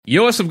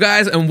Yo, what's up,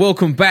 guys, and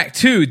welcome back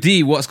to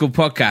the What's Good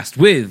podcast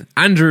with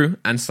Andrew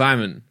and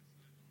Simon.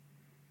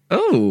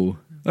 Oh,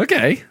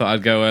 okay. Thought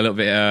I'd go a little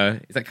bit,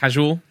 is that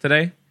casual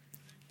today?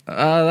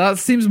 That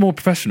seems more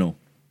professional.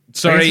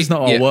 Sorry. It's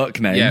not our work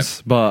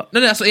names, but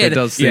no, that's what, it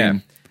does seem... Yeah.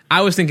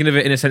 I was thinking of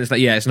it in a sense that,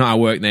 it's not our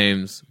work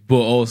names, but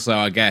also,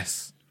 I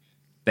guess,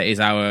 that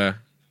is our...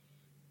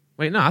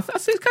 Wait, no, I think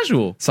it's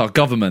casual. It's our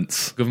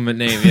government's. Government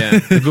name, yeah.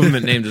 The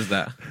government name does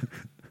that.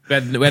 We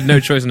had no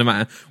choice in the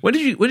matter. When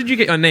did you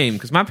get your name?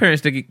 Because my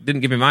parents didn't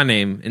give me my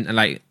name in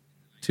like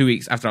 2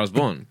 weeks after I was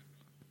born.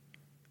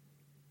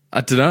 I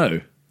don't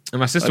know. And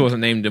my sister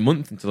wasn't named a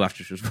month until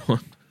after she was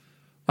born.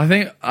 I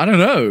don't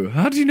know.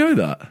 How do you know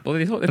that? Well,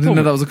 they I didn't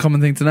know that was a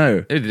common thing to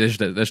know. They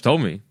just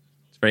told me.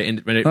 It's very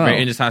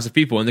indecisive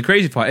people. And the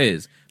crazy part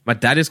is, my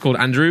dad is called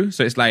Andrew,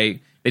 so it's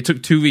like they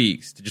took 2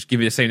 weeks to just give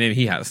me the same name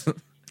he has.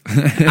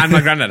 And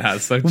my granddad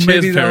has. So Well,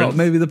 cheers, parents.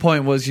 maybe the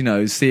point was,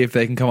 see if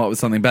they can come up with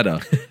something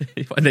better.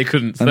 And they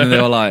couldn't. So. And then they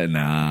were like,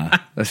 nah,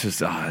 let's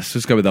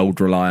just go with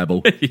old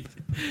reliable. To be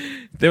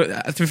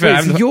fair,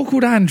 Wait, so you're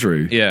called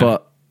Andrew, Yeah.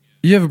 but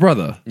you have a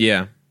brother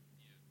yeah.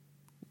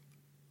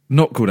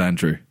 not called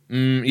Andrew.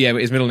 Yeah, but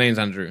his middle name's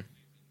Andrew.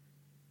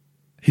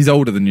 He's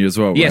older than you as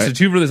well, Yeah, right? so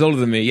 2 brothers older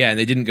than me, yeah, and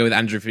they didn't go with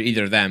Andrew for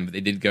either of them, but they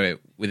did go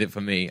with it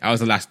for me. I was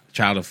the last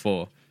child of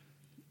 4.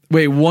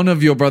 Wait, one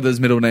of your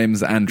brother's middle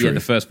name's Andrew, Yeah, the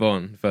first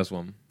one.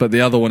 but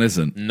the other one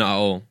isn't. Not at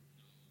all.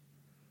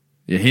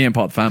 Yeah, he ain't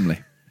part of the family.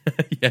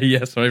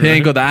 yeah, sorry, He bro.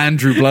 ain't got the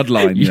Andrew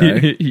bloodline,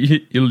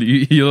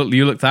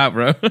 you looked out,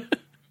 bro.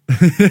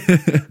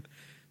 But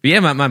yeah,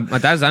 my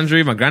dad's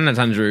Andrew, my granddad's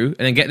Andrew,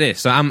 and then get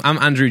this. So I'm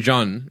Andrew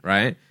John,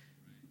 right?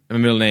 My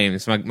middle name.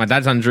 So my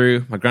dad's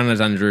Andrew, my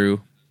granddad's Andrew,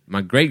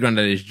 my great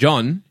granddad is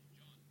John,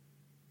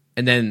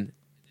 and then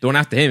the one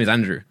after him is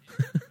Andrew.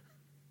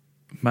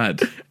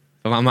 Mad.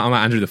 I'm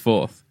Andrew the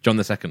 4th, John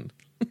the 2nd.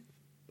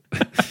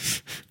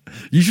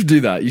 You should do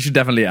that. You should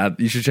definitely add.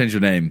 You should change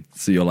your name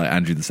so you're like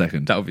Andrew the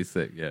Second, That would be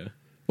sick, yeah.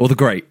 or the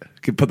Great.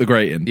 Put the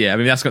Great in. Yeah, I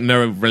mean that's got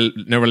no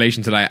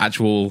relation to like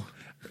actual.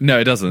 No,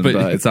 it doesn't. But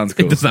it sounds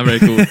cool. It does sound very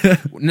cool.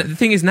 The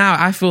thing is,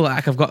 now I feel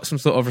like I've got some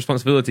sort of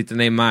responsibility to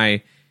name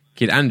my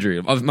kid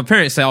Andrew. My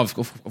parents say,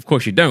 of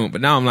course you don't.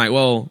 But now I'm like,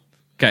 well,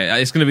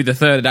 okay, it's going to be the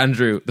 4th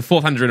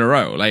Andrew in a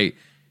row. Like,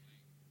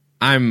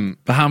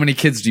 But how many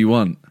kids do you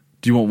want?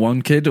 Do you want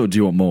one kid or do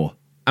you want more?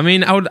 I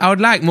mean, I would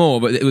like more,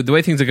 but the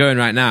way things are going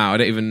right now, I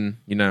don't even,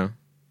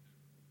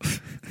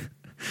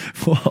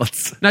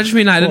 What? No, I just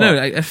mean, I don't What? know.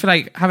 I feel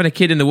like having a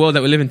kid in the world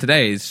that we live in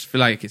today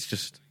feel like it's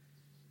just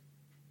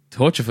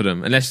torture for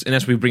them,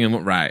 unless we bring them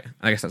up right.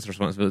 I guess that's a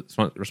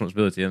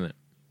responsibility, isn't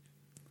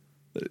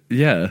it?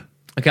 Yeah.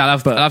 Okay, I'll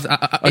have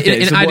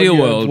Okay. in so an what if ideal you have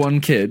world,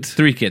 one kid.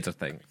 3 kids, I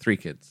think. 3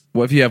 kids.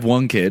 What if you have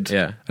one kid?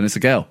 Yeah. And it's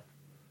a girl.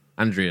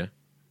 Andrea.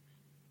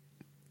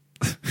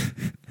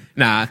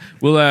 Nah,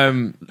 we'll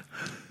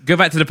go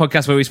back to the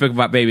podcast where we spoke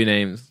about baby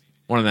names.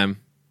 One of them.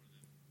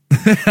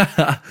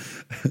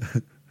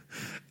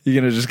 You're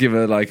gonna just give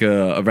her like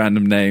a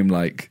random name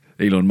like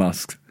Elon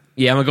Musk.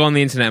 Yeah, I'm gonna go on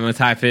the internet. I'm gonna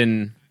type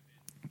in.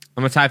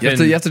 You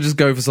have to just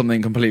go for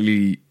something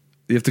completely.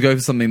 You have to go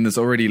for something that's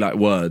already like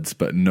words,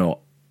 but not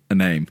a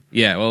name.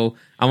 Yeah, well,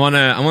 I'm on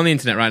the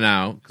internet right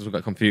now because we've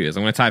got computers.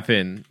 I'm gonna type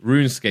in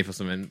RuneScape or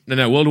something.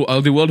 No,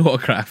 I'll do World of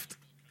Warcraft.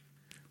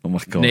 Oh my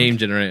god! Name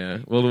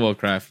generator. World of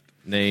Warcraft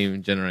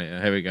name generator.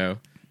 Here we go.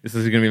 This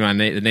is gonna be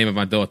the name of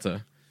my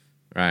daughter.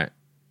 Right.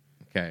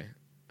 Okay.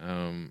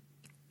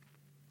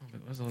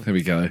 Here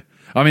we go.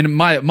 I mean,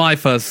 my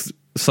first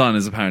son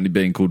is apparently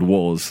being called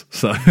Wars.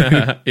 So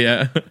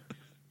Yeah.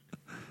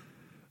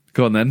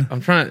 go on then.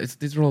 I'm trying.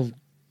 These are all.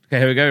 Okay,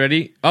 here we go.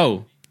 Ready?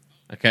 Oh.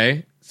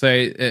 Okay. So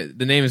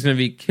the name is going to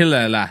be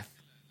Killerlath.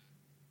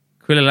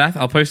 Quillerlath.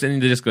 I'll post it in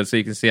the Discord so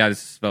you can see how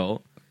this is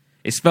spelled.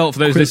 It's spelled for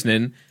those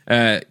listening.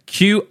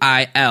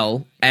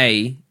 Qillallath.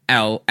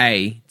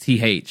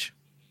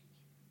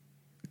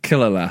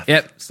 Killerlath.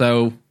 Yep.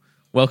 So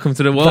welcome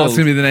to the world. That's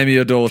gonna be the name of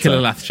your daughter.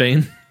 Killerlath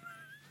Shane.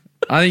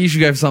 I think you should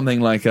go for something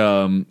like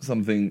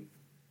something,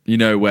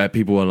 where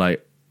people are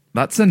like,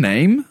 "That's a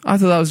name." I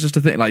thought that was just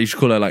a thing. Like you should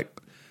call her like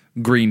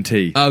Green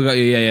Tea. Oh, got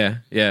you. Yeah.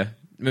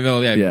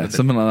 Well, Yeah,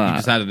 something like that. You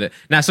just added it.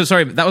 Now, so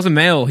sorry, that was a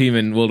male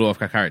human World of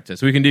Warcraft character.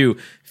 So we can do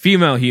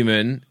female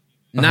human,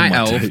 night my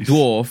elf, days.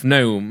 dwarf,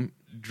 gnome,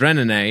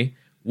 Drenane,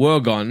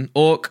 Worgon,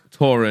 orc,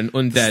 tauren,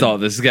 undead,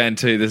 Stop. This is going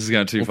too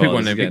Well, far. pick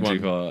one This is then, getting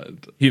pick too far.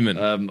 human,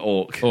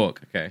 Orc.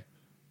 orc. Okay,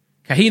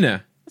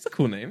 Kahina. That's a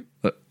cool name.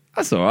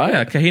 That's all right.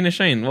 Yeah, Kahina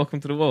Shane. Welcome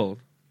to the world.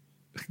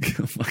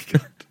 Oh my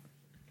god.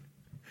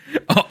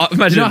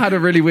 Imagine. You know, I had a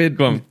really weird.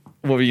 Go on.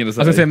 What were you gonna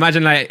say? I was gonna say,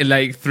 imagine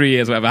like 3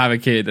 years, whatever, I have a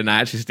kid, and I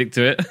actually stick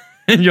to it,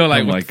 and you're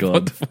like, Oh my what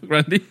God. the fuck,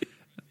 Randy?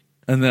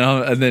 And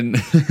then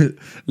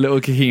little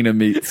Kahina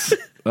meets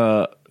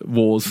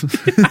Wars.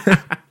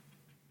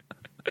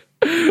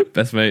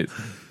 Best mates.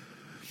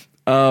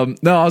 No,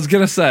 I was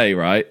gonna say,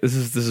 right. This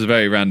is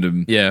very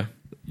random. Yeah.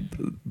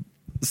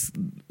 This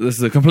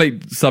is a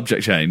complete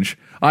subject change.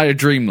 I had a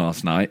dream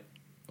last night,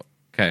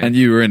 Okay. and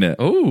you were in it.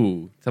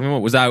 Oh, tell me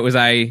more. Was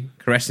I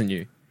caressing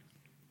you?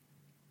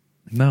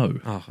 No.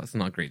 Oh, that's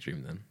not a great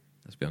dream then.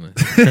 Let's be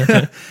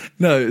honest.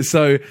 No,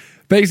 so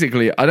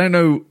basically, I don't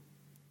know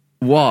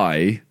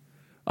why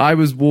I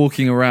was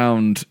walking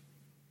around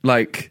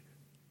like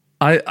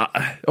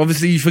I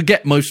obviously you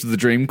forget most of the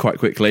dream quite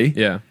quickly.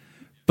 Yeah.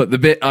 But the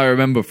bit I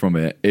remember from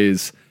it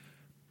is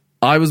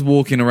I was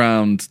walking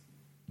around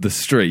the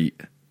street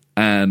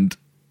and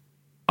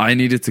I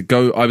needed to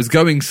go. I was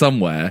going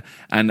somewhere,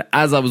 and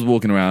as I was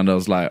walking around, I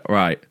was like,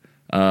 right,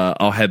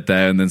 I'll head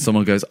there. And then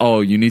someone goes,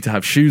 oh, you need to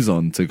have shoes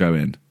on to go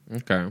in.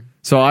 Okay.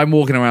 So I'm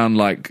walking around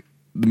like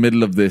the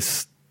middle of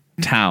this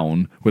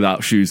town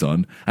without shoes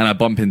on, and I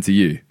bump into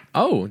you.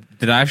 Oh,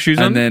 did I have shoes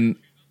on? And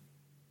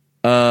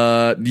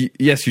then,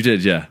 yes, you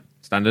did, yeah.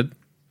 Standard.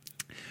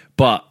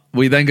 But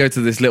we then go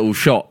to this little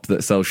shop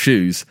that sells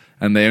shoes,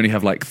 and they only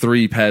have like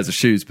 3 pairs of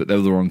shoes, but they're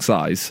the wrong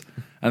size.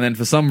 And then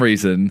for some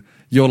reason,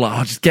 you're like,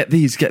 oh, just get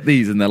these,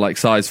 and they're like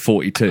size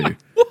 42.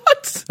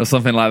 What? Or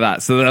something like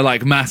that. So they're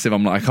like massive.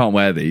 I'm like, I can't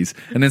wear these.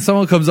 And then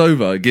someone comes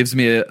over, gives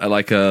me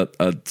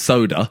a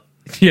soda,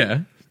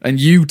 Yeah. and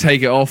you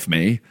take it off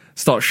me,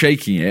 start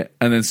shaking it,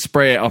 and then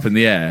spray it up in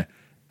the air,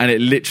 and it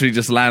literally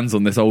just lands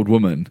on this old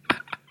woman.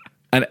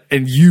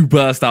 And you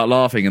burst out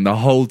laughing, and the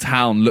whole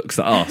town looks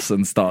at us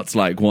and starts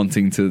like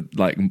wanting to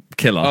like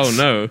kill us.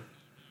 Oh no.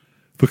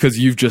 Because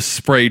you've just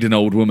sprayed an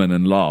old woman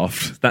and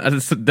laughed.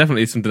 That's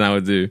definitely something I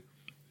would do.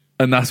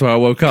 And that's where I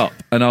woke up.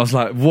 And I was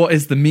like, what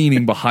is the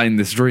meaning behind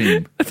this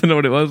dream? I don't know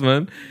what it was,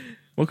 man.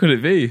 What could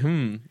it be?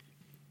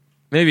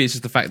 Maybe it's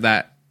just the fact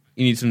that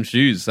you need some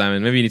shoes,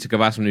 Simon. Maybe you need to go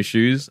buy some new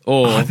shoes.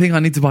 Or I think I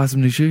need to buy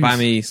some new shoes. buy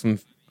me some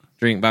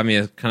drink, buy me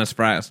a kind of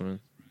Sprite or something.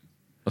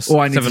 Or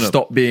I need to 7 Up.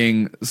 stop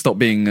being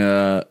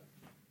I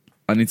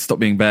need to stop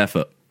being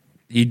barefoot.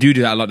 You do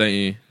that a lot, don't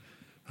you?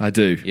 I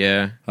do.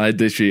 Yeah. I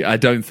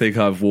don't think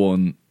I've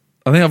worn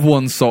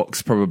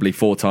socks probably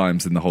 4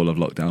 times in the whole of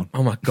lockdown.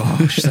 Oh my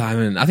gosh,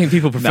 Simon. I think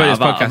people prefer Nah, this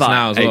about podcast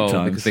now as 8 well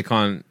times. because they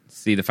can't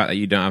see the fact that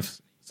you don't have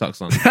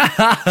socks on. Do you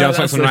have socks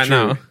on so right true.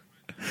 now?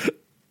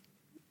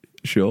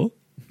 Sure.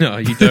 No,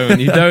 you don't.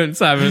 You don't,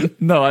 Simon.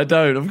 No, I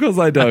don't. Of course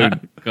I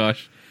don't.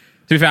 Gosh.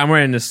 To be fair, I'm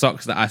wearing the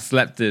socks that I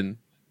slept in.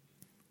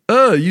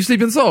 Oh, you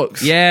sleep in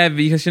socks? Yeah,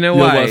 because you know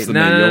You're why? worse than me.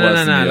 You're worse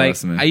than me. You're Like,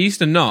 worse than me. I used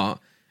to not.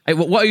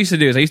 What I used to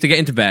do is I used to get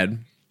into bed,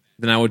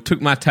 then I would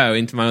tuck my toe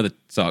into my other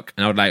sock,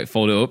 and I would like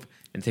fold it up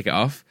and take it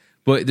off.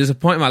 But there's a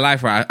point in my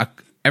life where I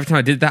every time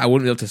I did that, I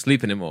wouldn't be able to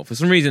sleep anymore. For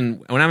some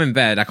reason, when I'm in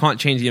bed, I can't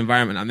change the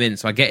environment I'm in,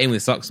 so I get in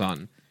with socks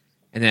on,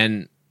 and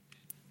then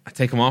I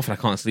take them off and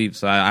I can't sleep,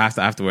 so I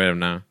have to wear them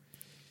now.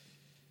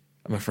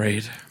 I'm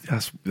afraid.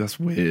 That's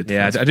weird.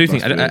 Yeah, That's I do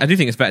think weird. I do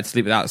think it's better to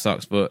sleep without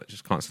socks, but I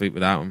just can't sleep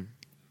without them.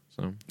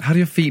 So How do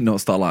your feet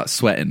not start like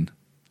sweating?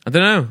 I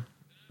don't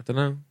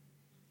know.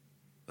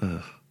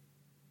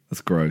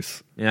 That's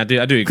gross. Yeah, I do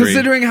agree.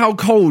 Considering how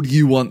cold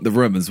you want the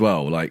room as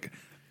well, like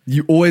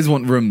you always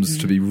want rooms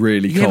to be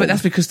really cold. Yeah, but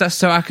that's because that's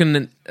so I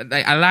can.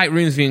 I like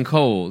rooms being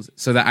cold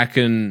so that I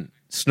can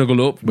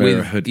snuggle up Wear a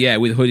with hoodie. yeah,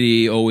 with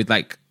hoodie or with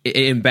like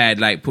in bed,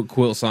 like put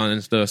quilts on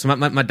and stuff. So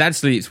my dad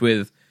sleeps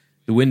with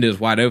the windows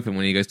wide open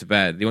when he goes to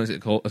bed. He wants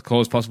it as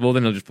cold as possible.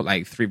 Then he'll just put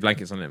like 3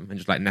 blankets on him and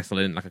just like nestle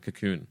in like a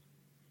cocoon.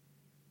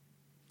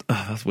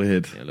 Oh, that's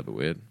weird. Yeah, a little bit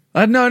weird.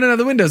 No.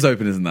 The window's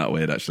open isn't that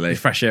weird actually. There's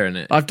fresh air in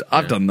it.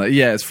 I've done that.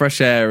 Yeah, it's fresh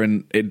air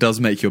and it does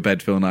make your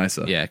bed feel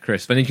nicer. Yeah,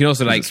 crisp. And you can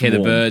also like it's hear the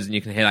warm. birds and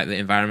you can hear like the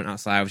environment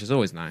outside, which is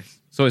always nice.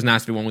 It's always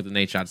nice to be one with the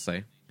nature, I'd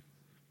say.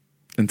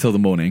 Until the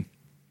morning,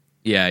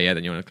 Yeah.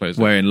 Then you want to close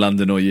it. where in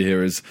London all you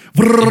hear is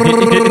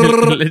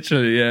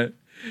Literally, yeah.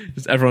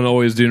 Just everyone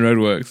always doing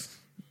roadworks.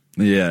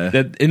 yeah.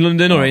 They're in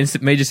London or in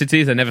major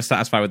cities, they're never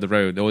satisfied with the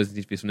road. There always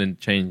needs to be something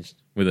changed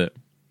with it.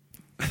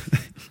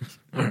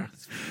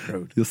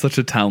 You're such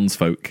a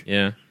townsfolk.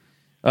 Yeah.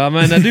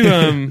 Man, I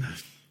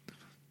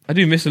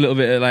do miss a little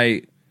bit of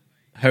like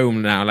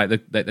home now, like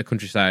the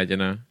countryside, you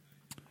know.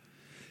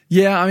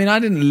 Yeah, I mean, I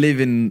didn't live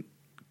in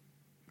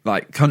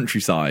like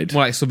countryside,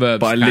 More like suburbs,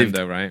 but I kind lived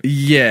of, right?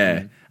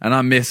 Yeah, and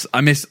I miss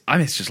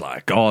just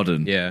like a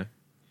garden. Yeah.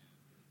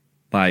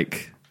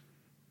 Like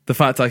the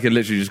fact I could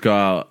literally just go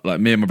out, like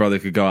me and my brother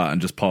could go out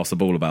and just pass the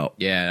ball about.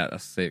 Yeah,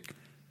 that's sick.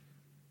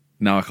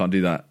 Now I can't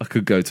do that. I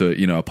could go to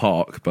a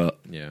park, but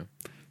Yeah.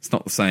 it's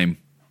not the same.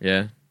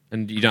 Yeah.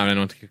 And you don't have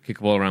anyone to kick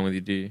a ball around with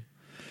you, do you?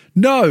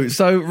 No,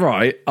 so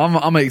right, I'm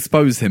gonna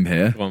expose him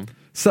here. Come on.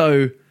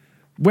 So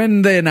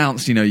when they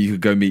announced, you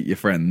could go meet your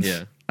friends,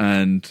 Yeah.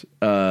 and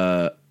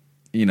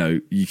you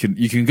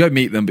can go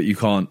meet them, but you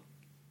can't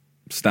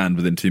stand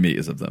within 2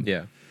 meters of them.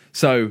 Yeah.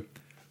 So,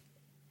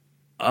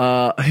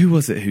 who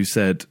was it who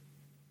said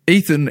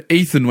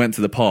Ethan went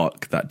to the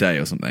park that day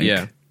or something?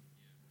 Yeah.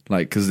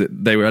 Like, because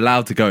they were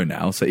allowed to go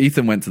now. So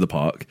Ethan went to the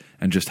park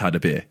and just had a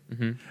beer.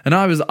 Mm-hmm. And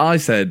I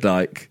said,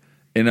 like,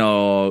 in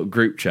our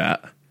group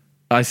chat,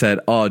 I said,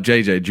 oh,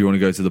 JJ, do you want to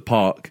go to the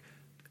park?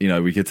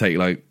 We could take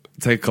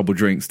a couple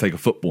drinks, take a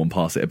football and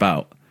pass it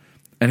about.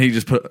 And he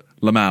just put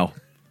Lamau.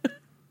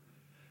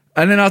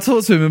 And then I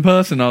talked to him in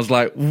person. I was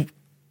like,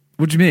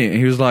 what do you mean? And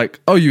he was like,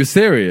 oh, you were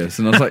serious?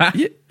 And I was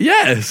like,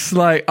 yes.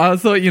 Like, I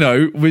thought,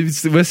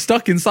 we're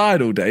stuck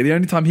inside all day. The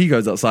only time he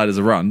goes outside is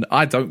a run.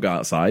 I don't go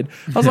outside.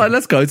 I was like,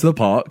 let's go to the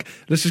park.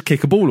 Let's just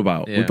kick a ball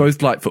about. Yeah. We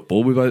both like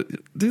football. We both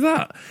do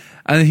that.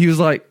 And he was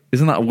like,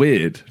 isn't that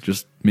weird?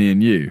 Just me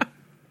and you.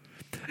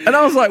 And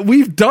I was like,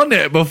 we've done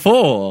it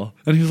before.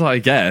 And he was like, I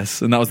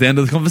guess. And that was the end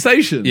of the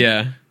conversation.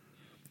 Yeah.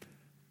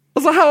 I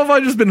was like, how have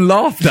I just been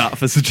laughed at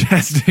for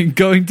suggesting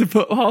going to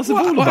put Hearts of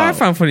All What I About?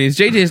 found funny is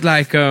JJ's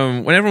like,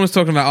 when everyone was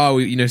talking about,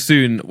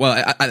 soon. Well,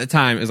 at the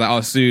time it was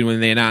like, soon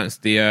when they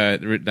announced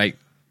the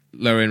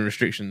lowering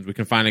restrictions, we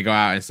can finally go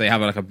out and say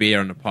have like a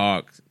beer in the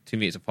park, 2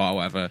 meters apart, or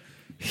whatever.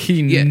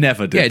 He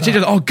never did. Yeah, that.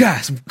 JJ's like, oh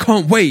gas,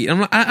 can't wait. And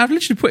I'm like, I've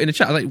literally put in the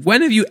chat, like,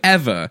 when have you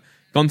ever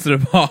gone to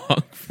the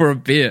park for a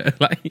beer?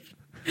 Like,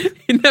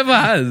 he never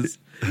has.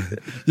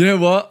 You know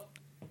what?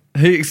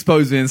 He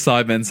exposed me in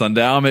Sidemen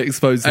Sunday. I'm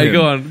exposed him. Hey,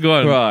 go on.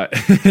 Right.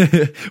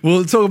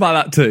 We'll talk about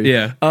that too.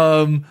 Yeah.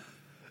 So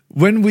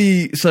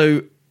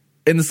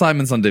in the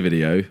Sidemen Sunday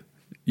video,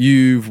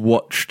 you've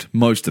watched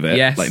most of it.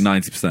 Yes. Like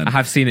 90%. I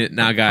have seen it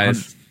now,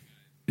 guys.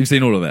 You've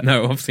seen all of it?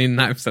 No, I've seen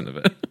 90% of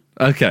it.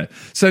 Okay.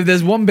 So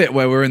there's one bit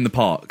where we're in the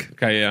park.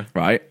 Okay, yeah.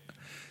 Right?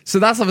 So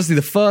that's obviously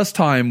the first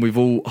time we've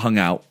all hung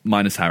out,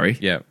 minus Harry.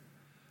 Yeah.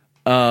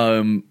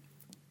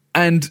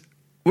 And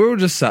we're all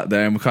just sat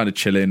there and we're kind of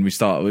chilling. We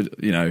started,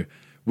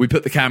 we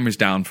put the cameras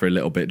down for a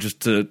little bit just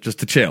to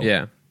chill.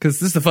 Yeah.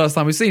 Because this is the first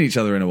time we've seen each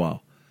other in a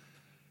while.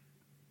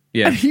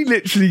 Yeah. And he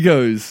literally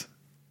goes,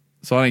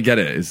 so I don't get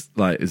it. Is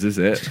this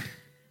it?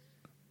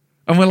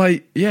 And we're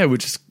like, yeah, we're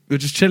just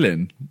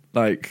chilling.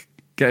 Like,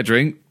 get a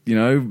drink,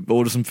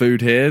 order some food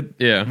here.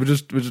 Yeah. We're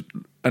just,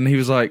 and he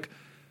was like,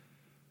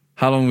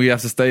 how long will we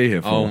have to stay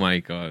here for? Oh my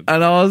God.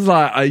 And I was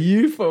like, are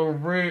you for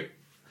real?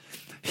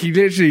 He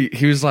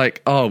was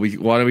like, oh,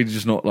 why don't we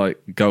just not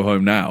like go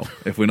home now?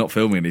 If we're not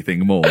filming anything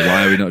more,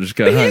 why are we not just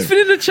go home? He's been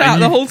in the chat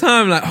the whole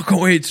time, like, I can't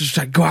wait to just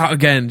like go out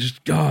again.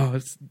 Just go.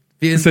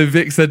 So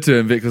Vic said to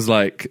him, Vic was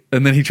like,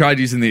 and then he tried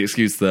using the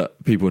excuse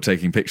that people were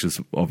taking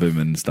pictures of him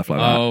and stuff like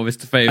that. Oh,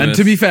 Mr. Famous. And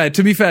to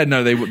be fair,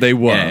 no, they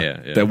were.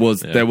 Yeah. There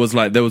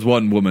was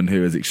one woman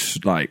who was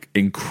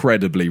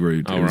incredibly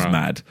rude. It was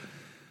mad.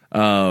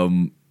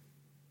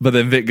 But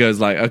then Vic goes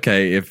like,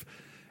 okay, if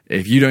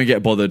you don't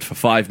get bothered for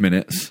 5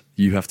 minutes,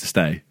 you have to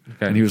stay.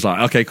 Okay. And he was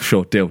like, okay,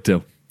 sure,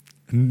 deal.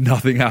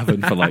 Nothing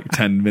happened for like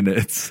 10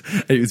 minutes.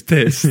 He was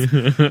pissed.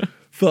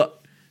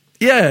 But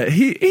yeah,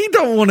 he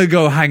don't want to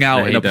go hang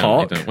out in a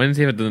park. When's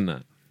he ever done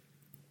that?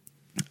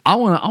 I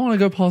want to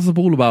go pass the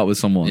ball about with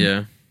someone.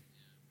 Yeah.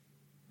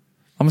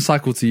 I'm gonna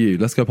cycle to you.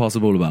 Let's go pass the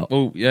ball about.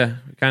 Oh, yeah,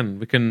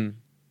 we can.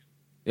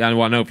 Yeah,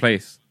 I know a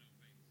place.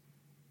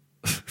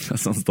 That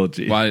sounds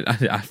dodgy. Well,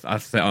 I'll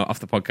say it off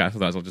the podcast,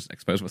 otherwise I'll just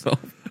expose myself.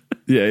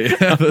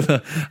 Yeah.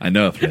 I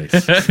know a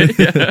place.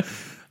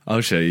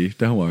 I'll show you.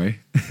 Don't worry.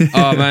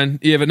 Oh, man.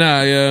 Yeah, but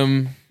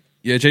no,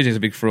 JJ's a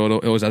big fraud.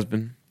 Always has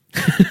been.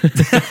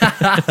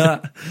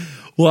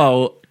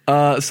 Well,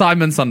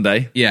 Sidemen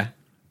Sunday. Yeah.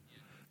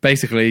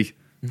 Basically,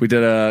 we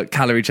did a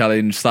calorie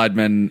challenge.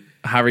 Sidemen,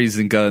 Harry's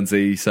in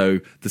Guernsey, so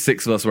the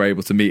 6 of us were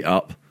able to meet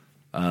up,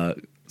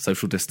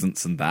 social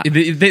distance and that.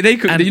 They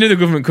cooked, the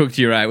government cooked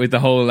you, right? With the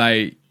whole,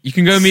 like, you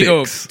can go meet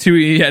up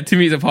 2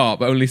 meters apart,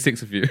 but only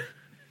 6 of you.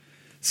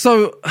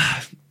 So,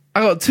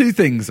 I got 2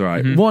 things,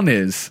 right? Mm-hmm. One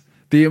is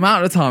the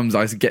amount of times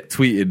I get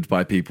tweeted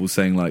by people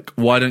saying, like,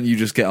 why don't you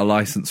just get a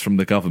license from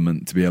the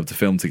government to be able to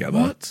film together?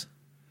 What?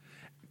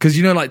 Because,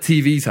 like,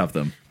 TVs have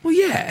them. Well,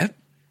 yeah.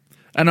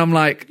 And I'm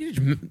like,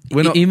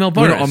 we're not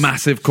a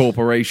massive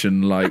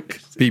corporation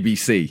like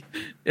BBC.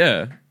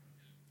 Yeah.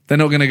 They're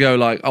not going to go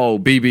like, oh,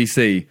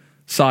 BBC,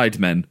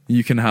 Sidemen,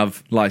 you can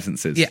have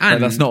licenses. Yeah,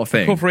 and that's not a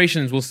thing.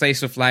 Corporations will say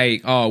stuff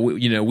like, oh,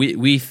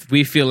 we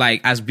feel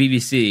like as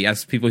BBC,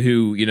 as people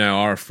who,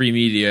 are free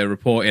media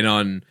reporting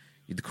on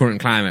the current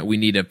climate, we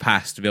need a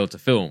pass to be able to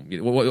film.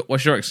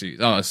 What's your excuse?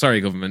 Oh, sorry,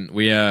 government.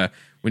 We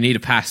need a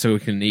pass so we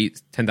can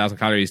eat 10,000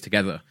 calories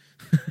together.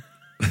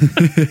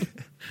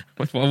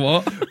 What?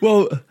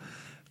 Well,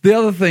 the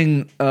other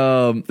thing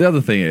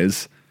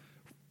is,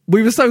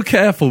 we were so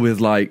careful with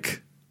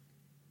like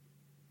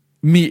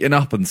meeting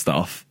up and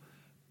stuff,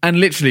 and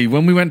literally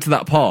when we went to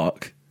that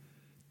park,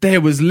 there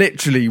was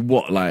literally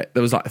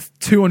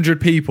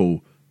 200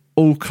 people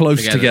all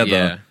close together.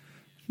 Yeah.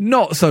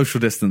 Not social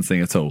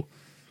distancing at all.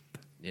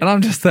 Yeah. And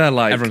I'm just there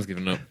like, everyone's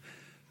giving up.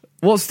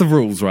 What's the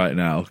rules right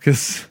now?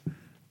 Because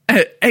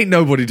ain't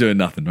nobody doing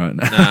nothing right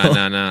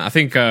now. No. I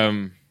think.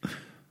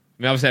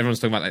 Obviously everyone's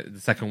talking about like the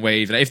second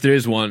wave. Like, if there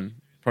is one,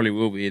 probably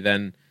will be.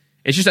 Then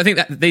it's just I think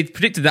that they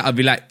predicted that would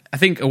be like I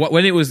think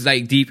when it was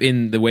like deep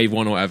in the wave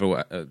 1 or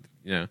whatever,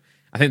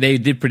 I think they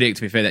did predict,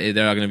 to be fair, that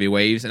there are going to be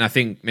waves, and I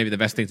think maybe the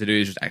best thing to do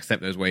is just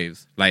accept those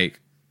waves. Like,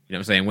 what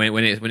I'm saying,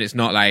 when it's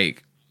not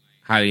like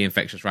highly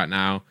infectious right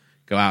now,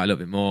 go out a little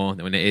bit more.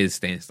 Then when it is,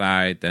 stay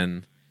inside.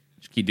 Then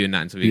just keep doing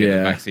that until we get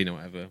the vaccine or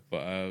whatever.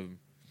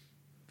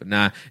 But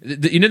nah,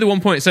 the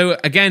one point. So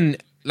again,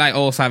 like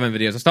all Sidemen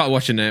videos, I started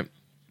watching it.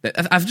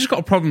 I've just got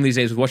a problem these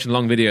days with watching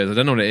long videos. I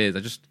don't know what it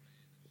is.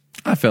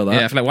 I feel that.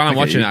 Yeah, I feel like while I'm get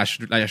watching you.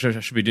 it, I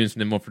should be doing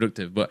something more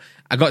productive. But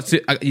I got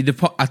to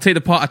I take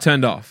the part I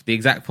turned off, the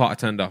exact part I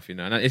turned off. You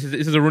know, and this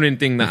is a running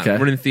thing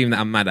running theme that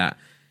I'm mad at.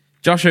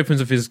 Josh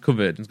opens up his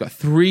cupboard and he's got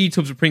 3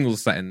 tubs of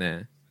Pringles sat in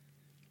there,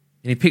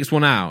 and he picks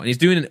one out and he's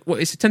doing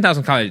it's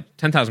 10,000 calories,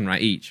 10,000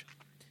 right each.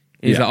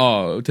 And he's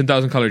like,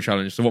 10,000 calorie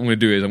challenge. So what I'm going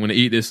to do is I'm going to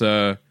eat this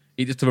tub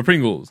of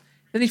Pringles.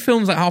 Then he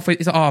films like halfway.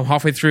 He's like, I'm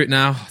halfway through it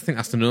now. I think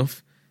that's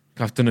enough.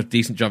 I've done a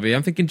decent job here.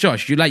 I'm thinking,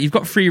 Josh, you've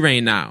got free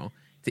reign now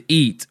to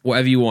eat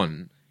whatever you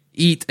want.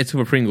 Eat a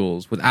tub of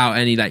Pringles without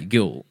any like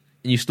guilt,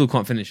 and you still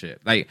can't finish it.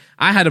 Like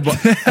I had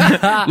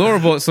Laura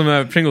bought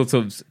some Pringle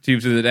tubes the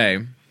other day.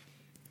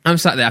 I'm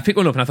sat there. I picked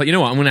one up and I thought, you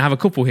know what? I'm going to have a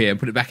couple here and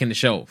put it back in the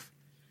shelf.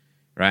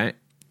 Right.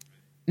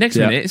 Next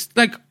minute, it's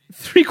like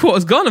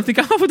 3/4 gone. I'm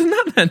thinking, how have I done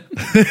that then?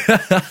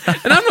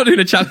 And I'm not doing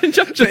a challenge.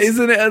 I'm just...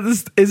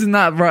 But isn't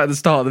that right at the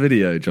start of the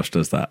video? Josh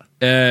does that.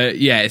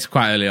 Yeah, it's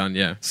quite early on.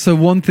 Yeah. So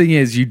one thing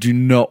is, you do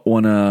not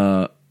want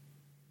to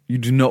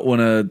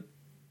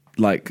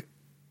like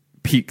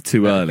peak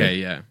too early. Okay.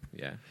 Yeah.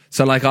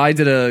 So like I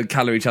did a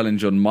calorie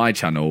challenge on my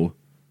channel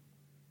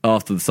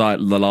after the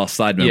last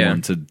Sidemen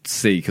one to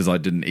see, because I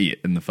didn't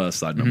eat in the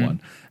first Sidemen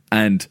one,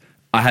 and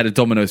I had a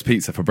Domino's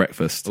pizza for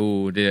breakfast.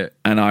 Oh dear.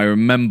 And I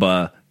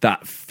remember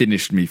that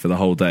finished me for the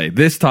whole day.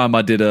 This time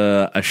I did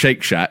a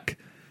Shake Shack.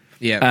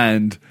 Yeah.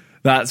 And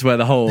that's where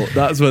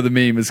the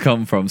meme has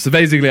come from. So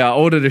basically I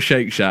ordered a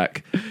Shake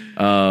Shack.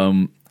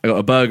 I got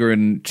a burger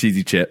and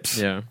cheesy chips.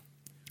 Yeah.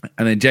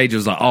 And then JJ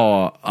was like,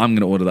 oh, I'm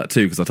going to order that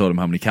too, because I told him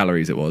how many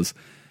calories it was.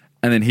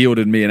 And then he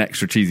ordered me an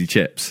extra cheesy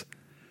chips.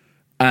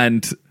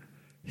 And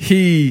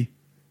he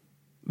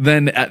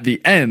then at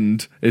the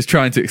end is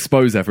trying to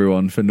expose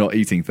everyone for not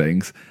eating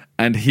things.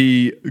 And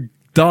he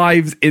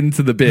dives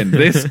into the bin.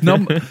 This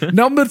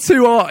number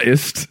 2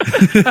 artist,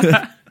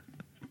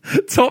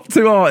 top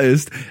 2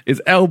 artist,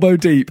 is elbow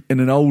deep in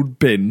an old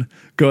bin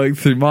going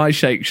through my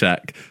Shake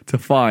Shack to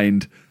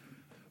find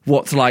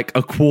what's like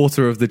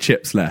 1/4 of the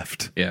chips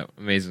left. Yeah,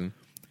 amazing.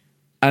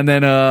 And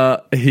then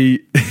he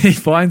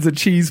finds a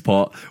cheese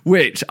pot,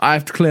 which I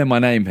have to clear my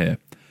name here.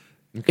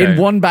 Okay. In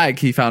one bag,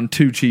 he found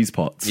 2 cheese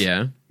pots.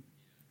 Yeah.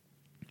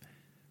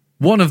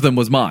 One of them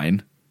was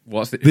mine.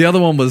 What's The other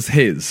one was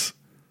his.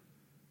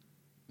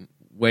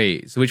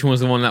 Wait, so which one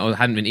was the one that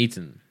hadn't been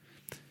eaten?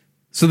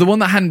 So the one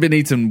that hadn't been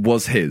eaten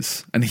was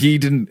his, and he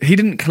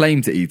didn't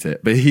claim to eat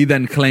it, but he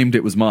then claimed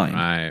it was mine.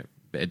 Right,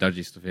 bit of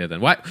dodgy stuff here then.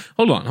 Why?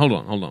 Hold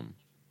on.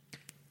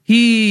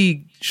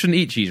 He shouldn't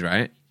eat cheese,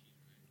 right?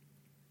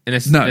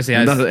 Unless he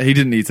has... he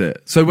didn't eat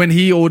it. So when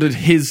he ordered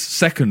his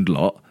second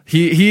lot,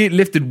 he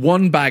lifted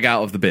one bag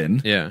out of the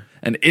bin, Yeah.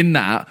 and in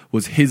that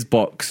was his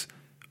box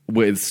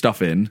with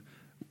stuff in,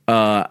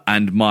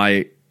 and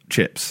my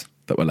chips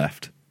that were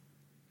left.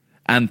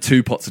 And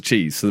 2 pots of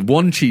cheese. So the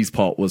 1 cheese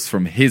pot was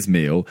from his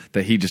meal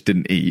that he just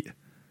didn't eat.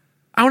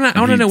 I want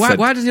to know,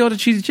 why does he order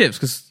cheesy chips?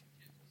 Because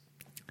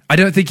I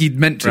don't think he'd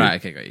meant to.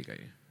 Right, okay, got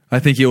you. I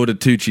think he ordered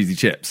 2 cheesy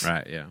chips.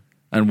 Right, yeah.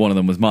 And one of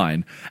them was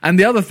mine. And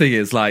the other thing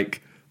is,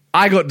 like,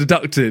 I got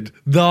deducted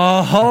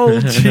the whole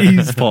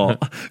cheese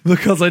pot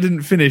because I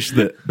didn't finish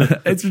it.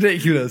 It's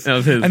ridiculous. That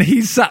was his. And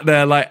he sat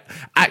there, like,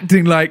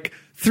 acting like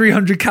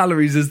 300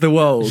 calories is the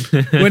world.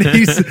 When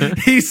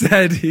he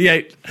said he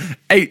ate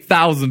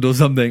 8,000 or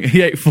something.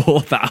 He ate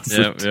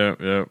 4,000.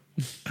 Yep.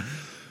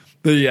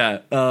 But yeah,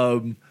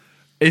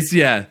 it's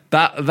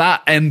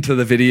that end to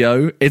the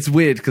video. It's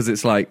weird because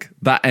it's like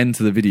that end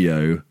to the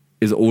video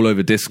is all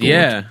over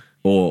Discord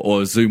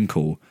or a Zoom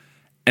call,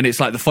 and it's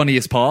like the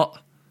funniest part.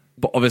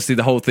 But obviously,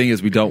 the whole thing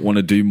is we don't want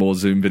to do more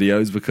Zoom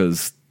videos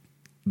because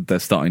they're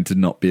starting to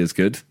not be as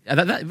good.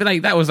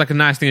 That was like a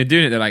nice thing of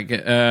doing it. They're like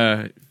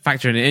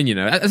factoring it in, you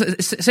know.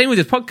 Same with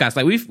this podcast.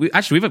 Like we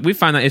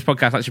found that his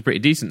podcast actually pretty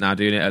decent now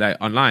doing it like,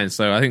 online.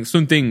 So I think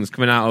some things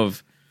coming out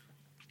of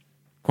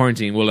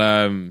quarantine will.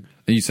 Are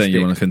you saying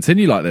you want to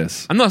continue like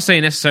this? I'm not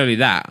saying necessarily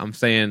that. I'm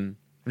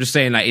just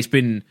saying like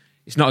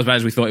it's not as bad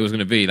as we thought it was going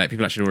to be. Like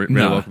people actually really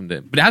welcomed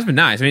it, but it has been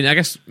nice. I mean, I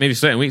guess maybe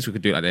certain weeks we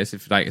could do it like this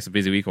if like it's a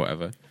busy week or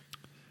whatever.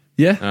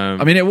 Yeah,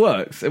 I mean it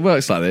works. It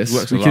works like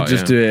this. We could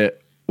just do it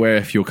where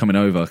if you're coming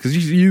over, because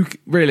you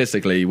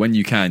realistically when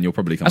you can you'll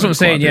probably come. That's what I'm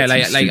saying. Yeah,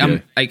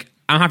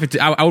 I'm happy to.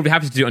 I would be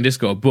happy to do it on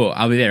Discord, but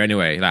I'll be there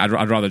anyway. Like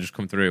I'd rather just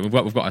come through.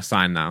 We've got a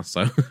sign now,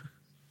 so.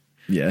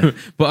 Yeah,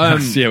 but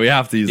we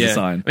have to use the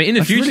sign. I mean, in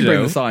the future, really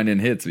bring the sign in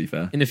here. To be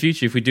fair, in the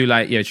future, if we do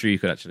like, true, you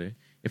could actually.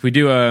 If we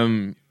do,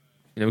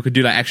 we could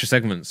do like extra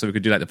segments. So we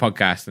could do like the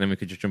podcast, and then we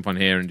could just jump on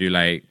here and do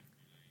like.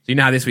 So you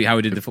know how this week how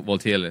we did the football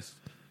tier list,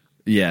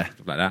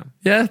 stuff like that.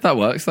 Yeah, that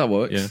works.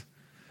 Yeah.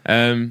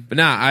 But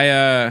now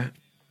I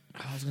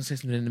was going to say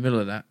something in the middle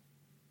of that.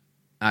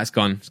 It's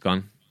gone,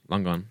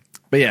 long gone.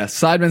 But yeah,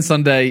 Sidemen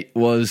Sunday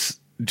was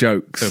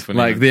jokes. So funny,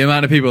 like man. the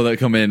amount of people that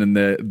come in and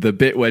the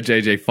bit where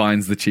JJ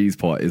finds the cheese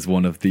pot is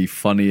one of the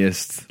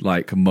funniest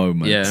like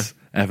moments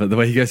ever. The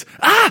way he goes,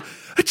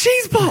 a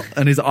cheese pot,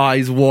 and his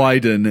eyes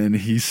widen and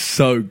he's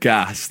so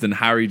gassed, and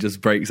Harry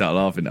just breaks out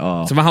laughing.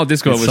 So my whole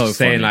Discord was so just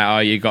saying funny.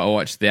 like, you got to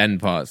watch the end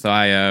part. So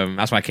I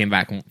that's why I came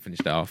back and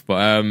finished it off.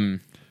 But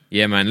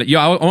Yeah, man. Yo,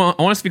 I want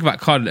to speak about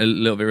COD a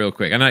little bit real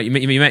quick. I know you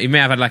may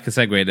have had like a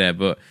segue there,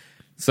 but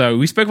so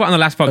we spoke about on the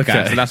last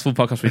podcast, the last full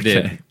podcast we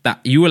did, that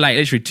you were like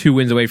literally 2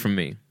 wins away from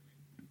me.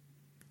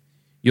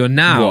 You're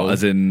now, what,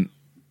 as in?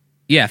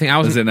 Yeah, I think I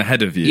was in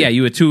ahead of you. Yeah,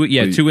 you were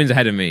 2 wins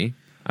ahead of me.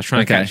 I was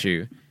trying to catch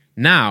you.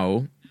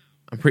 Now,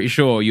 I'm pretty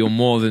sure you're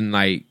more than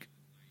like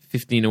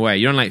 15 away.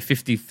 You're on like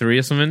 53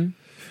 or something.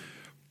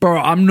 Bro,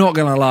 I'm not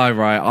gonna lie,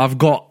 right?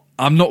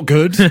 I'm not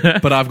good,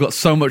 but I've got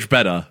so much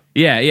better.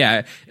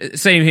 Yeah.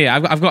 Same here.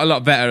 I've got a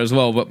lot better as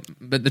well.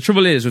 But the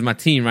trouble is with my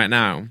team right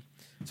now.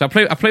 So I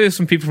play with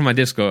some people from my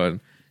Discord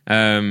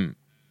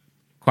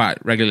quite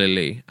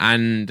regularly,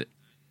 and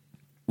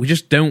we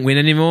just don't win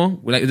anymore.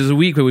 Like, there's a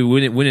week where we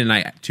winning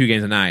like 2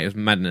 games a night. It was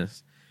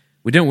madness.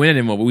 We don't win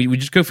anymore, but we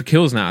just go for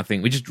kills now. I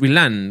think we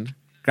land,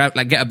 grab,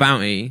 like, get a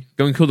bounty,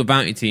 go and kill the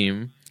bounty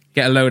team,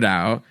 get a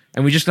loadout,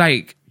 and we just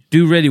like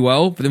do really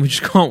well, but then we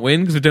just can't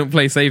win because we don't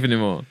play safe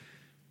anymore.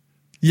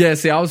 Yeah,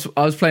 see, I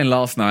was playing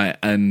last night,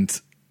 and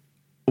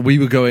we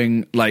were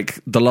going, like,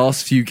 the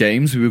last few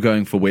games we were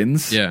going for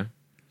wins. Yeah,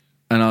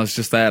 and I was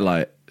just there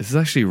like, this is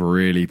actually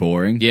really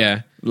boring.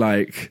 Yeah,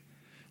 like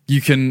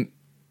you can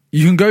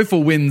go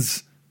for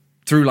wins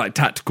through like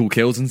tactical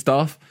kills and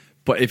stuff,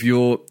 but if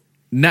you're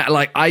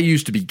like, I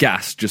used to be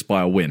gassed just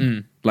by a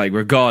win. Like,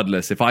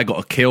 regardless, if I got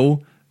a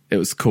kill, it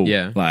was cool.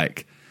 Yeah.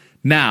 Like,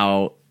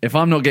 now if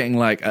I'm not getting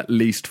like at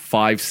least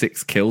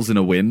 5-6 kills in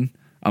a win,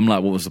 I'm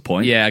like, what was the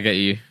point? Yeah, I get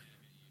you.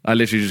 I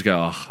literally just go,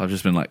 oh, I've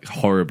just been like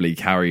horribly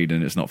carried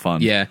and it's not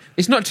fun. Yeah,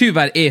 it's not too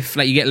bad if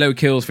like you get low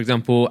kills, for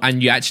example,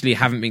 and you actually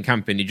haven't been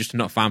camping. You just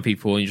not found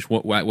people and you just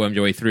wormed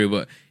your way through.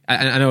 But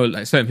I know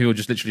like certain people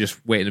just literally just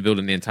wait in the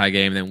building the entire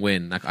game and then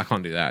win. I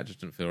can't do that. It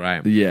just doesn't feel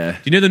right. Yeah.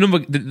 Do you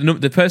know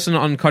the person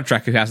on COD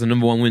Tracker who has the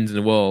number 1 wins in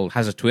the world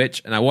has a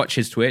Twitch, and I watch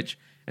his Twitch,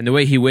 and the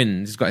way he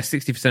wins, he's got a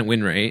 60%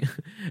 win rate,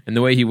 and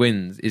the way he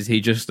wins is he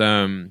just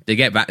they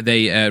get back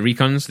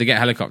recons, they get a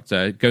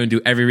helicopter, go and do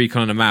every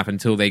recon on the map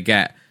until they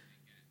get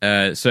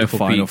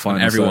circle peaks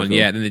on everyone. Circle.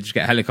 Yeah, then they just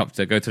get a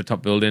helicopter, go to the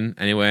top building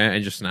anywhere,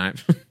 and just snipe.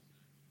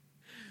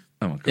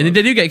 Oh my god! And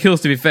they do get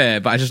kills, to be fair,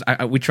 but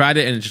we tried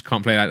it and it just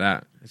can't play like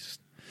that. It's just...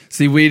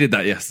 See, we did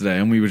that yesterday,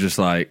 and we were just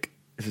like,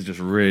 this is just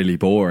really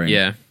boring.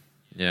 Yeah.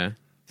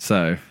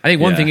 So I think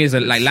one thing is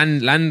that like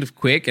land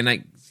quick and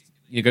like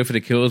you go for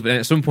the kills, but then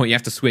at some point you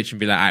have to switch and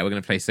be like, all right, we're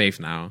going to play safe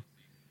now,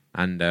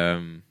 and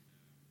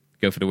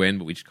go for the win.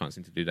 But we just can't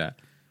seem to do that.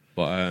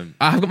 But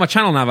I've got my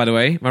channel now, by the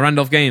way, my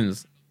Randolph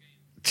Games.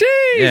 Jeez,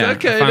 yeah,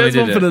 okay, there's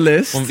one for the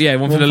list. One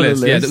for the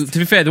list. Yeah, to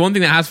be fair, the one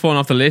thing that has fallen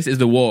off the list is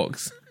the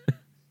walks.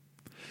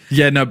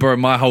 Yeah, no, bro,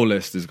 my whole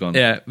list is gone.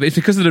 Yeah, but it's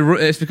because of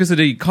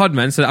the COD,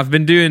 man. So I've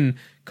been doing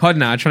COD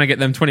now, trying to get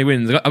them 20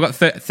 wins. I've got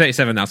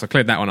 37 now, so I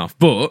cleared that one off.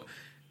 But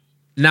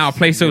now I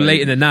play so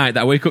late in the night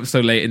that I wake up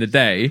so late in the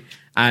day,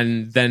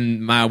 and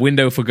then my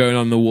window for going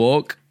on the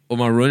walk or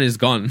my run is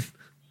gone. So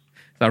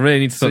I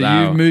really need to sort that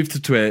out. So you've moved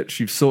to Twitch,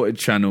 you've sorted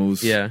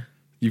channels. Yeah.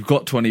 You've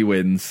got 20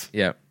 wins.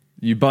 Yeah.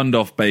 You bunned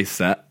off base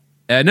set.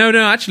 No,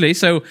 actually.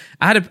 So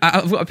I've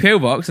got a PO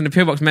box, and the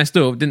PO box messed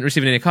up. Didn't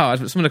receive any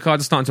cards, but some of the cards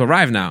are starting to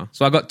arrive now.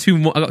 So I got 2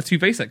 more. I got 2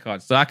 base set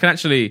cards, so I can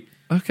actually.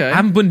 Okay. I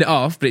haven't bunned it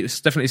off, but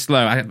it's definitely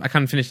slow. I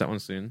can finish that one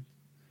soon.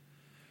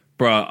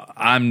 Bro,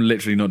 I'm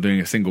literally not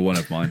doing a single one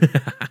of mine.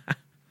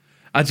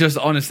 I just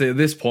honestly at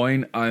this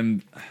point I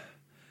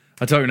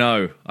don't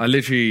know.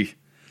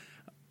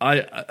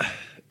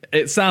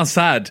 It sounds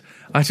sad.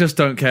 I just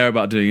don't care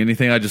about doing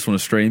anything. I just want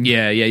to stream.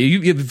 Yeah.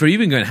 You've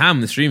been going ham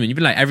on the streaming. You've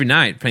been like every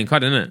night playing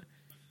COD, isn't it?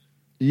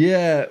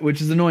 Yeah,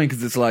 which is annoying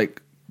because it's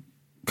like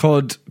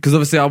COD. Because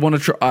obviously I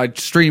want to I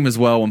stream as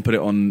well and put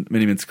it on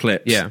Minimin's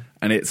clips. Yeah,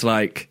 and it's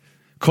like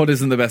COD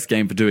isn't the best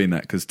game for doing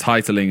that because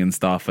titling and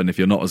stuff. And if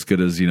you're not as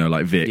good as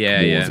like Vic,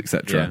 Wars,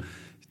 etc.,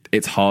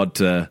 it's hard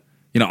to.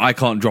 I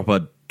can't drop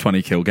a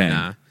 20 kill game.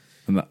 Nah.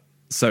 And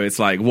so it's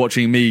like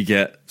watching me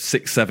get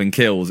 6-7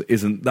 kills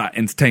isn't that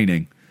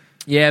entertaining.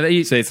 Yeah,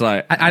 so it's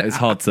like it's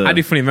hard to. I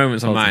do funny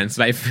moments on mine.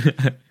 So like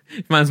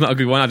if mine's not a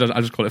good one, I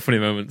just call it funny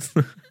moments,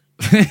 and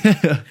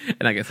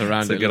I get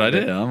around. It's a good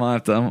idea. I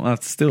might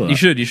have to steal that.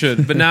 You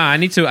should. But now I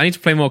need to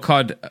play more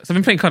COD. So I've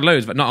been playing COD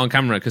loads, but not on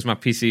camera because my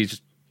PC is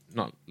just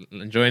not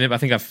enjoying it. But I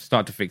think I've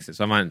started to fix it,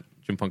 so I might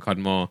jump on COD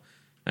more.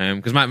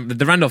 Because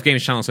the Randolph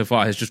Games channel so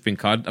far has just been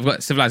COD. I've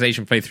got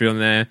Civilization playthrough on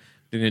there.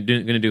 Going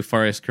to do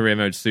Forest career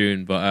mode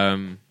soon, but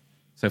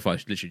so far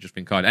it's literally just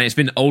been COD, and it's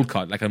been old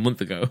COD like a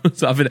month ago.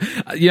 So I've been,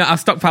 I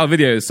stockpiled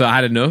videos, so I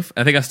had enough.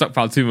 I think I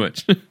stockpiled too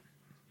much.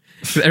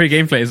 Every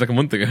gameplay is like a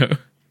month ago.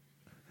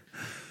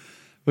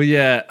 Well,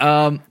 yeah,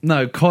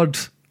 no COD.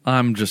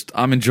 I'm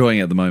enjoying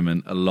it at the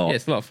moment a lot. Yeah,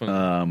 it's a lot of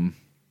fun.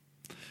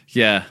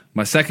 Yeah,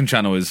 my second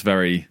channel is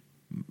very,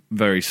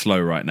 very slow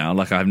right now.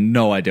 Like I have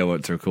no idea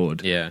what to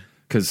record. Yeah,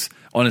 because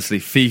honestly,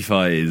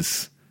 FIFA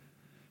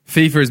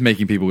is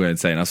making people go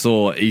insane. I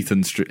saw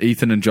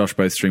Ethan and Josh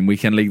both stream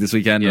Weekend League this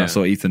weekend, and I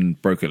saw Ethan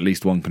broke at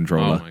least one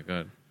controller. Oh my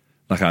god!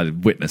 Like I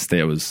witnessed it.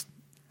 It was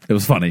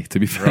funny, to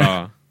be fair.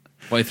 Raw.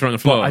 What, you threw on the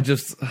floor? But I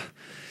just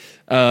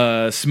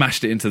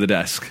smashed it into the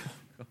desk.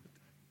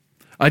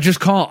 I just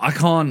can't. I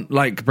can't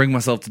like bring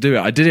myself to do it.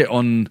 I did it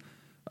on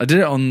I did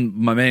it on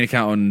my main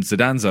account on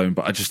Zidane Zone,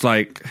 but I just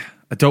like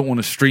I don't want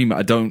to stream it.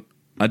 I don't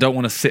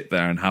want to sit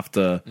there and have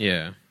to.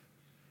 Yeah.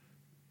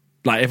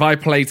 Like if I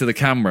play to the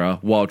camera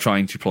while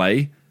trying to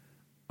play,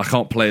 I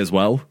can't play as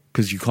well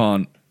because you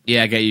can't.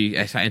 Yeah, I get you.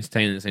 It's like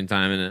entertaining at the same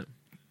time, isn't it?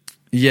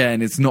 Yeah,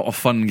 and it's not a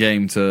fun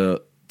game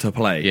to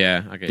play.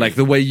 Yeah, I get like you.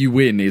 the way you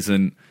win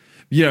isn't.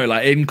 You know,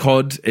 like in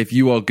COD, if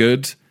you are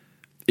good,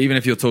 even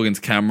if you're talking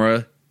to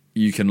camera,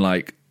 you can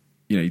like,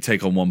 you know, you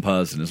take on one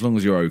person. As long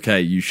as you're okay,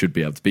 you should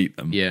be able to beat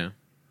them. Yeah.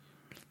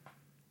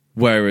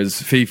 Whereas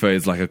FIFA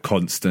is like a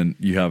constant.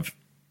 You have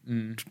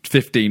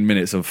 15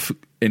 minutes of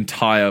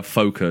entire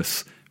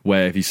focus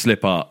where if you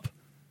slip up,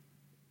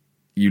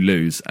 you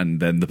lose, and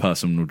then the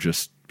person will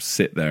just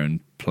sit there and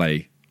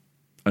play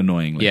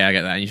annoyingly. Yeah, I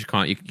get that. And you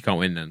can't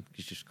win then.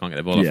 You just can't get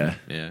the ball off. Yeah. them.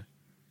 Yeah.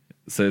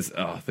 So it's,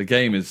 the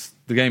game is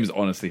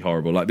honestly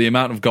horrible. Like the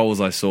amount of goals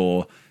I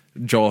saw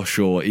Josh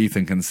or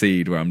Ethan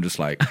concede, where I'm just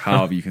like, how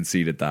have you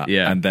conceded that?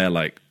 Yeah. And they're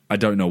like, I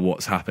don't know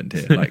what's happened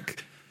here.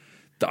 Like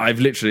I've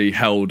literally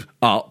held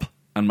up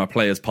and my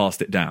players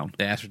passed it down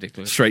Yeah, that's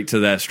ridiculous. straight to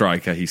their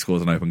striker. He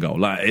scores an open goal.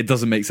 Like it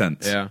doesn't make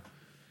sense. Yeah.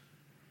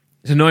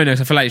 It's annoying though,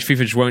 'cause I feel like FIFA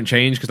just won't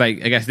change because,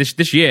 like, I guess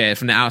this year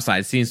from the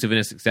outside seems to have been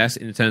a success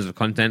in terms of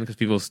content because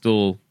people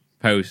still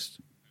post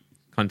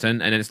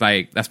content, and then it's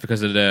like that's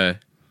because of the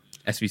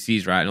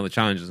SBCs, right, and all the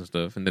challenges and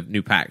stuff, and the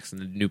new packs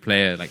and the new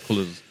player like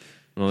colors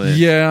and all that.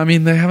 Yeah, I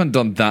mean, they haven't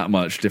done that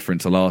much different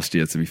to last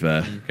year, to be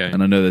fair. Okay.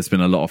 And I know there's been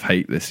a lot of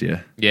hate this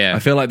year. Yeah. I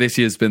feel like this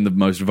year's been the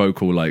most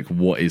vocal, like,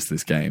 what is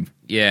this game?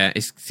 Yeah,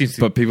 it seems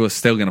to. But people are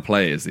still going to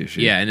play it is the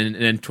issue. Yeah, and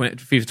then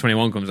FIFA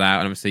 21 comes out,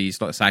 and obviously you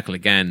start the cycle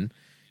again,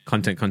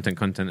 content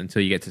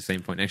until you get to the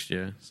same point next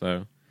year.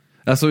 So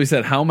That's what we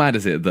said. How mad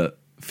is it that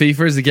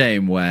FIFA is a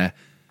game where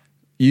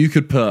you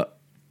could put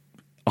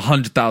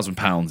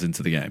 £100,000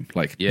 into the game?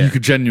 Like, Yeah. you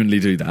could genuinely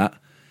do that.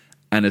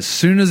 And as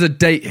soon as a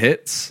date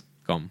hits,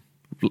 gone.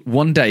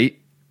 one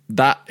date,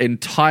 that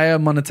entire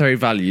monetary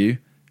value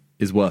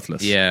is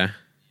worthless. Yeah,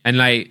 and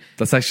like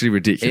That's actually it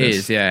ridiculous.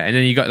 is. Yeah, and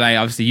then you got like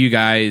obviously you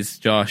guys,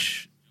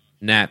 Josh,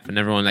 Nep, and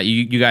everyone like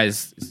you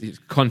guys it's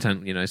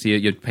content. You know, so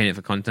you're paying it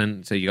for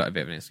content, so you got a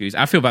bit of an excuse.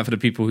 I feel bad for the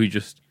people who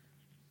just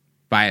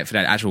buy it for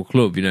that actual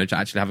club. You know, to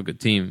actually have a good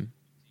team.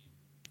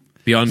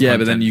 Beyond, Yeah, content.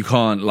 but then you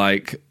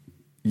can't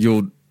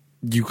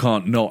you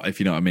can't not, if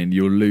you know what I mean.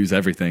 You'll lose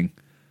everything.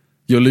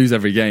 You'll lose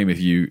every game if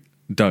you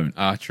don't.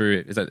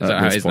 True. Is that at how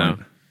it this is point.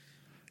 now?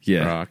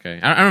 Yeah. Oh, okay.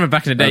 I remember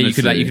back in the day, you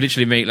could Honestly.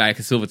 literally make like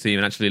a silver team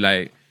and actually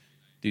like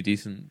do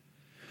decent.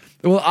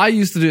 Well, I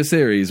used to do a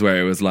series where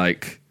it was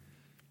like,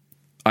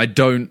 I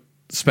don't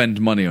spend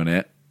money on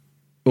it,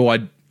 or I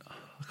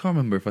can't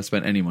remember if I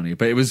spent any money,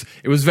 but it was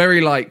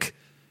very like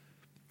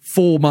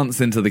 4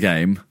 months into the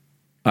game,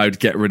 I would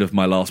get rid of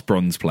my last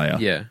bronze player,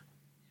 Yeah,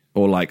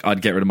 or like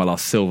I'd get rid of my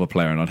last silver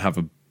player, and I'd have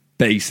a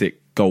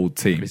basic gold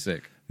team. pretty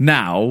sick.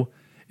 Now,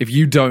 if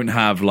you don't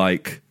have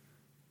like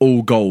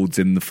all golds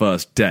in the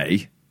first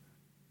day,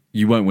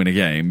 you won't win a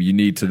game. You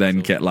need to then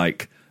get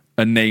like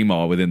a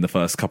Neymar within the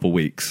first couple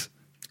weeks.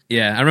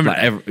 Yeah, I remember.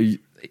 Like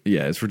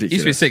yeah, it's It ridiculous.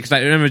 used to be sick. 'Cause,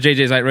 like, remember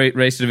JJ's like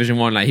race to Division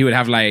 1. Like he would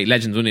have like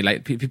legends, wouldn't he?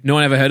 Like no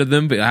one ever heard of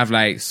them, but he'll have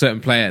like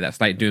certain player that's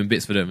like doing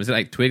bits for them. Is it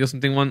like Twig or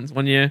something?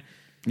 One year.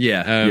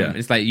 Yeah, yeah.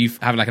 It's like you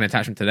have like an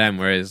attachment to them,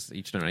 whereas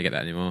you just don't really get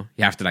that anymore.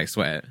 You have to like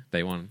sweat it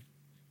day one.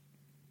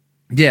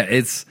 Yeah,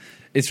 it's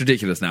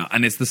ridiculous now.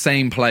 And it's the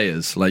same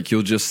players. Like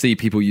you'll just see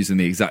people using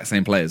the exact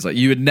same players. Like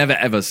you would never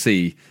ever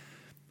see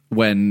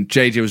when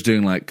JJ was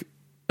doing like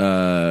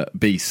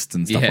Beast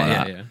and stuff Yeah, like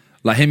yeah, that. yeah.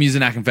 Like him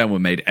using Akinfenwa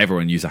made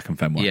everyone use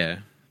Akinfenwa. Yeah,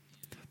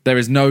 There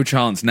is no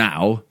chance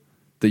now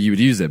that you would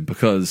use him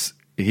because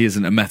he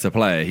isn't a meta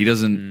player. He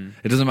doesn't.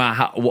 It doesn't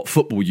matter what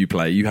football you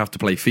play. You have to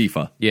play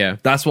FIFA. Yeah.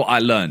 That's what I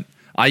learned.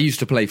 I used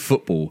to play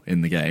football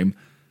in the game.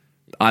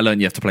 I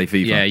learned you have to play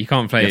FIFA. Yeah, you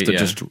can't play You have to yeah.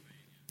 just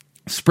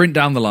sprint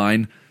down the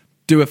line,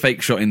 do a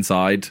fake shot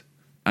inside,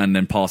 and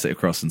then pass it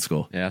across and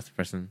score. Yeah, that's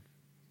depressing.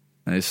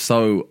 And it's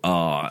so.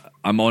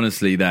 I'm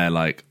honestly there.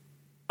 Like,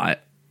 I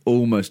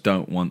almost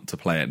don't want to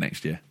play it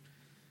next year.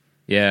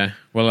 Yeah.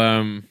 Well,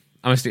 I'm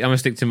gonna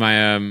stick to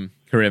my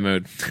career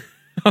mode.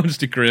 I'll just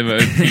do career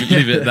mode.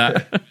 Leave it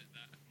at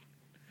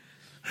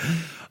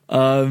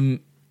that.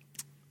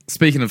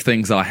 Speaking of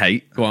things I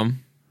hate, Go on,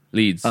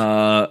 Leeds.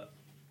 wow.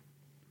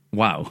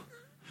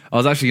 I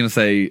was actually going to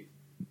say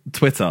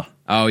Twitter.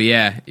 Oh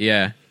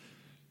yeah.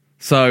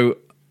 So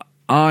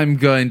I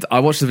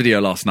watched the video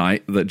last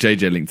night that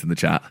JJ linked in the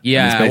chat.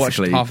 Yeah, And it's I watched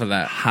basically half of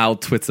that. how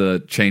Twitter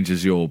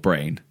changes your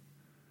brain.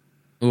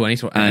 Oh, I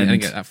didn't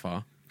And- get that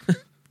far.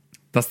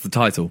 That's the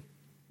title.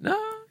 No,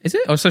 is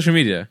it? Oh, social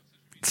media.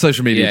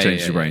 Social media Yeah,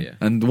 changes yeah, your brain. yeah,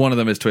 yeah. And one of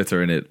them is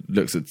Twitter, and it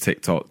looks at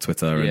TikTok,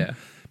 Twitter. And, Yeah.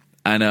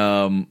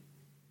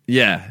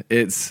 And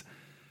it's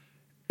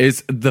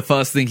the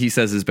first thing he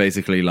says is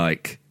basically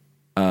like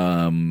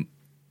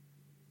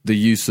the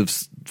use of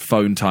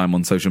phone time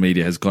on social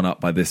media has gone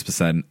up by this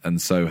 %, and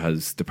so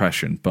has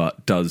depression.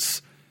 But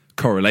does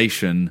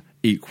correlation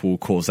equal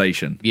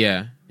causation?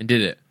 Yeah, and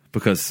did it.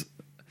 Because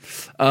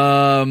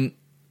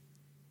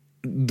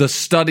the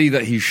study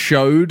that he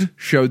showed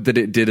that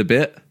it did a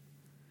bit,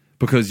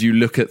 because you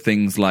look at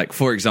things like,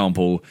 for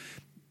example,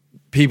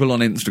 people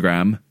on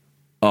Instagram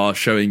are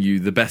showing you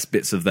the best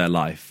bits of their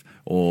life,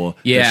 or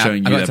they're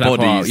showing you their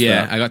bodies.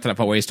 I got to that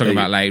part where he's talking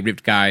about like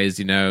ripped guys,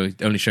 you know,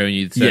 only showing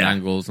you certain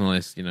angles and all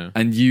this, you know.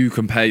 And you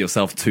compare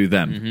yourself to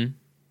them. Mm-hmm.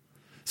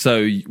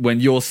 So when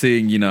you're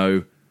seeing, you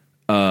know,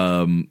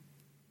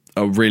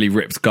 a really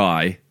ripped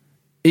guy,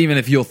 even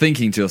if you're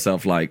thinking to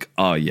yourself like,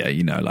 oh yeah,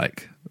 you know,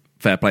 like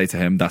fair play to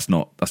him, that's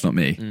not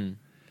me.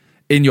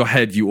 In your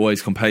head, you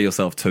always compare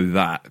yourself to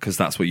that because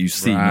that's what you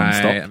see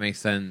nonstop. That makes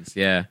sense.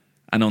 Yeah.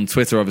 And on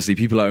Twitter, obviously,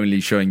 people are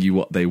only showing you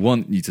what they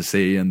want you to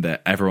see, and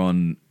that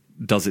everyone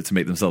does it to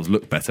make themselves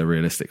look better,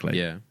 realistically.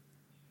 Yeah.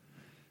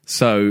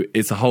 So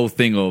it's a whole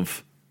thing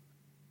of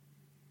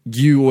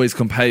you always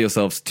compare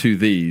yourselves to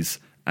these,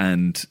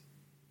 and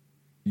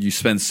you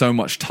spend so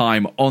much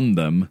time on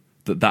them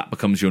that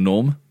becomes your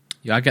norm.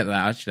 Yeah, I get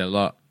that actually a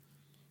lot.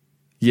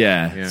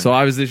 Yeah. So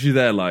I was literally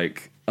there,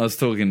 like I was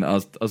talking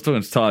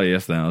to Tyler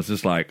yesterday. And I was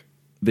just like,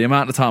 the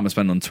amount of time I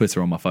spend on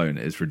Twitter on my phone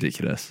is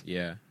ridiculous.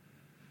 Yeah.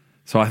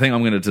 So I think I'm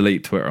going to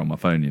delete Twitter on my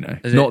phone, you know.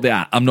 Is Not it- the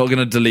app. I'm not going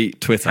to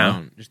delete Twitter.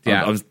 Account, just the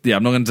app.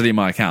 I'm not going to delete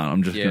my account.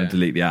 I'm just Yeah. going to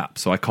delete the app.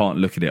 So I can't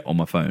look at it on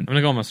my phone. I'm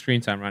gonna go on my screen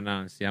time right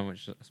now and see how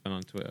much I spend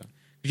on Twitter.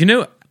 Did you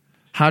know?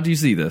 How do you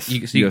see this? Go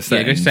Your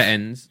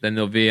settings. Then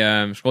there'll be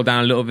scroll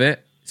down a little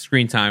bit.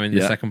 Screen time in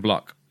the Yeah. second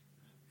block.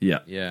 Yeah.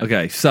 Yeah.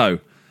 Okay, so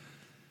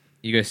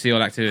You go see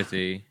all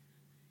activity.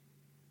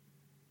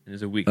 And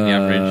there's a weekly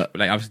average. But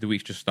like obviously the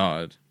week's just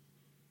started.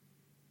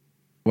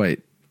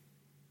 wait.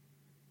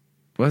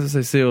 Where does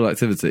it say see all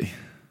activity?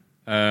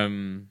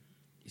 You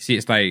see,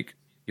 it's like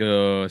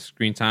your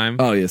screen time.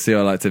 Oh, yeah, see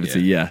all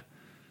activity, yeah.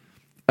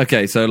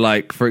 Okay, so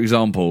like, for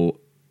example,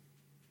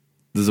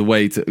 there's a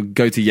way to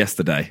go to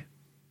yesterday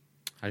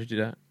How did you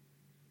do that?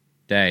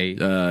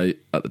 Day.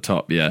 at the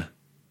top, yeah.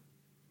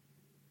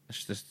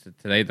 That's just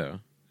today though.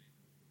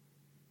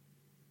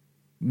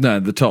 No,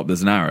 at the top,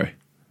 there's an arrow.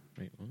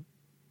 Wait, what?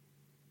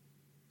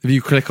 If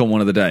you click on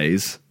one of the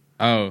days...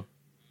 Oh.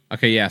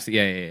 Okay, yeah. So,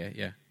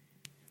 yeah.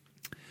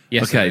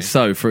 Yesterday. Okay,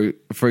 so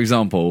for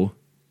example,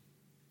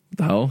 what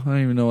the hell? I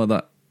don't even know what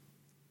that.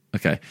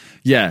 Okay,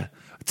 yeah.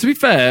 To be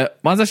fair,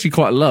 mine's actually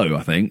quite low.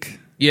 I think.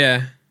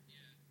 Yeah.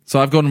 So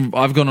I've gone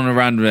on a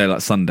random day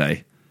like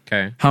Sunday.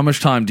 Okay. How much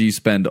time do you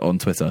spend on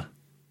Twitter?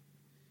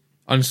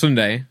 On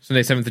Sunday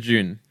 7th of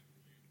June,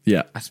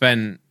 Yeah. I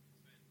spent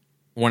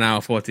 1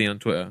 hour 14 on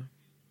Twitter.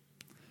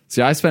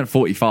 See, I spent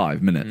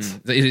 45 minutes.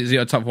 Is it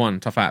your top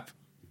app?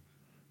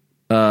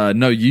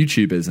 No,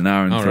 YouTube is an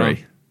hour and 3,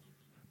 right.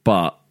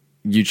 but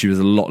YouTube is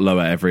a lot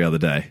lower every other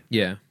day.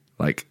 Yeah.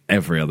 Like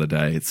every other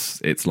day,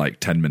 it's like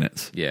 10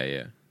 minutes.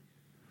 Yeah.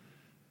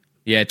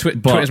 Yeah,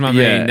 But Twitter's my main.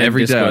 then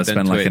every day I Discord, then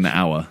spend like Twitch. an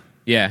hour.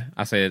 Yeah,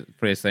 I say it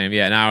pretty the same.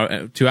 Yeah, an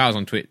hour, 2 hours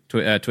on Twitter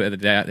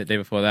the day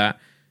before that.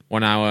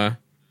 1 hour.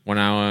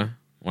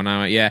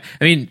 Yeah,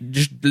 I mean,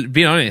 just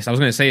being honest, I was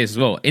going to say this as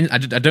well. I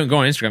don't go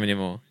on Instagram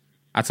anymore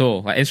at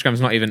all. Like Instagram's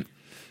not even.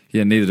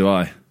 Yeah, neither do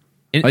I.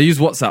 I use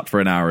WhatsApp for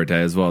an hour a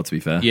day as well, to be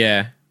fair.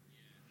 Yeah,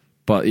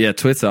 But yeah,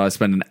 Twitter, I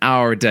spend an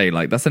hour a day.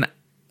 Like that's an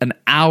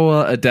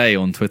hour a day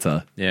on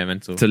Twitter yeah,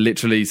 mental. to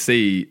literally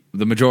see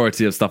the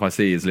majority of stuff I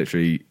see is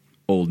literally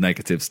all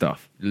negative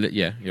stuff.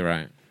 Yeah, you're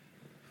right.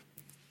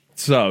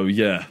 So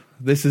yeah,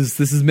 this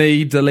is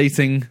me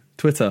deleting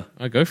Twitter.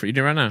 I'll go for it. You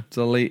do it right now.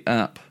 Delete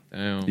app.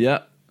 Damn.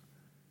 Yeah,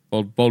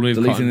 Bold move.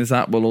 deleting Cotton. this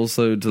app will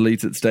also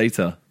delete its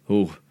data.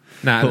 Oh,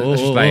 Nah,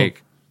 that's just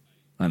like.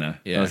 I know.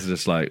 Yeah. That's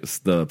just like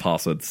the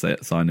password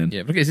to sign in. Yeah,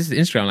 look at this is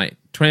Instagram. Like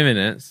 20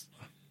 minutes,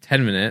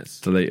 10 minutes,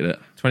 Deleted it.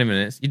 20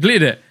 minutes. You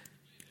deleted it.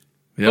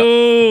 Yeah.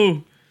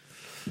 Oh.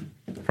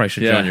 Probably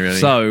should Yeah. join you really.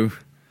 So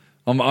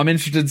I'm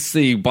interested to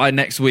see by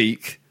next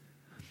week.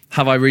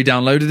 Have I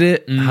re-downloaded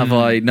it? Have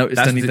I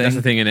noticed anything? That's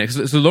the thing in it.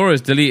 So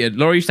Laura's deleted.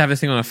 Laura used to have this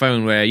thing on her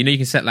phone where you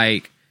can set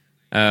like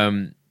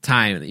time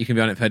that you can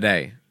be on it per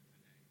day.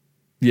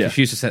 Yeah.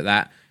 She used to set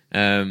that,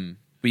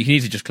 but you can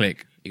easily just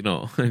click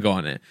ignore and go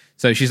on it.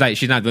 So she's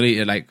now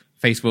deleted like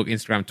Facebook,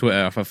 Instagram,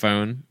 Twitter off her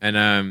phone.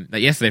 And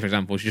like yesterday, for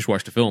example, she just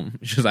watched a film.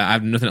 She was like, I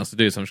have nothing else to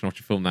do, so I'm just gonna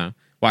watch a film now.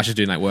 While she's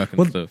doing like work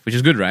and stuff, which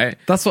is good, right?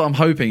 That's what I'm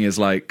hoping is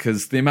like,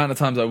 because the amount of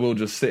times I will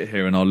just sit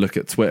here and I'll look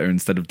at Twitter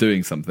instead of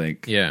doing something.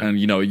 Yeah. And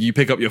you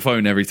pick up your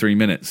phone every 3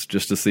 minutes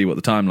just to see what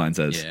the timeline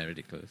says. Yeah,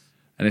 ridiculous.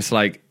 And it's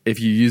like,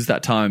 if you use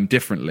that time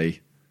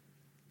differently,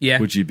 Yeah.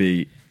 would you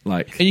be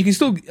like... And you can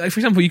still, like, for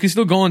example, you can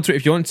still go on Twitter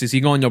if you want to. So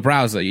you go on your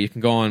browser, you can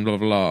go on blah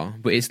blah blah.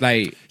 But it's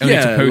like only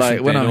Yeah, to post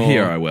like, when something I'm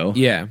here, I will.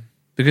 Yeah,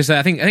 because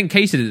I think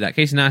Casey did that.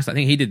 Casey Nast, I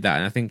think he did that,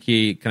 and I think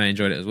he kind of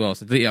enjoyed it as well.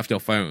 So delete it off your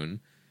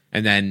phone,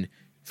 and then,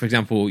 for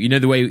example,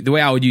 the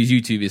way I would use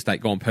YouTube is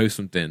like go and post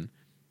something.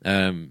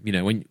 When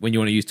you want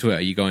to use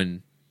Twitter, you go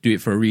and do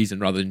it for a reason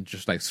rather than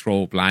just like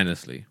scroll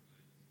blindlessly.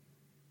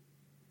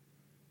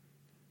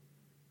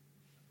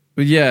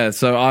 But yeah,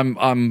 so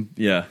I'm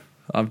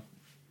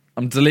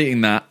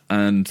deleting that,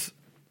 and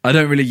I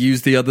don't really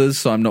use the others,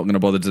 so I'm not going to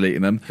bother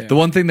deleting them. Yeah. The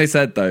one thing they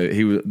said though,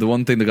 the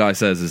one thing the guy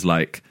says is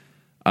like,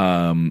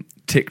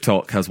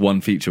 TikTok has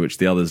one feature which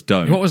the others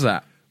don't. What was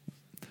that?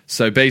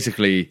 So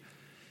basically,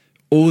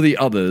 all the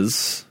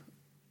others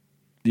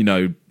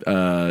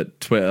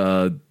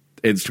Twitter,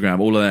 Instagram,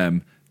 all of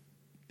them,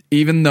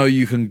 even though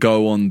you can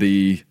go on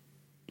the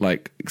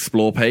like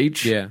explore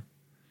page, Yeah.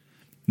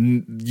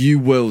 you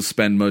will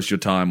spend most of your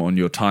time on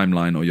your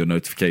timeline or your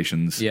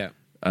notifications. Yeah.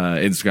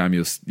 Instagram,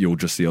 you'll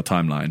just see your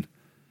timeline.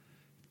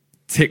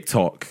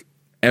 TikTok,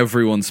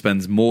 everyone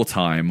spends more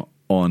time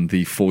on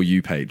the For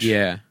You page.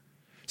 Yeah.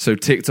 So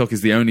TikTok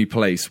is the only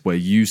place where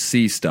you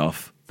see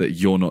stuff that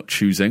you're not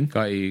choosing.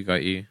 Got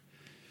you.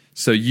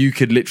 So you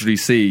could literally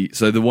see.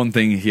 So the one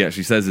thing he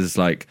actually says is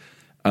like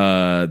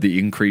the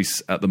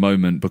increase at the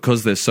moment,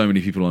 because there's so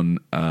many people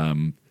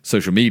on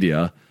social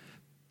media,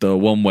 the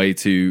one way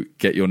to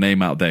get your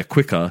name out there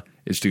quicker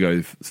is to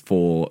go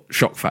for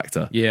shock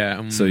factor.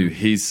 Yeah. So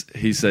he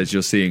says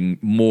you're seeing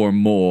more and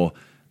more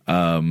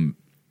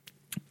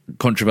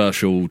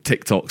controversial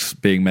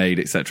TikToks being made,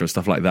 etc.,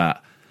 stuff like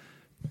that,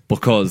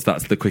 because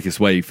that's the quickest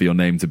way for your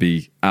name to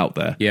be out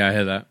there. Yeah, I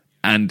hear that.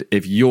 And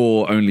if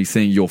you're only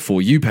seeing your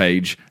For You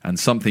page and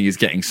something is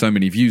getting so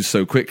many views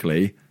so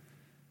quickly,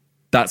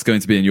 that's going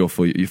to be in your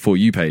For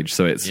You page.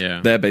 So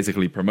they're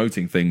basically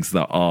promoting things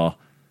that are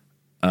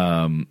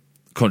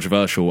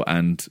controversial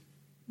and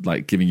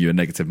like giving you a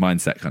negative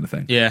mindset kind of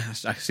thing. Yeah,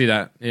 I see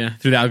that. Yeah,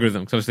 through the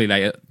algorithm. Because obviously,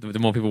 like the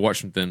more people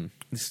watch something,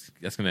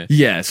 that's gonna.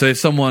 Yeah. So if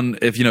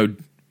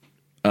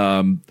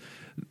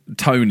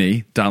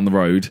Tony down the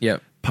road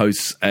Yep.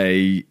 posts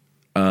a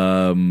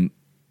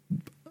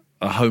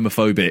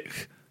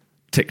homophobic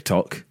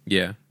TikTok,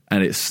 Yeah.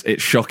 and it's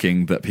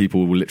shocking that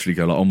people will literally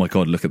go like, oh my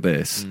god, look at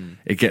this.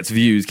 It gets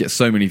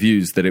so many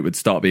views that it would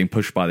start being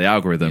pushed by the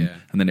algorithm,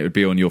 and then it would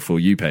be on your For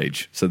You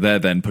page. So they're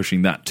then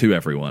pushing that to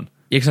everyone.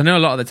 Yeah, because I know a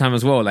lot of the time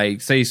as well,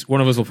 like, say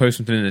one of us will post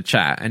something in the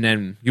chat, and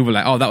then you'll be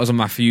like, oh, that was on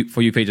my For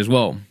You page as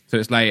well. So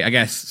it's like, I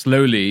guess,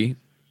 slowly,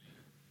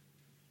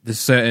 there's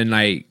certain,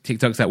 like,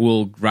 TikToks that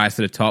will rise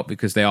to the top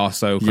because they are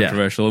so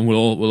controversial, and we'll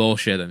all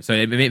share them.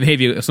 So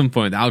maybe at some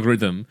point, the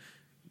algorithm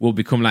will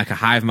become like a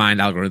hive mind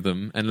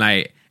algorithm, and,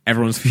 like,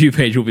 everyone's For You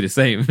page will be the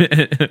same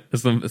at a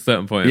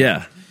certain point.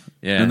 Yeah.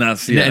 Yeah. And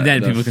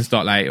then people can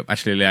start, like,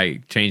 actually,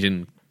 like,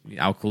 changing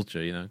our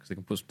culture, because they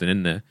can put something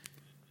in there.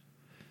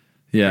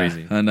 Yeah.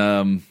 Crazy. And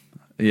I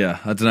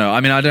don't know.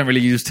 I mean, I don't really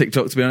use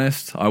TikTok, to be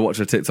honest. I watch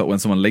a TikTok when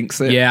someone links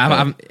it.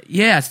 Yeah,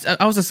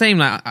 I was the same.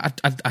 Like, I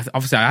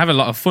obviously I have a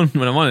lot of fun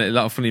when I'm on it, a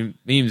lot of funny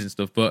memes and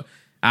stuff. But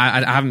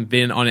I haven't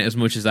been on it as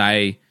much as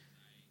I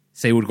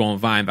say would go on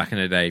Vine back in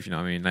the day. If you know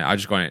what I mean. Like, I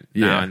just go on it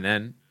now and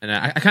then. And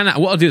I kind of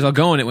what I'll do is I'll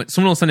go on it when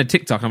someone will send a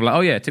TikTok. And I'm like,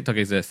 oh yeah, TikTok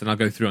exists, and I'll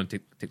go through on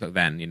TikTok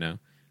then.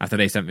 After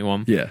they sent me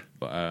one. Yeah.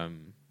 But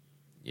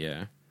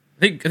yeah.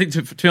 I think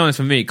to be honest,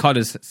 for me, COD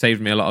has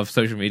saved me a lot of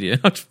social media.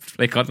 I just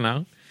play COD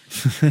now.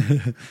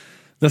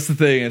 That's the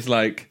thing. It's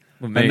like,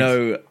 I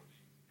know,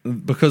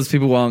 because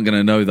people aren't going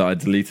to know that I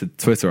deleted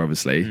Twitter,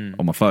 obviously,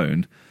 on my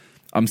phone.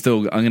 I'm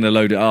going to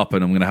load it up,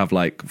 and I'm going to have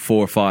like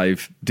 4 or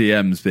 5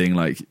 DMs being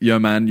like, yo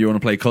man, you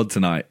want to play COD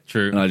tonight?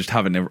 True. And I just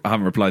haven't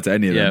replied to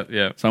any of them.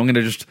 Yeah. So I'm going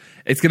to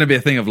it's going to be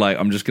a thing of like,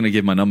 I'm just going to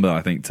give my number,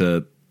 I think,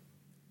 to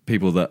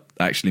people that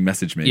actually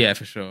message me. Yeah,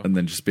 for sure. And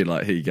then just be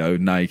like, here you go.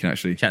 Now you can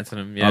actually Chat to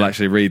them. Yeah. I'll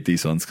actually read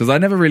these ones, because I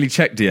never really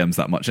check DMs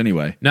that much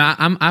anyway. No,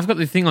 I've got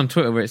the thing on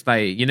Twitter where it's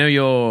like, you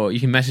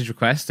can message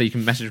request, so you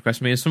can message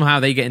request me, and somehow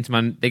they get into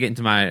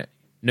my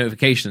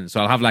notifications.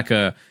 So I'll have like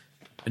a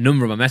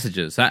number of my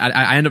messages. So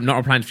I end up not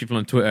replying to people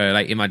on Twitter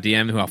like in my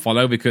DM who I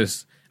follow,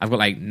 because I've got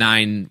like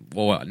 9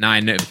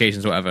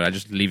 notifications or whatever. I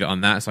just leave it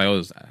on that.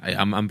 So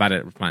I'm bad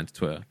at replying to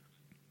Twitter.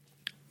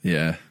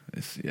 Yeah,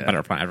 Bad at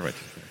replying everywhere.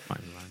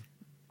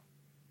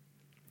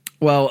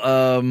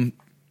 Well,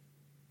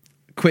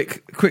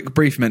 quick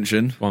brief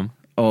mention One.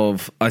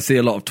 of, I see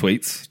a lot of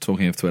tweets,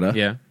 talking of Twitter,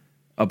 Yeah.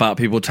 about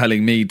people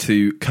telling me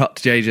to cut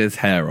JJ's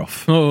hair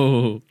off.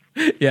 Oh,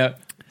 yeah.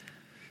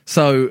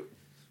 So,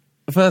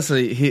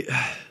 firstly,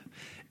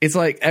 it's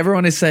like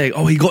everyone is saying,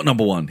 oh, he got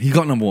number one.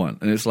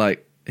 And it's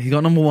like, he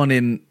got number one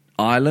in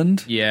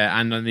Ireland Yeah,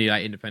 and on the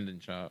like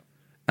independent chart.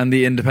 and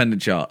the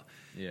independent chart.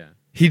 Yeah.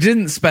 He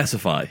didn't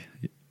specify,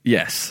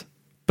 yes,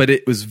 but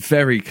it was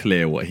very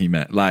clear what he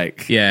meant.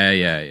 Like,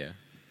 Yeah.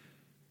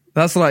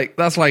 that's like,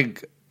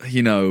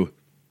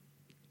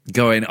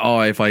 going, oh,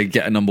 if I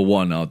get a number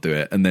one, I'll do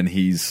it. And then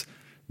he's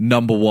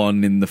number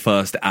one in the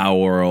first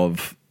hour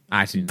of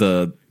iTunes.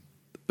 the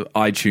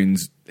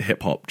iTunes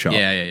hip hop chart.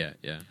 Yeah.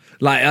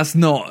 Like, that's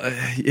not,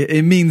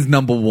 it means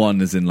number one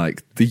as in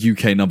like the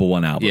UK number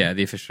one album. Yeah,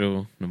 the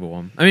official number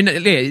one. I mean,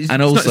 it's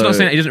And it's also- not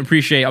saying that he doesn't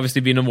appreciate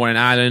obviously being number one in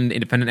Ireland,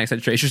 independent,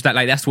 etc. It's just that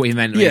like that's what he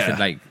meant. When he Yeah. said,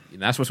 like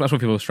that's what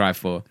people strive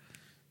for.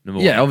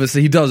 Number Yeah, one.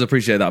 obviously he does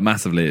appreciate that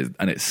massively,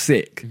 and it's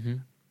sick. Mm-hmm.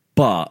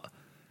 But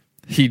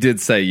he did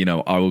say,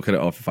 I will cut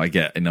it off if I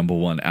get a number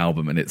one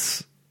album, and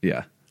it's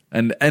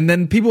And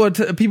then people were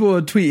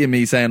tweeting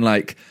me saying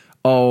like,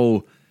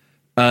 oh,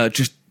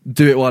 just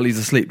do it while he's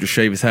asleep, just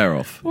shave his hair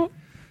off. What?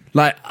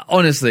 Like,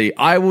 honestly,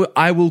 I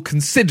will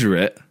consider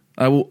it.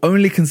 I will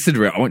only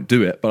consider it. I won't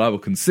do it, but I will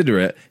consider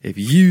it if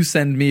you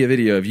send me a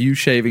video of you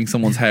shaving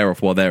someone's hair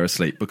off while they're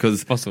asleep,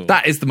 because Possible.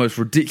 that is the most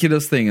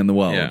ridiculous thing in the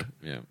world.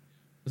 Yeah.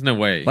 There's no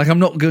way. Like, I'm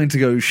not going to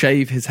go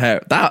shave his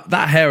hair.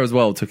 That hair as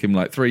well took him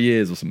like 3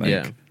 years or something.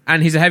 yeah.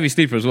 And he's a heavy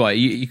sleeper as well.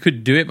 You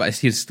could do it, but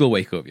he'd still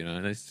wake up,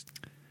 And It's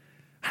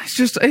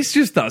just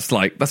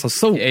that's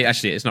assault.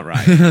 actually, it's not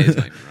right. It is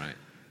not even right.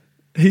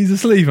 He's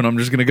asleep, and I'm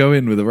just going to go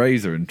in with a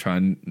razor and try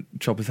and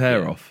chop his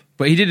hair off.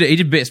 But he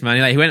did bits,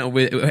 man. He went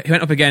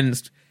up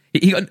against.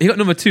 He got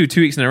number 2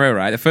 weeks in a row,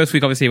 right? The first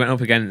week, obviously, he went up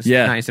against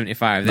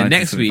 1975. Then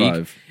next week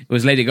it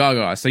was Lady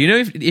Gaga. So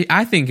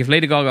I think if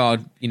Lady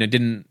Gaga,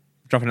 didn't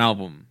drop an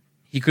album,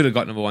 he could have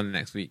got number 1 the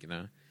next week.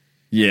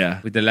 Yeah,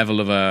 with the level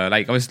of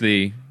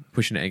obviously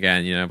pushing it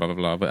again, blah blah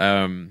blah.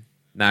 But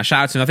now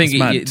shout out to him. I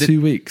think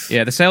 2 weeks.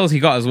 Yeah, the sales he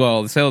got as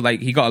well. The sales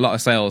he got a lot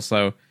of sales.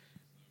 So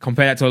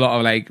compared that to a lot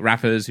of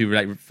rappers who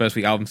were first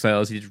week album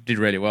sales, he did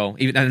really well.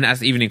 And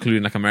that's even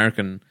including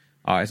American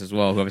artists as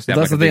well, who obviously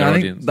that's have the a thing. bigger I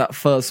audience. think that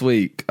first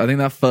week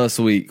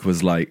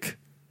was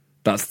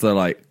that's the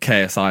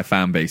KSI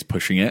fan base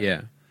pushing it.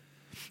 Yeah.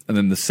 And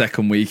then the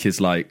second week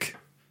is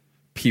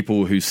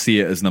people who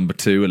see it as number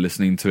 2 are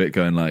listening to it,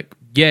 going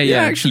yeah,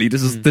 actually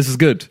this is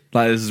good.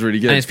 This is really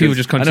good. And it's people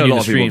just continue I know a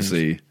lot the of people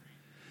streams.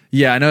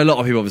 I know a lot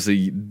of people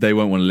obviously they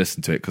won't want to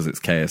listen to it because it's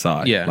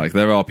KSI. Yeah.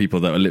 There are people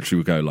that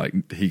literally will go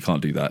he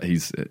can't do that.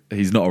 He's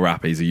not a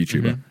rapper. He's a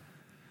YouTuber. Mm-hmm.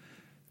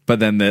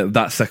 But then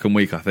that second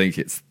week, I think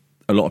it's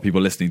a lot of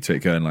people listening to it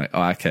going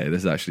oh, okay,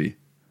 this is actually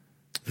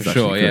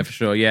For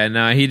sure. Yeah,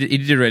 no, he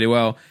did really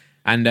well.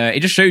 And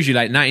it just shows you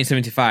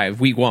 1975,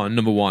 week 1,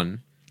 number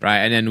 1, right?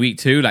 And then week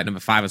 2, number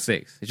 5 or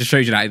 6. It just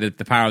shows you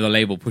the power of the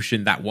label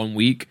pushing that 1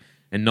 week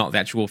and not the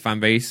actual fan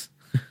base.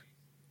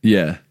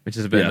 Yeah. Which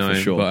is a bit annoying.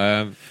 For sure.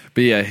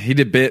 But yeah, he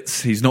did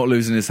bits. He's not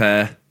losing his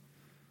hair.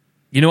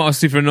 You know what I was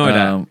super annoyed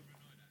at?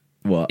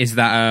 What? Is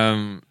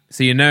that,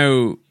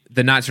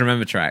 the Night to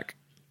Remember track?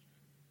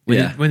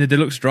 When the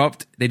deluxe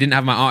dropped, they didn't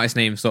have my artist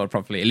name sorted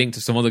properly. It linked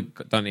to some other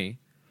Donny.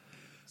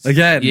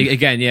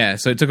 Again, yeah.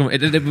 So it took him.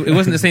 It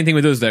wasn't the same thing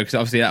with us though, because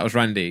obviously that was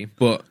Randy.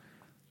 But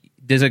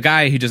there's a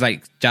guy who does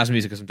jazz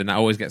music or something that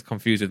always gets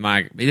confused with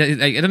my.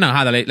 I don't know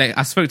how they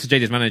I spoke to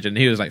JJ's manager and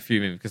he was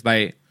fuming because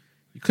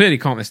you clearly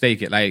can't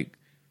mistake it.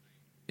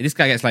 This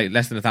guy gets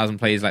less than 1,000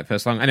 plays per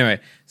song. Anyway,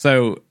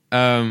 so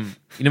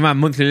my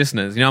monthly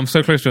listeners. I'm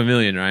so close to 1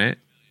 million, right?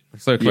 I'm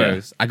so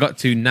close. Yeah. I got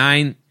to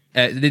 9.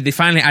 They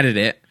finally added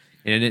it.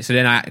 So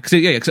then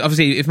because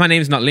obviously if my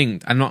name's not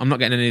linked, I'm not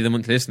getting any of the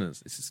monthly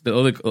listeners. It's just the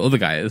other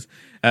guys.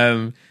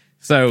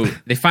 So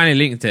they finally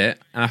linked it,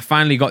 and I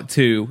finally got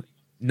to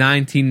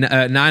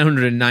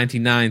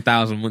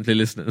 999,000 monthly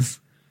listeners.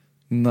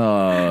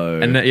 No.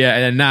 And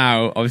then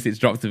now obviously it's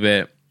dropped a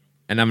bit,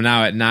 and I'm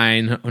now at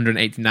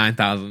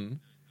 989,000.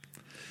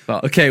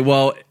 Okay,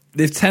 well,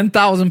 if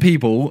 10,000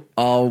 people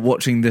are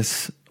watching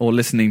this or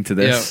listening to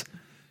this,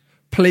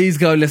 please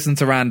go listen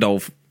to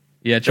Randolph.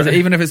 Yeah,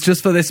 even if it's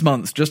just for this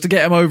month, just to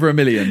get him over 1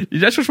 million. I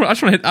just want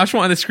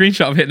the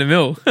screenshot of hitting 1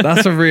 mil.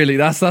 That's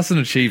an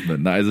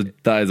achievement.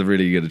 That is a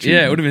really good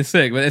achievement. Yeah, it would have been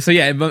sick. But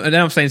then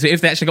I'm saying, so if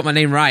they actually got my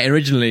name right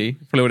originally,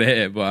 probably would have hit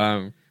it.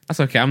 But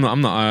that's okay. I'm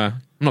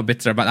not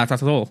bitter about that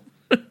at all.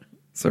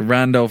 So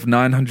Randolph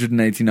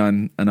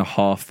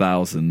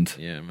 989,500.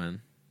 Yeah,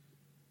 man.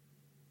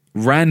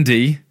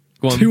 Randy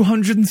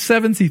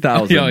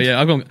 270,000.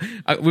 Yeah.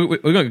 We're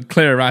going to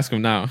clear a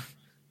Rascom now.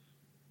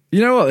 You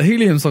know what? The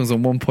Helium song's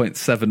on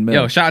 1.7 mil.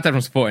 Yo, shout out to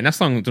everyone supporting. That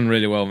song's done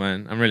really well,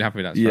 man. I'm really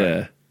happy with that song.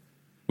 Yeah.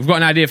 We've got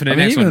an idea for the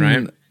next one,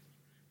 right?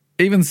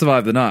 Even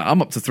Survive the Night.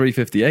 I'm up to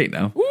 358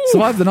 now. Ooh.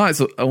 Survive the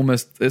Night's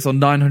it's on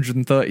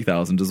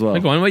 930,000 as well.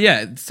 Go on. Well,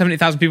 yeah,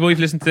 70,000 people who've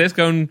listened to this,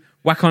 go and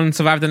whack on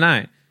Survive the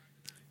Night.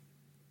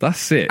 That's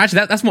sick.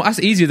 Actually, that's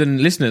easier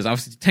than listeners.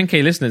 Obviously,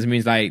 10k listeners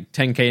means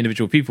 10k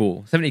individual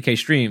people, 70k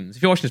streams.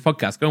 If you're watching this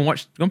podcast, go and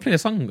play the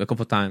song a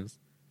couple of times.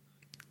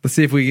 Let's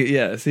see if we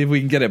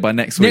can get it by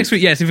next week. Next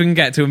week, yeah, see if we can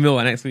get to 1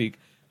 million next week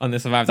on the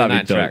Survive the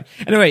Night track.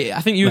 Anyway, I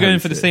think you were going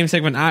for the same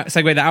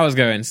segue that I was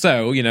going.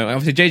 So,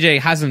 obviously JJ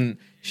hasn't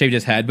shaved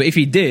his head, but if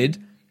he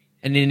did,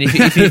 and then if he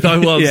I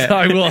was.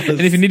 And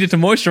if he needed to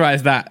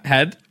moisturize that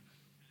head,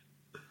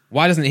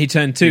 why doesn't he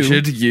turn to? You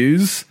should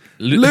use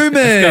Lumen.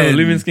 Let's go,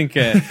 Lumen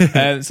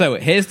Skincare. So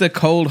here's the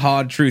cold,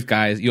 hard truth,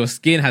 guys. Your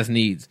skin has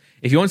needs.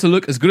 If you want to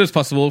look as good as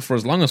possible for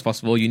as long as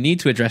possible, you need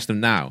to address them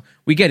now.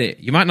 We get it.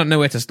 You might not know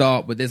where to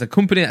start, but there's a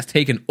company that's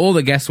taken all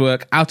the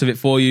guesswork out of it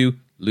for you,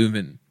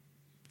 Lumen.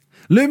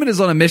 Lumen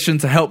is on a mission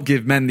to help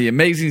give men the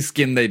amazing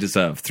skin they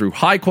deserve through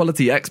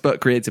high-quality,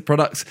 expert-created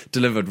products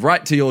delivered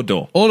right to your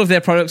door. All of their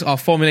products are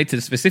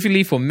formulated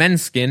specifically for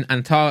men's skin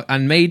and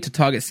made to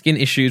target skin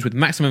issues with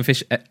maximum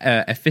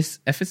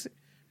efficiency.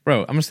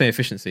 Bro, I'm going to say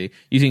efficiency.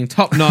 Using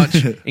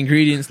top-notch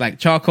ingredients like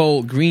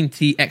charcoal, green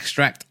tea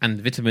extract,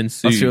 and vitamin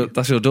C.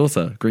 That's your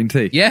daughter, green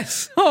tea?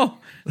 Yes. Oh,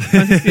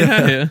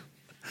 yeah.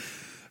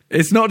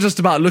 It's not just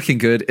about looking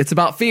good, it's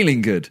about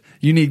feeling good.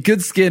 You need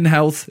good skin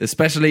health,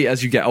 especially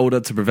as you get older,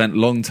 to prevent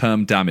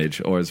long-term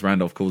damage, or as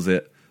Randolph calls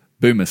it,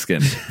 boomer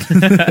skin.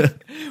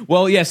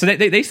 Well, yeah, so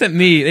they sent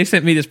me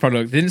this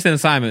product. They didn't send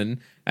Simon,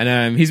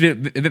 and he's a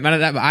bit mad at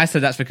that, but I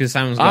said that's because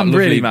Simon's got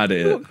really mad at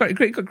it.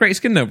 Great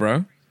skin though,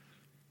 bro.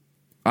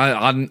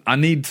 I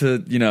need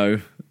to,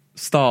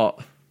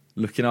 start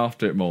looking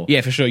after it more.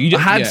 Yeah, for sure. I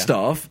had yeah.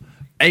 stuff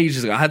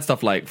ages ago. I had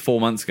stuff like 4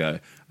 months ago,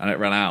 and it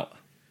ran out.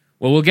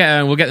 Well, we'll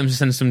get them to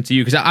send some to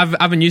you because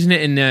I've been using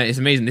it, and it's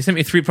amazing. They sent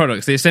me 3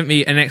 products. They sent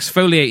me an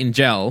exfoliating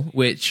gel,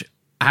 which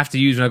I have to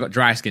use when I've got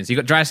dry skin. So you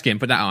got dry skin,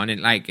 put that on,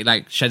 and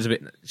it sheds a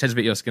bit of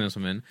your skin or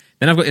something.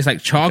 Then I've got this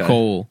like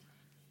charcoal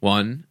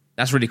one.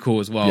 That's really cool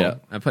as well. Yeah.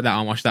 I put that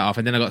on, wash that off,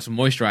 and then I got some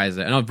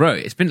moisturizer. And bro,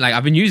 it's been like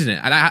I've been using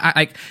it.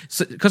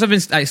 Because I've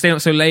been like staying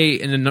up so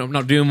late and then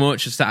not doing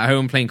much, just sat at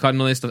home playing COD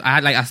and all this stuff.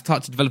 I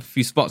started to develop a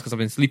few spots because I've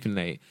been sleeping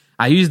late.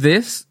 I used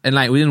this, and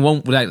like within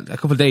a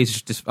couple of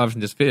days,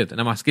 everything disappeared, and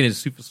now my skin is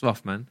super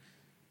soft, man.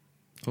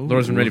 Ooh,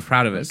 Laura's been really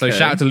proud of it. okay. So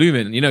shout out to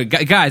Lumen. You know,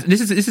 guys, this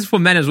is for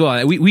men as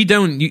well. Like,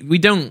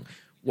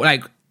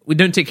 we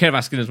don't take care of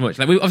our skin as much.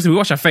 Like we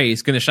wash our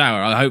face, go in the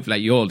shower. I hope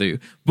like you all do,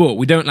 but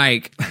we don't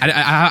like.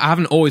 I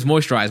haven't always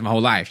moisturized my whole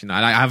life. You know,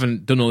 I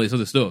haven't done all this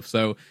other stuff.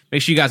 So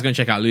make sure you guys go and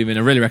check out Lumen. I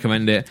really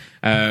recommend it.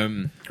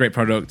 Great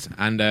product,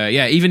 and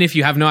yeah, even if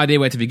you have no idea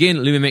where to begin,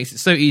 Lumen makes it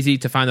so easy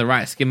to find the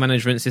right skin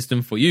management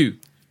system for you.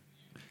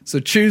 So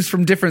choose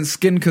from different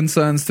skin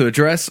concerns to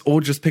address,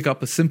 or just pick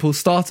up a simple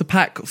starter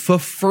pack for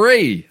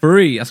free.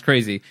 Free, that's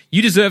crazy.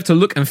 You deserve to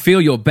look and feel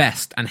your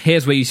best, and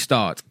here's where you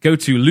start. Go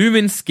to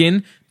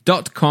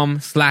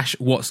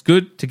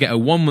lumenskin.com/what'sgood to get a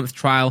 1-month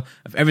trial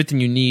of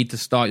everything you need to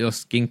start your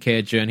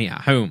skincare journey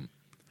at home.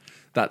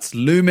 That's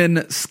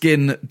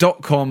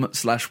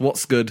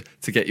lumenskin.com/what'sgood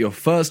to get your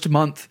first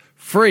month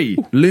free.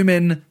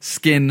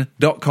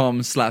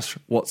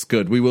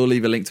 lumenskin.com/what'sgood. We will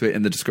leave a link to it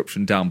in the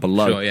description down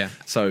below. Sure, yeah.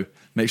 So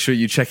make sure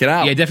you check it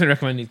out. Yeah, definitely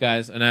recommend these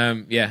guys.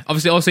 And yeah,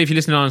 obviously also if you're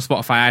listening on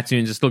Spotify,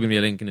 iTunes, there's still going to be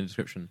a link in the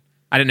description.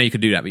 I didn't know you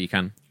could do that, but you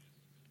can.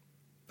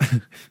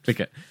 Click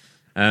it.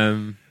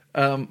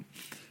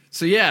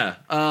 So yeah,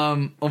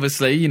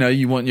 obviously, you know,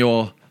 you want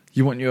your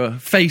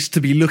face to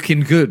be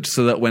looking good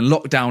so that when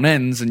lockdown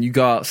ends and you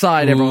go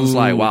outside, everyone's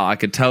like, wow, I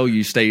could tell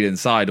you stayed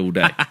inside all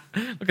day.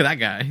 Look at that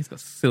guy. He's got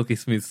silky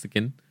smooth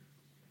skin.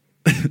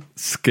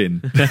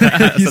 Skin. You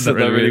said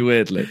that really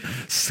weirdly.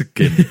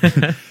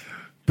 Skin.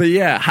 But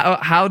yeah,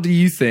 how do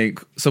you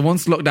think, so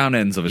once lockdown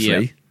ends,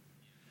 obviously,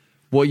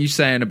 what are you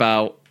saying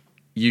about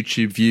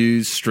YouTube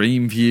views,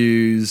 stream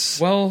views?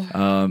 Well,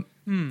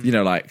 you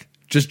know, like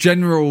just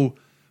general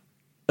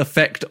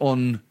effect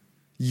on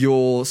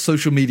your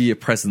social media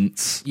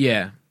presence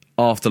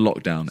after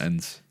lockdown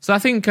ends. So I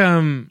think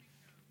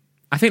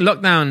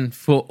lockdown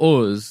for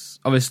us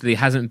obviously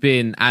hasn't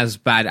been as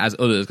bad as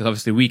others because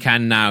obviously we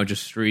can now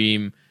just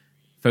stream,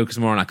 focus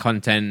more on our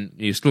content.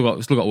 You've still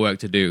got work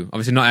to do.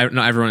 Obviously, not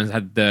everyone has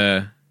had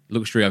the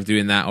luxury of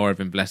doing that or have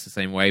been blessed the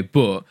same way.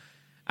 But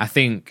I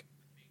think,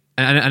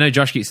 and I know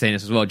Josh keeps saying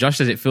this as well. Josh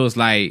says it feels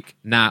like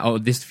now,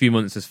 this few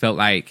months has felt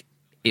like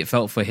it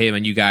felt for him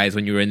and you guys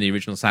when you were in the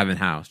original Simon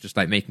House, just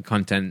like making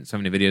content, so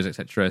many videos,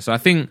 etc. So I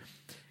think,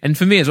 and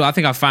for me as well, I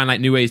think I've found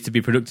like new ways to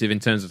be productive in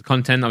terms of the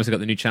content. Obviously,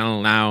 got the new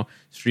channel now,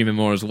 streaming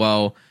more as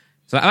well.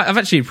 So I've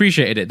actually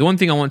appreciated it. The one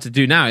thing I want to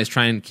do now is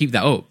try and keep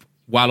that up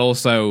while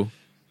also,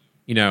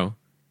 you know,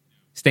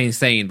 staying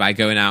sane by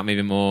going out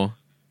maybe more.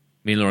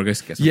 Me and Laura go get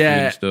some food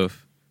and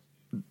stuff.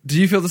 Do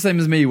you feel the same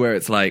as me where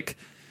it's like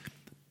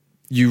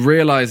you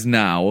realize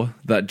now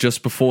that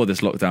just before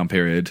this lockdown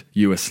period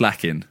you were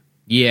slacking?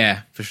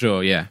 Yeah, for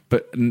sure, yeah.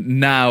 But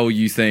now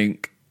you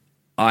think,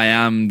 I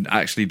am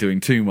actually doing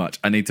too much.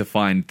 I need to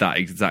find that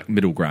exact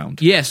middle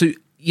ground. Yeah, so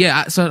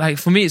like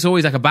for me it's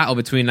always like a battle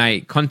between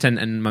like content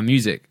and my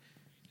music.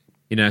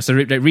 You know, so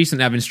like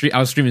recently I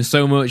was streaming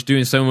so much,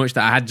 doing so much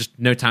that I had just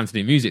no time to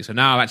do music. So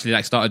now I've actually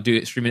like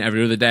started streaming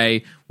every other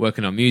day,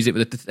 working on music.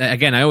 But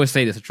again, I always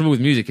say this: the trouble with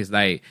music is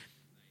like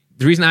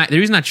the reason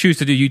I choose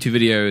to do YouTube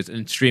videos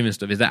and stream and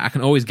stuff is that I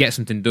can always get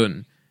something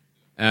done.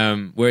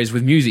 Whereas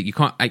with music, you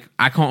can't. Like,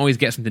 I can't always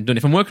get something done.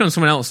 If I'm working on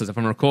someone else's, if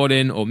I'm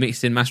recording or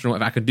mixing, mastering,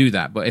 whatever, I could do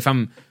that. But if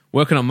I'm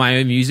working on my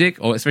own music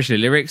or especially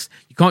lyrics,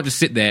 you can't just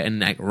sit there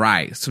and like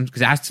write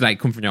because it has to like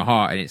come from your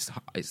heart and it's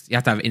you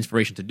have to have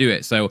inspiration to do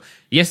it. So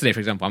yesterday, for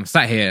example, I'm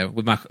sat here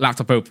with my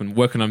laptop open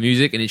working on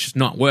music and it's just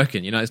not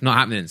working. You know, it's not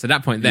happening. So at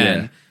that point,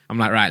 then I'm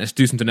like, right, let's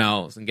do something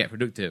else and get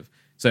productive.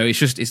 So it's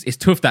just it's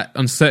tough that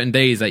on certain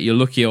days that you're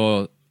lucky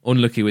or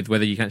unlucky with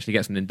whether you can actually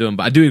get something done.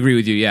 But I do agree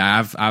with you.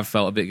 Yeah, I've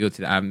felt a bit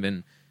guilty that I haven't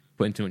been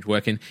putting too much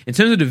work in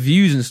terms of the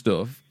views and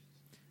stuff.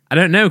 I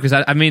don't know because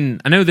I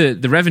mean I know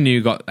the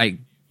revenue got like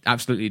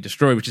absolutely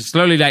destroyed, which is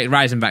slowly like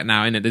rising back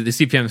now, isn't it? The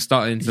CPM is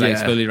starting to like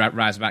slowly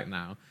rise back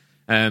now.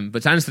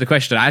 But to answer the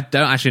question, I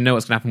don't actually know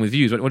what's going to happen with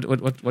views.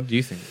 What do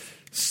you think?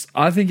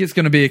 I think it's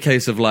going to be a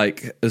case of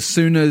like as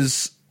soon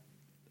as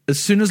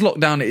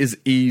lockdown is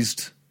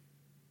eased,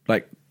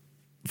 like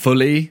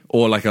fully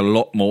or like a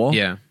lot more.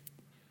 Yeah.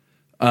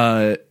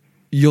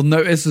 You'll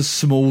notice a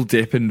small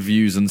dip in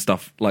views and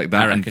stuff like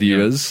that and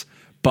viewers,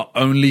 but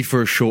only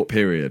for a short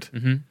period.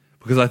 Mm-hmm.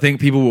 Because I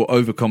think people will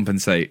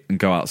overcompensate and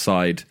go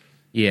outside.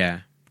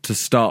 Yeah. To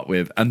start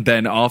with, and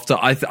then after,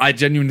 I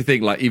genuinely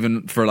think like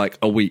even for like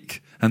a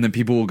week, and then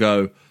people will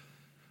go,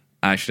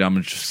 actually, I'm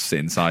gonna just sit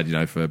inside, you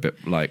know, for a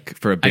bit, like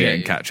for a bit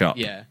and catch up.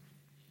 Yeah.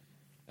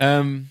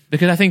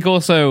 Because I think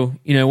also,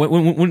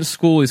 once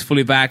school is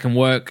fully back and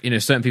work,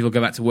 certain people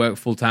go back to work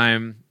full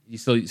time, you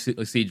still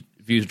see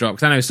views drop.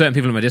 Because I know certain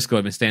people in my Discord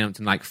have been staying up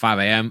to like 5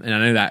 a.m. and I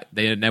know that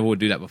they never would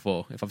do that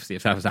before. If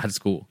I had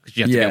school, because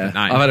you have to get up at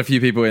 9. I've had a few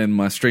people in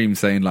my stream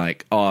saying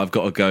like, "Oh, I've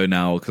got to go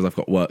now because I've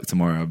got work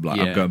tomorrow." I'm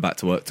going back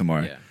to work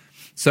tomorrow. Yeah.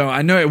 So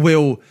I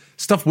know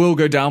stuff will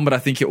go down, but I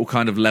think it will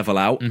kind of level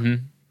out.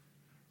 Mm-hmm.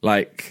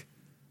 Like,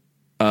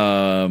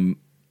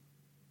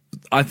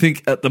 I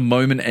think at the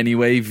moment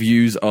anyway,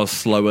 views are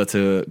slower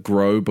to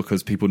grow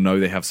because people know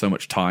they have so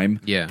much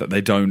time that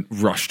they don't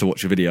rush to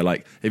watch a video.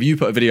 Like, if you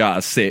put a video out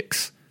at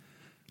 6,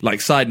 like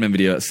Sidemen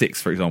video at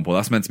 6, for example,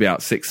 that's meant to be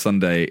out 6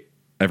 Sunday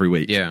every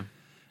week. Yeah.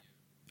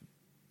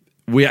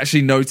 We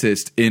actually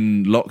noticed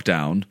in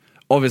lockdown,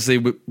 obviously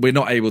we're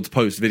not able to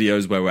post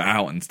videos where we're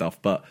out and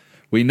stuff, but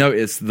we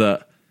noticed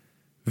that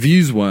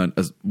views weren't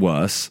as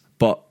worse,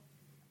 but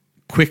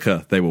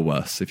quicker they were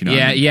worse, if you know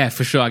what I mean. Yeah,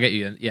 for sure. I get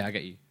you. Yeah, I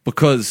get you.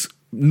 Because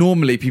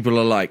normally people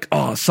are like,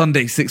 "Oh,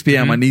 Sunday 6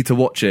 p.m. I need to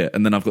watch it,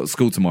 and then I've got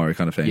school tomorrow,"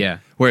 kind of thing. Yeah.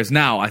 Whereas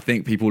now I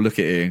think people look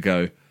at it and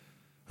go,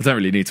 "I don't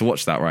really need to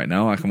watch that right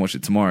now. I can watch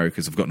it tomorrow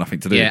because I've got nothing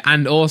to do." Yeah,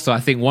 and also I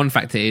think one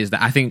factor is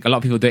that I think a lot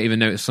of people don't even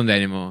know it's Sunday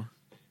anymore.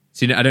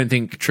 So I don't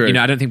think True.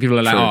 I don't think people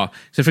are like, True. "Oh."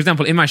 So for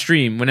example, in my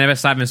stream, whenever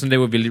Cyberman Sunday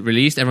would be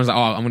released, everyone's like,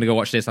 "Oh, I'm going to go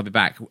watch this. I'll be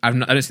back." I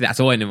don't see that at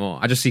all anymore.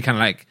 I just see kind of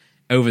like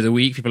over the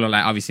week, people are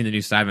like, "Have you seen the new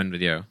Cyberman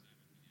video?"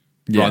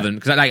 Yeah. Rather than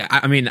because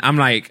I'm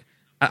like.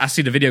 I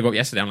see the video go up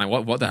yesterday. I'm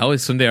like, what the hell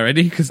is Sunday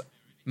already? Because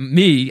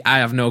I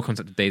have no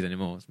concept of days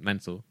anymore. It's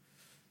mental.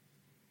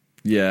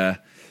 Yeah.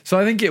 So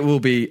I think it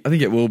will be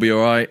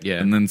all right. Yeah.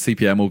 And then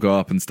CPM will go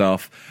up and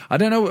stuff. I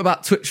don't know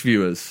about Twitch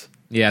viewers.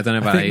 Yeah, I don't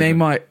know about I think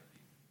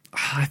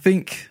I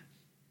think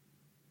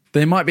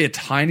they might be a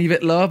tiny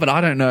bit lower, but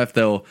I don't know if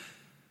they'll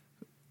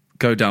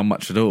go down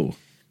much at all.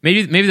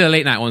 Maybe the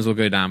late night ones will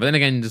go down. But then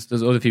again,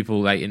 there's other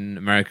people like in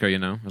America,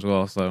 as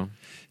well. So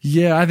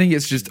Yeah, I think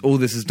it's just all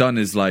this has done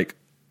is like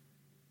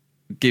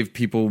give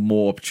people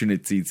more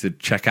opportunity to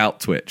check out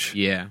Twitch.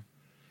 yeah.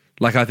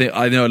 Like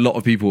I know a lot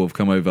of people have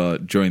come over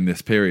during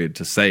this period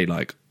to say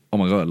like, "Oh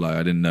my god, like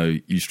I didn't know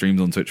you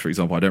streamed on Twitch, for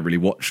example. I don't really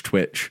watch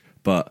Twitch,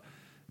 but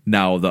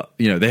now that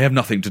they have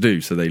nothing to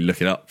do, so they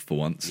look it up for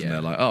once and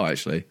they're like, "Oh,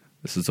 actually,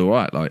 this is all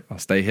right. Like I'll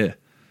stay here."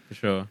 For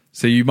sure.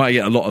 So you might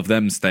get a lot of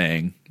them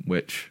staying,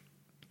 which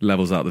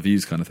levels out the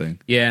views kind of thing.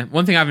 Yeah.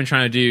 One thing I've been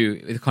trying to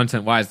do with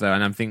content wise though,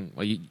 and I'm thinking,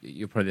 well,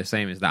 you're probably the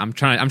same, is that I'm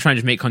trying to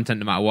just make content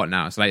no matter what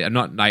now. So like I'm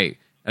not like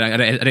I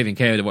don't even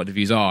care what the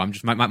views are. I'm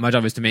just my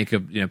job is to make a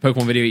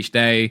Pokemon video each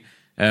day,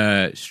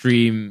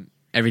 stream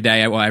every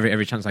day, well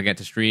every chance I get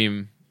to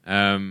stream,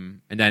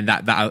 and then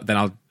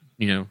I'll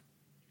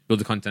build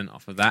the content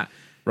off of that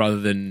rather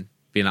than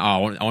being like,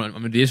 I'm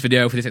gonna do this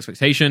video for this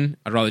expectation.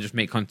 I'd rather just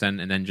make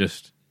content and then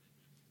just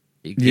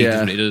it does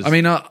what it does. I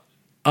mean,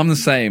 I'm the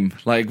same.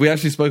 Like we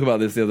actually spoke about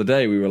this the other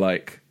day. We were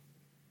like,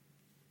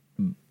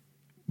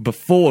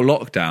 before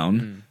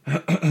lockdown.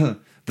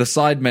 The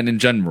Sidemen in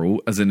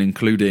general, as in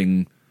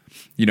including,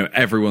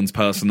 everyone's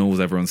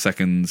personals, everyone's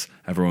seconds,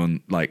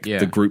 everyone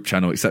the group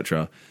channel,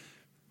 etc.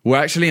 We're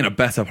actually in a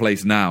better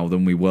place now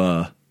than we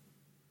were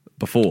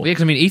before. Yeah,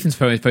 because Ethan's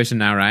posting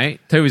now, right?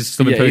 Toby's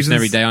still been posting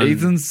every day on. Harry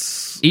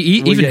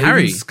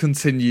Ethan's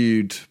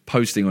continued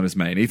posting on his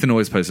main. Ethan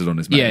always posted on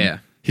his main. Yeah.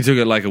 He took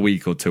it like a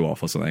week or 2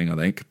 off or something, I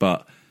think.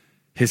 But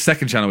his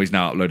second channel, he's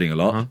now uploading a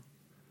lot.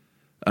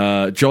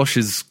 Josh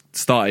has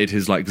started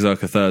his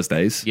Zerka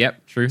Thursdays.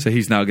 Yep, true. So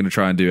he's now going to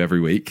try and do every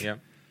week. Yep.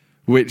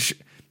 Which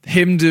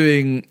him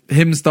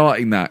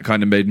starting that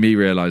kind of made me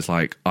realize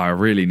I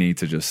really need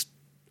to just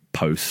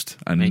post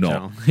and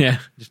not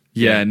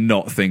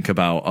not think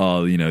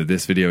about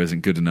this video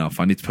isn't good enough.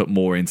 I need to put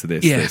more into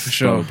this. For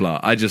sure. Blah, blah,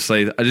 blah. I just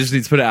need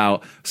to put it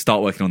out,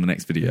 start working on the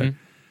next video.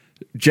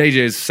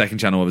 JJ's second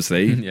channel,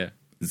 obviously.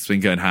 It's been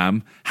going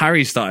ham.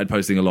 Harry started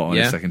posting a lot on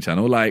his second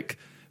channel.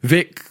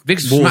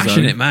 Vic's Warzone.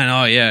 Smashing it, man.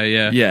 Oh,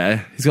 yeah.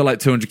 Yeah, he's got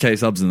 200k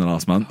subs in the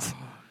last month.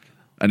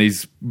 And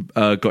he's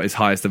got his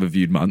highest ever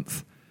viewed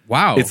month.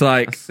 Wow. It's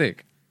that's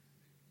sick.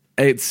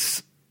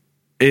 It's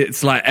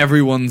like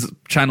everyone's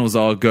channels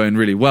are going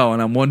really well.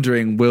 And I'm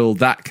wondering, will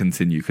that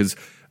continue? Because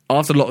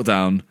after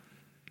lockdown,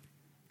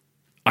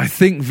 I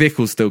think Vic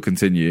will still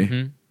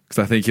continue. Because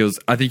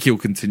I think he'll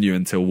continue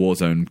until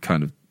Warzone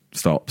kind of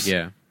stops.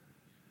 Yeah.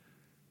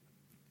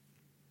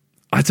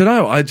 I don't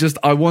know.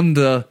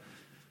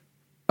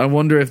 I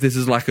wonder if this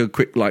is a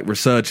quick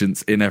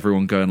resurgence in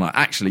everyone going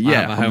actually,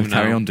 I'm going to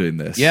carry on doing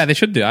this. Yeah, they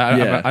should do.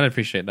 I'd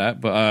appreciate that,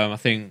 but I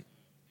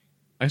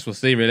guess we'll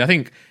see. Really, I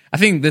think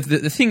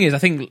the thing is, I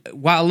think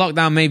while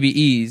lockdown may be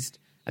eased,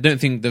 I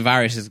don't think the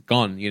virus is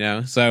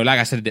gone. So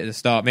like I said at the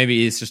start,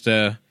 maybe it's just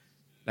a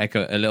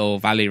little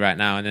valley right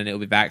now, and then it'll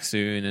be back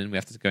soon, and we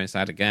have to go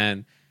inside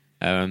again.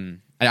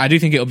 I do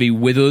think it'll be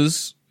with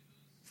us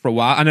for a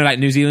while. I know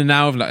New Zealand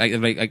now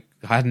have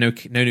had no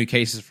new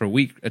cases for a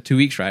week, 2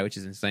 weeks, right, which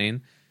is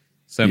insane.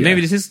 So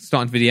maybe this is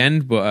starting to be the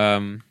end, but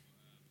I'm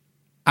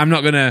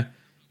not gonna,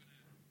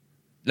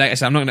 like I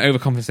said, I'm not gonna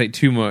overcompensate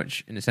too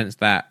much in the sense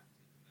that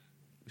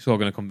it's all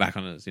gonna come back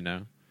on us,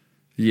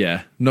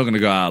 Yeah, not going to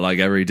go out like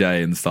every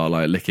day and start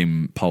like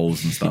licking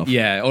poles and stuff.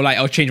 Yeah, or like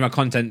I'll change my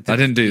content. I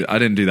didn't do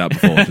that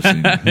before. Just so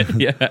you know.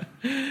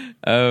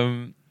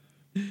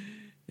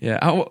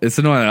 Yeah. It's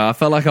annoying. I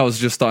felt like I was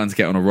just starting to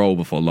get on a roll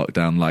before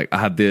lockdown. Like I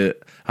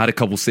had a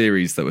couple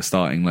series that were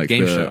starting. Like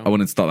Game show. I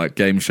wanted to start that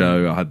game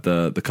show. I had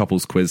the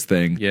couples quiz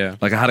thing. Yeah.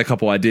 Like I had a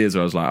couple ideas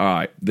where I was like, all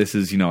right, this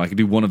is, I could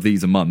do one of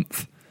these a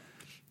month.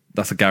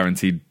 That's a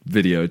guaranteed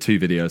video, 2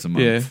 videos a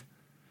month. Yeah.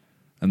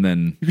 And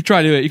then You could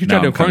try to do it. You could try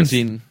Now to do a I'm kind of-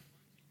 quarantine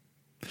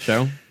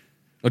show.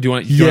 Or do you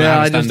want?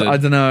 I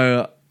don't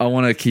know. I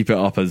want to keep it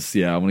up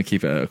I want to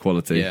keep it at a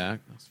quality. Yeah,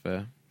 that's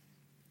fair.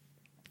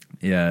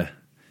 Yeah.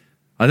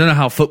 I don't know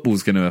how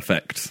football's going to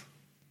affect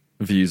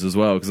views as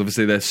well, because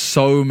obviously there's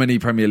so many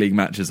Premier League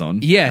matches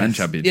on Yes. and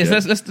Championship.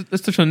 Yes.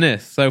 Let's touch on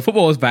this. So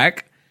football is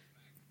back.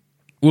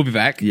 We'll be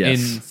back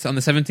Yes. on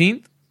the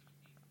 17th.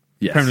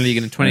 Yes. Premier League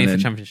and the 20th And for then-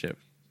 Championship.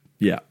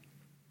 Yeah.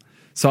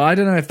 So I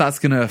don't know if that's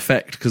going to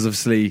affect, because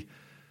obviously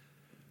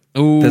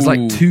Ooh. there's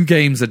like 2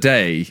 games a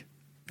day,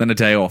 then a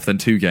day off, then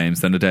 2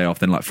 games, then a day off,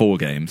 then like 4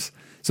 games.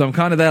 So I'm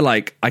kind of there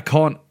like, I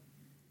can't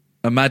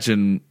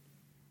imagine,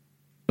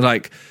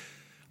 like,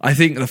 I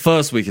think the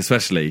first week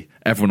especially,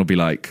 everyone will be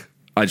like,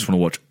 I just want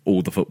to watch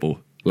all the football.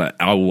 Like,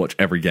 I will watch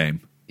every game.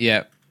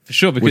 Yeah, for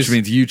sure. Because, Which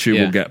means YouTube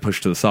yeah. will get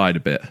pushed to the side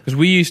a bit. Because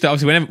we used to,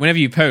 obviously, whenever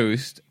you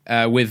post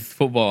with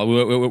football,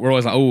 we're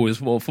always like, oh, there's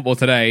football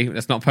today.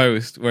 Let's not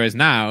post. Whereas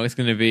now it's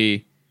going to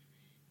be,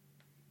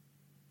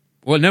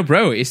 well, no,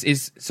 bro.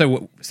 It's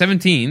so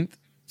 17th.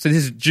 So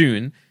this is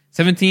June.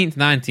 17th,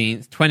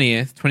 19th,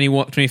 20th,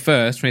 21st,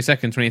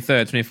 22nd,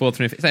 23rd, 24th,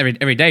 25th. It's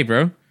every day,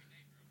 bro.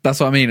 That's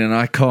what I mean, and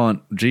I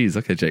can't. Geez,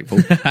 okay, Jake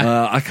Paul.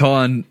 I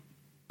can't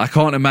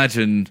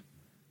imagine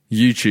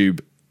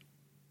YouTube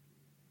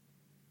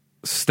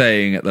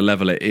staying at the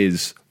level it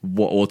is,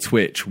 or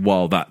Twitch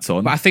while that's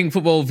on But I think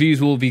football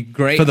views will be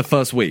great for the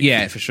first week.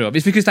 Yeah, for sure.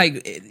 It's because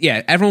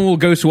everyone will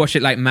go to watch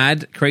it like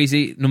mad,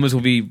 crazy. Numbers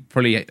will be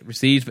probably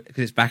received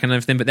because it's back and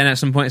everything. But then at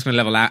some point it's going to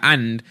level out,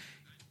 and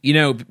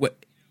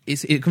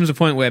it comes to a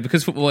point where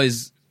because football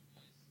is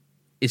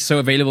so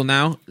available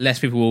now, less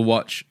people will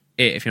watch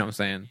it. If you know what I'm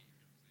saying.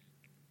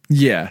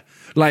 Yeah,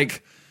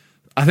 like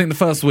I think the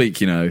first week,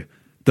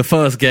 the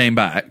first game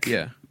back,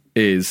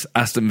 is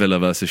Aston Villa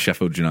versus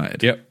Sheffield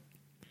United. Yep.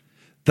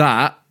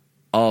 That,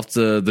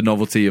 after the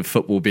novelty of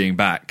football being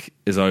back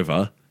is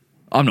over,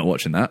 I'm not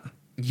watching that.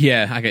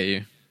 Yeah, I get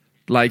you.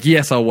 Like,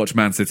 yes, I'll watch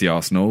Man City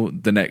Arsenal.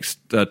 The next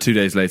 2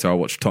 days later, I'll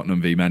watch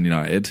Tottenham v Man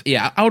United.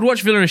 Yeah, I would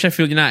watch Villa and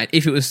Sheffield United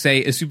if it was,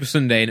 say, a Super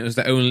Sunday and it was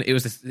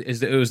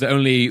the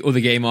only other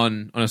game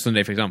on a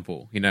Sunday, for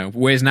example.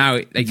 Whereas now,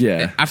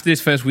 after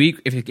this first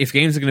week, if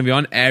games are going to be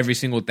on every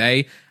single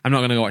day, I'm not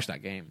going to go watch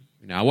that game.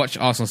 I watch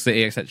Arsenal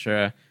City,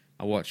 etc.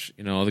 I watch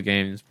all the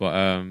games,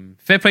 but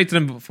fair play to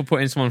them for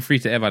putting someone free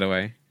to air. By the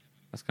way,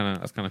 that's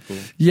kind of cool.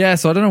 Yeah,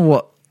 so I don't know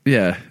what.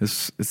 Yeah,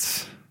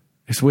 it's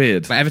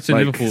weird. But Everton,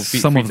 Liverpool,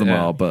 some of them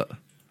are, but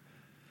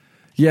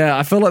yeah,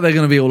 I feel like they're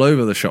going to be all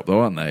over the shop,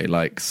 though, aren't they?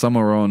 Like some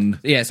are on.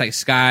 Yeah, it's like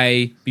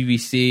Sky,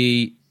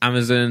 BBC,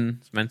 Amazon.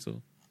 It's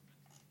mental.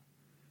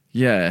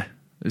 Yeah,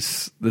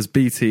 there's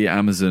BT,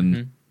 Amazon.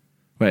 Mm-hmm.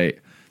 Wait,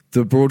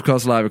 the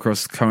broadcast live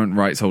across current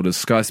rights holders: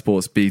 Sky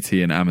Sports,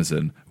 BT, and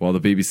Amazon, while the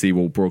BBC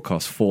will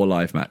broadcast 4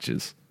 live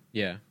matches.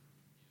 Yeah.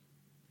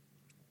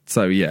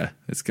 So yeah,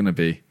 it's going to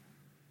be.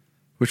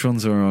 Which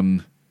ones are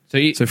on?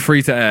 So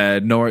free to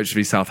air: Norwich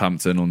v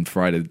Southampton on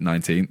Friday the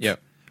 19th.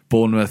 Yep.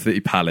 Bournemouth v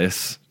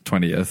Palace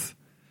 20th.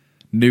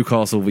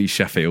 Newcastle v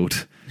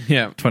Sheffield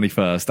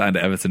 21st, and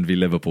Everton v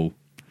Liverpool.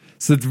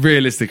 So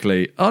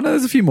realistically,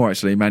 there's a few more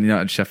actually: Man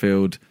United,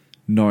 Sheffield,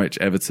 Norwich,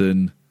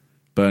 Everton,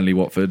 Burnley,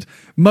 Watford.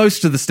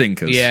 Most of the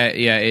stinkers. Yeah,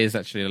 it is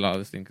actually a lot of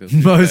the stinkers.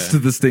 Most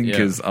of the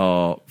stinkers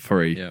are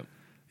free. Yeah.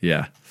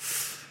 Yeah.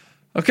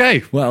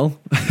 Okay, well.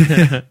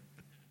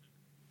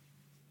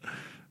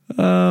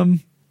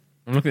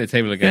 I'm looking at the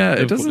table again.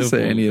 Yeah, it doesn't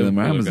say any of them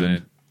are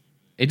Amazon.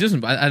 It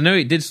doesn't, but I know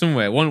it did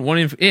somewhere. One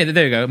there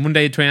we go.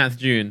 Monday, 29th of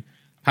June,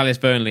 Palace,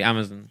 Burnley,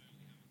 Amazon.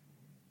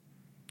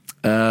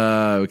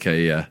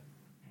 Okay, yeah.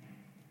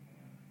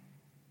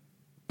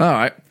 All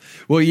right.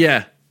 Well,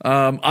 yeah.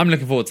 I'm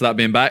looking forward to that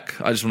being back.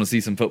 I just want to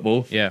see some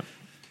football. Yeah.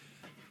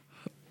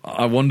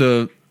 I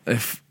wonder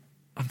if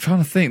I'm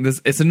trying to think.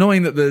 It's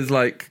annoying that there's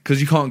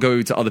because you can't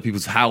go to other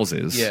people's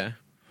houses. Yeah.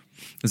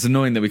 It's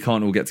annoying that we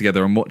can't all get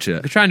together and watch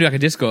it. We're trying to do like a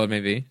Discord,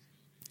 maybe.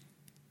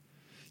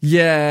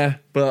 Yeah,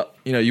 but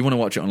you want to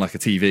watch it on a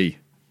TV.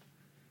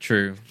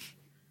 True.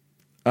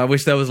 I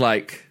wish there was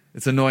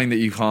it's annoying that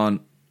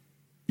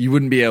you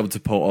wouldn't be able to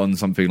put on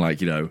something like,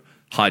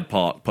 Hyde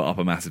Park, put up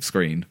a massive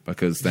screen,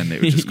 because then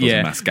it would just cause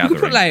a mass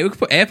gathering. We could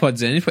put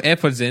AirPods in. You put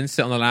AirPods in,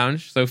 sit on the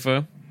lounge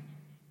sofa.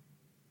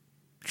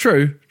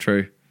 True.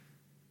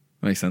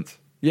 Makes sense.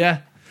 Yeah.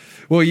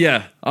 Well,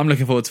 yeah, I'm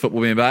looking forward to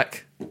football being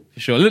back. For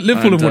sure.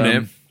 Liverpool have won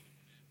it.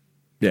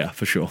 Yeah,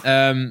 for sure.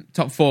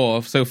 Top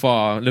 4 so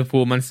far: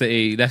 Liverpool, Man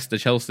City, Leicester,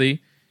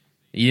 Chelsea.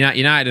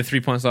 United are 3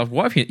 points off.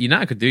 What if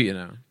United could do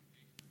it?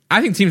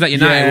 I think teams like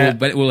United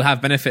will have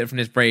benefit from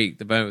this break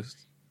the most.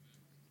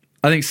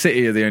 I think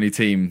City are the only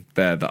team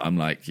there that I'm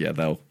like, yeah,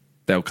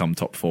 they'll come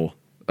top 4.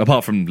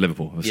 Apart from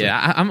Liverpool. Obviously.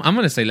 Yeah, I'm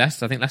going to say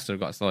Leicester. I think Leicester have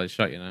got a solid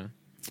shot, you know.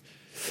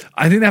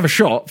 I think they have a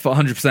shot for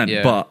 100%,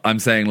 Yeah. but I'm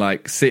saying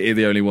like City are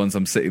the only ones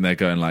I'm sitting there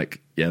going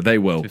like, yeah, they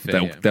will.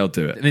 They'll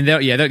do it. I mean, they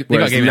got a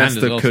Whereas game in hand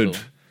as Leicester well.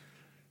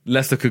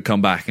 Leicester could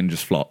come back and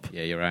just flop.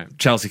 Yeah, you're right.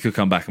 Chelsea could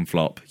come back and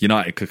flop.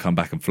 United could come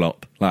back and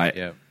flop. Like,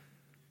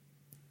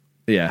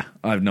 yeah,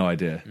 I have no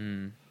idea.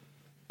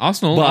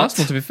 Arsenal,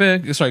 to be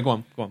fair. Sorry, go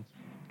on. Oh,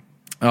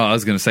 I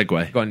was going to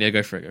segue. Go on, yeah,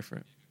 go for it.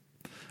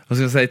 I was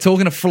going to say,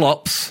 talking of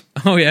flops,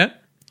 Oh, yeah?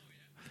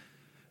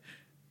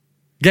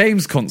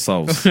 games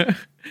consoles.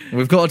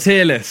 We've got a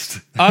tier list.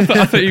 I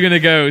thought you were going to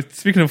go,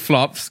 speaking of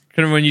flops, can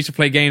you remember when you used to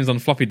play games on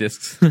floppy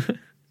disks?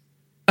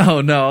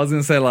 Oh, no, I was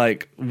going to say,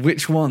 like,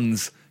 which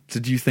ones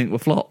did you think were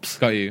flops?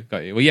 Got you.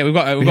 Well, yeah, we've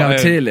got a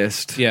tier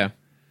list. Yeah.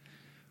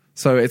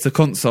 So it's a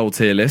console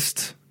tier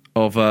list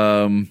of,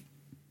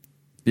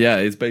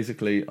 it's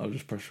basically, I'll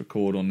just press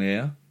record on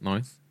here.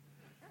 Nice.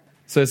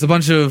 So it's a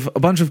bunch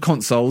of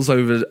consoles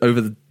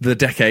over the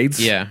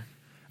decades. Yeah.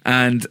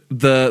 And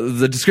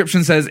the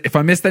description says, if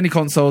I missed any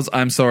consoles,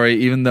 I'm sorry.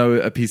 Even though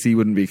a PC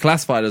wouldn't be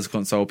classified as a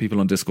console, people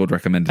on Discord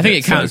recommended it. I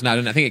think it counts now,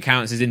 doesn't it? I think it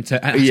counts as it's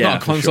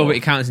not a console, but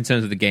it counts in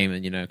terms of the game,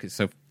 and you know, because it's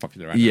so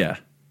popular right now. Yeah.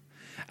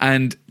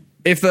 And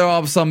if there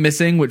are some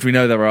missing, which we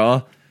know there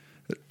are,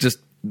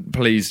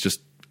 please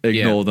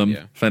ignore them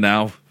for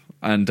now.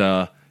 And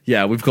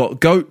we've got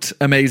GOAT,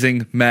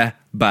 amazing, meh,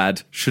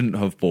 bad, shouldn't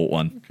have bought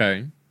one.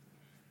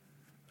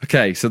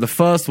 Okay, so the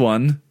first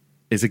one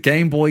is a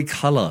Game Boy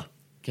Color.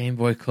 Game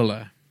Boy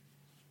Color.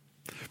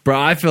 Bro,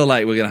 I feel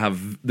like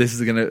this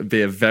is going to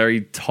be a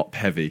very top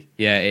heavy.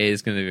 Yeah, it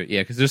is going to be.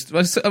 Yeah,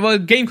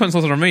 because game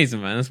consoles are amazing,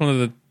 man. That's one of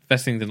the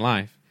best things in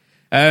life.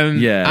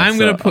 I'm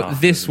going to put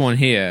this one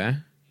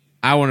here.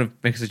 I want to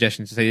make a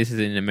suggestion to say this is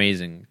an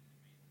amazing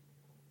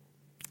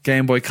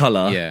Game Boy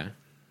Color. Yeah.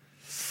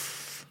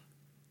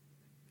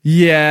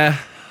 Yeah,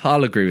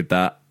 I'll agree with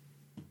that.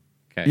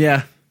 Okay.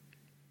 Yeah.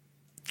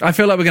 I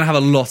feel like we're going to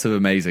have a lot of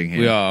amazing here.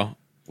 We are.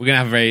 We're gonna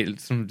have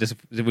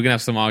we're gonna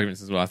have some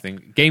arguments as well. I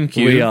think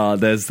GameCube. We are.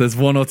 There's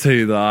one or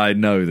two that I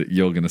know that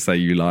you're gonna say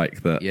you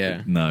like. That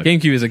no.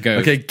 GameCube is a go.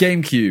 Okay,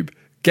 GameCube.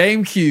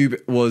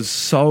 GameCube was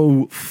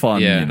so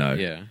fun. Yeah, you know.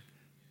 Yeah.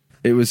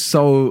 It was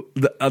so.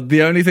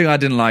 The only thing I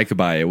didn't like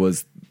about it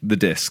was the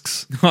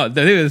discs. Oh,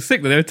 they were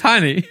sick. They were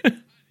tiny.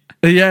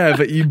 Yeah,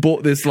 but you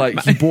bought this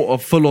you bought a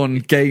full on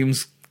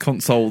games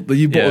console.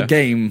 You bought a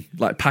game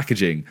like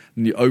packaging,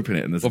 and you open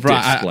it and there's a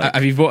disc.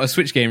 Have you bought a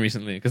Switch game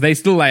recently? Because they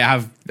still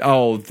have.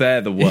 Oh,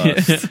 they're the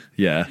worst.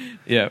 Yeah.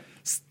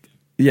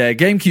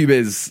 GameCube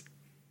is.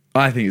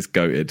 I think it's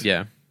goated.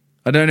 Yeah.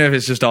 I don't know if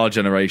it's just our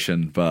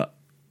generation, but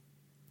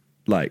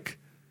like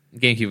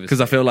GameCube, because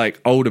I feel like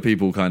older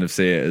people kind of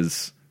see it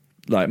as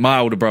like my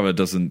older brother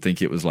doesn't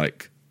think it was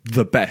like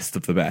the best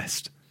of the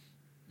best.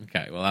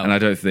 Okay, well, and I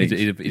don't think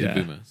he's a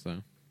boomer.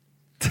 So.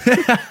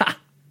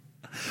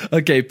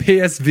 Okay,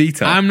 PS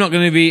Vita. I'm going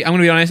to be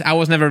honest. I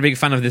was never a big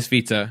fan of this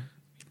Vita.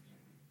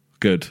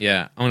 Good.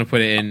 Yeah, I'm going to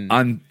put it in.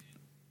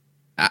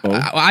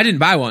 I didn't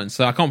buy one,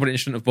 so I can't put it in.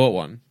 Shouldn't have bought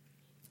one.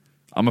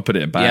 I'm gonna put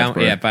it in bad.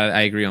 Yeah, bad.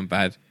 I agree on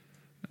bad.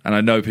 And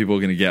I know people are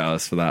going to get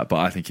us for that, but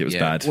I think it was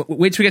bad.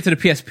 Wait till we get to the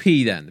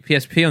PSP then. The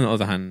PSP, on the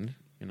other hand,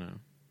 you know,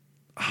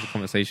 the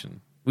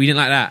conversation. We didn't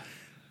like that.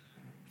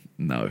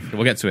 No. Okay,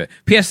 we'll get to it.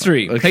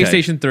 PS3, okay.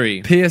 PlayStation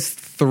 3.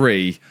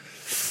 PS3.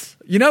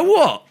 You know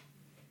what?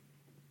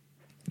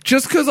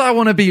 Just because I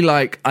want to be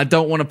like, I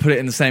don't want to put it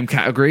in the same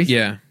category.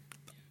 Yeah.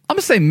 I'm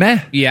going to say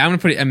meh. Yeah, I'm going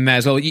to put it in meh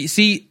as well. You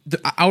see,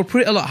 I would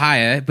put it a lot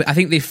higher, but I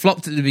think they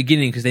flopped at the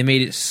beginning because they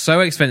made it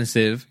so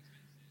expensive.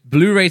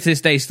 Blu-ray to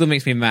this day still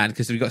makes me mad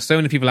because we've got so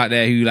many people out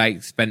there who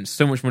like spent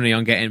so much money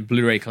on getting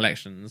Blu-ray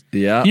collections.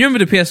 Yeah. You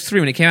remember the PS3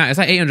 when it came out? It's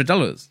like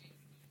 $800.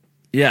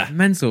 Yeah.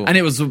 Mental. And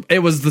it was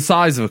the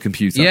size of a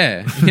computer.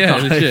 Yeah,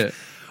 legit.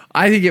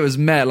 I think it was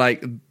meh.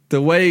 Like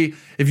the way,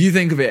 if you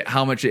think of it,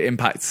 how much it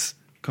impacts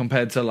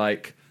compared to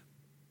like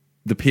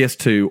the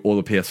PS2 or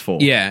the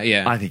PS4.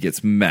 Yeah. I think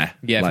it's meh.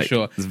 Yeah, like, for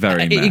sure. It's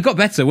very meh. It got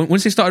better.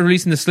 Once they started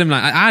releasing the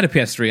Slimline, I had a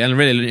PS3 and I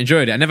really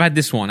enjoyed it. I never had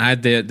this one. I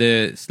had the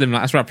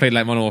Slimline. That's where I played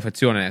like Modern Warfare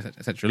 2 on it,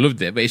 etc.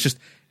 Loved it. But it's just,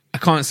 I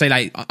can't say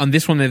like, on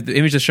this one, the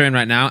image they're showing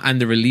right now and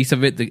the release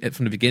of it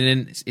from the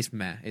beginning, it's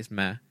meh. It's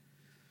meh.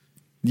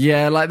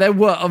 Yeah, like there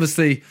were,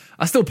 obviously,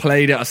 I still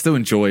played it. I still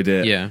enjoyed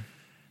it. Yeah.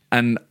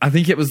 And I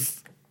think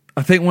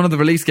one of the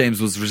release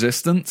games was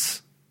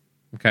Resistance.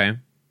 Okay.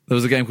 There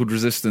was a game called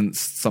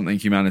Resistance, something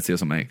Humanity or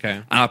something. Okay.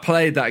 And I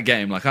played that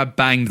game. Like, I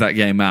banged that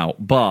game out.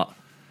 But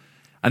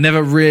I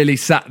never really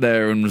sat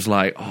there and was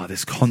like, oh,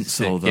 this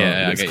console, though.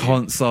 Yeah, this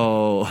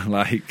console.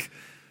 Like,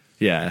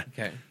 yeah.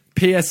 Okay.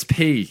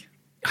 PSP.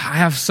 I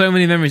have so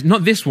many memories.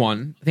 Not this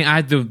one. I think I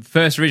had the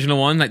first original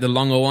one, like the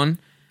longer one.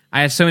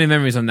 I had so many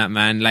memories on that,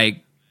 man.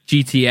 Like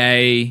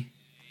GTA.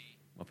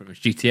 Well, pretty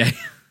much GTA.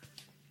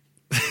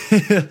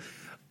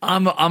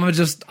 I'm gonna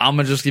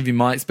just give you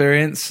my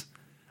experience.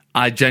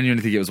 I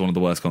genuinely think it was one of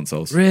the worst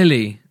consoles.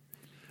 Really?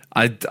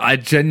 I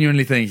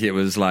genuinely think it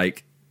was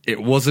like,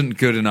 it wasn't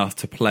good enough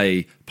to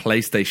play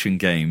PlayStation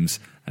games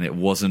and it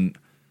wasn't.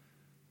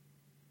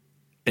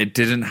 It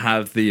didn't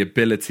have the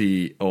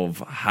ability of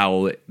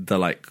how the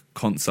like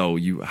console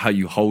how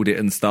you hold it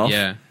and stuff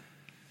Yeah.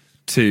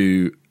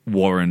 to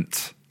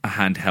warrant a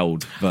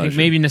handheld version. I think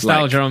maybe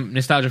nostalgia. Like,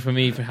 Nostalgia for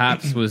me,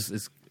 perhaps,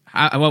 was.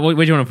 Where do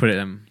you want to put it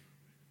then?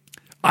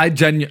 I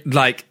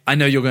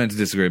know you're going to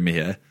disagree with me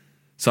here,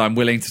 so I'm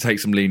willing to take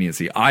some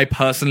leniency. I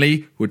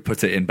personally would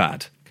put it in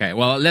bad. Okay,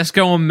 well, let's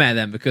go on Meh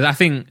then, because I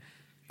think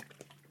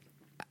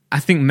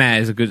Meh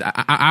is a good.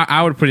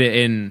 I would put it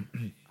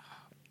in.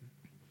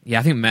 Yeah,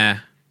 I think Meh.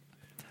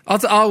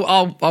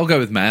 I'll go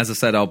with Meh. As I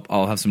said,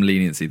 I'll have some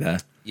leniency there.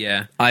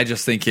 Yeah, I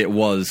just think it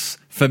was,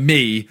 for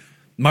me,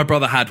 my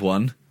brother had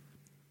one.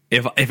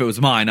 If it was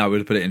mine, I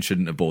would have put it in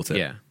shouldn't have bought it.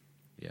 yeah.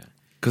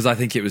 Because I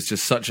think it was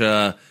just such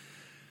a...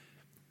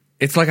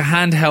 It's like a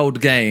handheld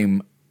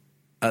game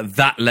at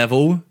that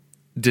level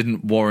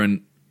didn't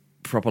warrant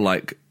proper,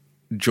 like,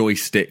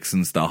 joysticks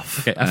and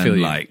stuff. Okay, I feel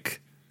you. Like,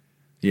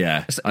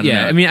 yeah.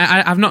 I mean,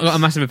 I've not got a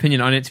massive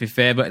opinion on it, to be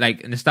fair, but,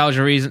 like,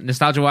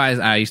 nostalgia-wise,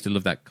 I used to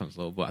love that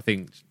console, but I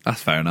think...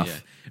 That's fair enough.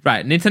 Yeah.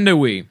 Right, Nintendo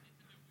Wii.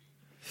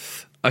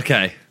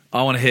 Okay,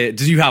 I want to hear...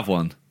 Did you have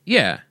one?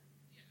 Yeah.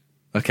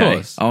 Okay,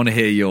 course. I want to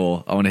hear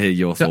your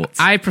So thoughts.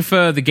 I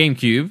prefer the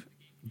GameCube,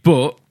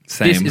 but this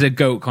Same. is a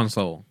GOAT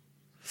console.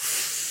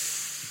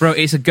 Bro,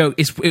 it's a GOAT.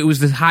 It was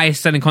the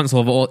highest selling console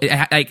of all.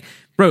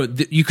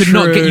 You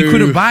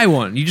couldn't buy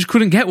one. You just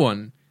couldn't get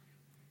one.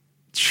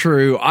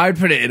 True, I'd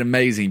put it in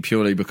amazing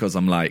purely because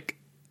I'm like...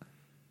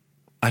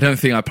 I don't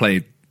think I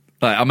played...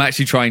 Like, I'm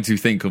actually trying to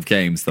think of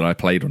games that I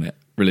played on it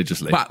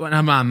religiously. But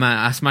man,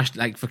 I smashed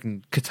like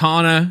fucking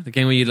Katana, the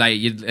game where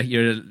Yakuza,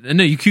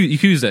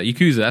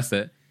 that's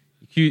it.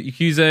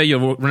 Yakuza, you're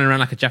running around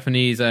like a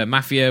Japanese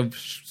mafia,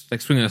 like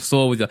swinging a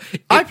sword with your...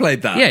 I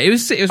played that. Yeah, it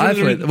was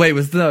really...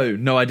 Wait,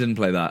 no, I didn't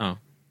play that. Oh.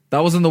 That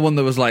wasn't the one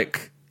that was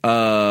like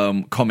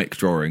comic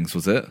drawings,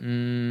 was it?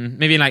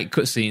 Maybe like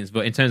cutscenes,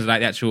 but in terms of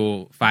like the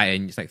actual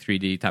fighting, it's like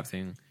 3D type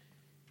thing.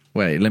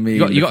 Wait, let me...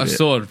 You got a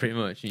sword pretty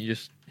much, and you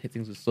just hit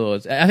things with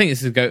swords. I think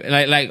this is go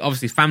like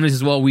obviously families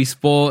as well. Wii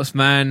Sports,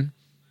 man.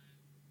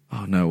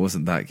 Oh no, it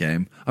wasn't that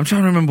game. I'm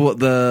trying to remember what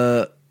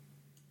the...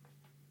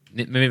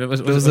 Maybe was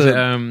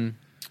it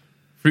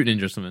Fruit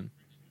Ninja or something.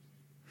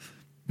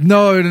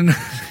 No.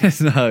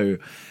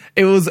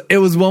 It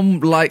was one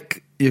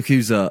like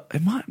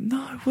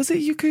Yakuza. Was it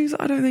Yakuza?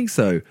 I don't think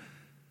so.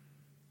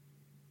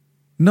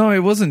 No, it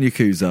wasn't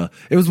Yakuza.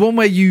 It was one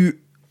where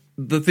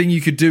the thing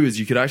you could do is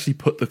you could actually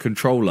put the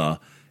controller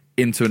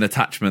into an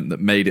attachment that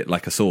made it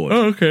like a sword.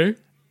 Oh, okay.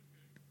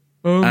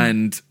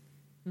 And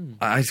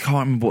I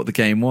can't remember what the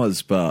game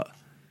was, but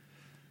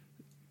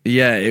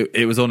yeah,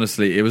 it was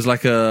honestly, it was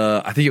like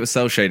I think it was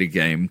cell shaded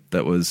game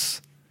that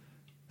was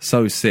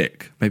so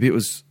sick. Maybe it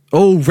was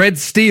Red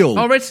Steel.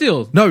 Oh, Red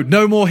Steel.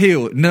 No more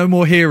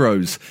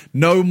heroes.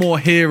 No more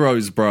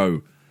heroes,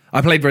 bro.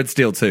 I played Red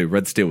Steel too.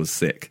 Red Steel was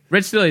sick.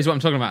 Red Steel is what I'm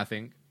talking about, I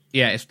think.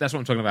 Yeah, that's what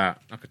I'm talking about.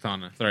 Not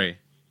Katana. Sorry.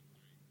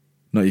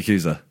 Not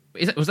Yakuza.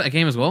 Was that a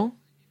game as well?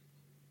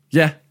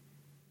 Yeah.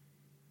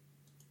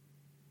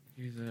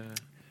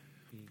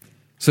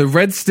 So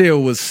Red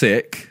Steel was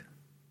sick.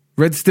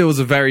 Red Steel was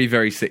a very,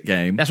 very sick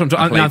game. That's what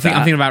I'm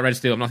thinking about Red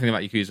Steel. I'm not thinking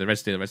about Yakuza.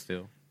 Red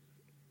Steel.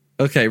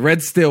 Okay,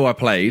 Red Steel I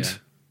played, Yeah.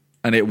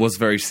 and it was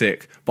very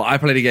sick. But I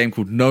played a game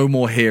called No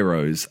More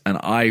Heroes, and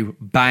I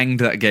banged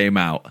that game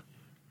out.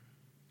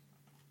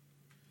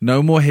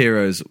 No More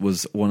Heroes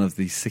was one of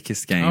the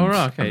sickest games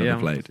I've ever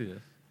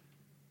played.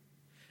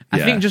 I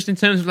think just in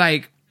terms of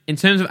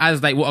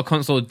as like what a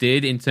console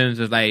did in terms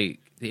of like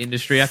the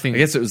industry, I think I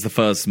guess it was the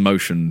first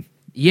motion.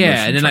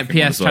 yeah, and then like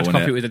tracking one PS as well, tried to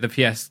copy wasn't it with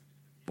the PS.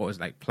 What was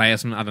it, like Play or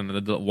something? I don't know.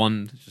 The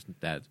wand is just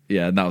dead.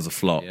 Yeah, and that was a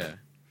flop. Yeah,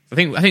 I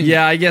think.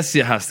 Yeah, I guess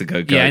it has to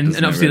go. Yeah, and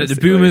obviously like, the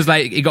boomers,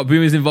 like it got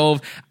boomers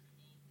involved.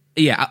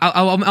 Yeah,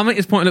 I'll make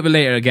this point a little bit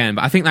later again,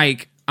 but I think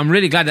like I'm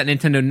really glad that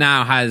Nintendo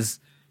now has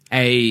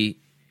a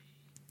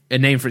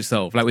name for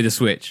itself, like with the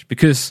Switch,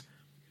 because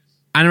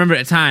I remember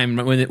at a time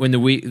when the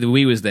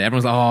Wii was there,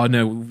 everyone's like, "Oh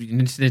no,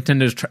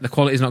 Nintendo's the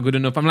quality's not good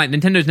enough." I'm like,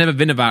 Nintendo's never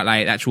been about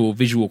like actual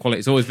visual quality.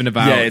 It's always been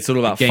about it's all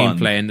about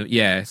gameplay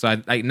and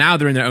So like now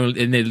they're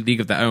in their league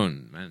of their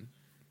own, man.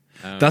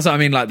 That's what I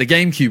mean. Like the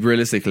GameCube,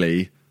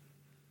 realistically,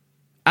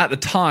 at the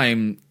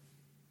time,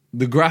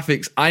 the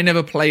graphics. I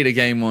never played a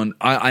game on.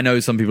 I know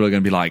some people are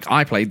going to be like,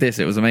 "I played this;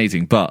 it was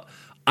amazing," but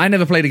I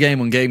never played a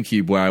game on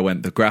GameCube where I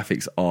went, "The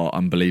graphics are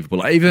unbelievable."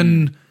 Like,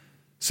 even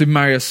Super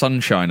Mario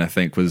Sunshine, I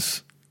think,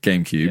 was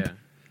GameCube. Yeah.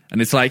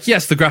 And it's like,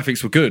 yes, the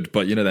graphics were good,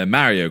 but they're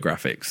Mario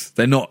graphics.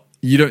 They're not,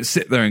 you don't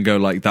sit there and go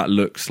like, that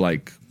looks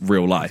like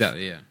real life.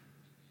 Exactly, yeah.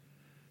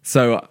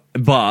 So,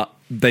 but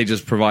they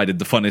just provided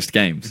the funnest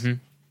games. Mm-hmm.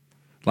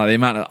 Like the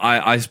amount of,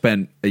 I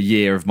spent a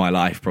year of my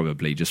life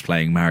probably just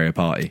playing Mario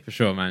Party. For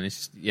sure, man.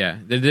 It's they're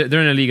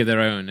in a league of their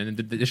own, and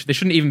they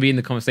shouldn't even be in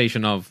the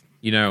conversation of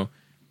Xbox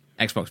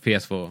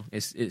PS4.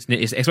 It's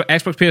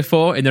Xbox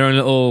PS4 in their own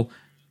little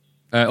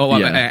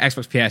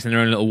Xbox PS in their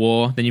own little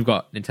war. Then you've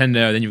got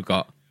Nintendo. Then you've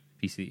got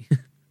PC.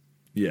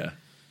 Yeah.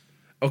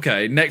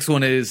 Okay. Next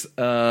one is what's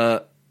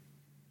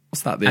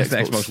that? That's the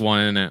Xbox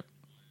One, isn't it?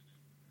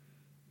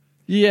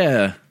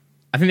 Yeah,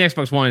 I think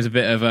the Xbox One is a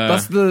bit of a...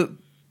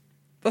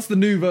 That's the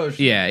new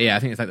version. Yeah, I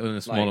think it's like one of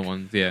the smaller Like,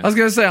 ones, yeah. I was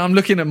going to say, I'm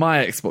looking at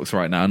my Xbox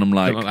right now, and I'm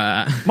like, Something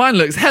like that. mine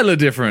looks hella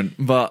different,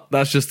 but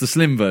that's just the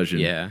slim version.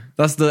 Yeah.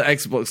 That's the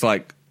Xbox,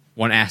 like,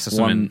 1S or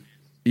something. one.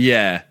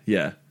 Yeah.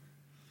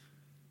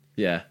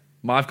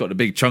 I've got the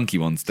big chunky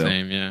one still,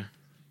 Same, yeah.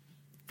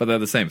 but they're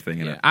the same thing,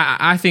 Yeah. innit?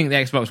 I think the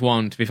Xbox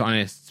One, to be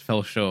honest,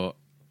 fell short.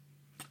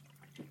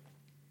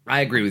 I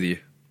agree with you.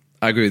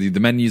 The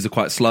menus are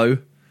quite slow.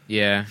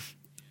 Yeah.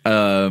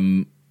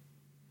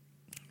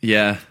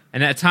 Yeah.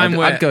 And at a time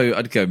where...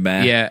 I'd go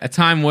meh. Yeah, a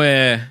time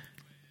where...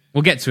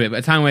 We'll get to it, but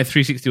a time where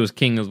 360 was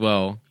king as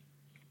well.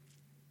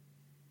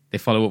 They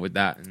follow up with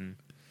that. And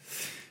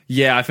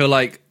Yeah, I feel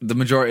like the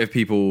majority of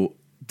people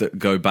that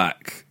go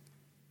back,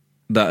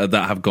 that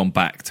have gone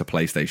back to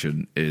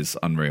PlayStation is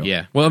unreal.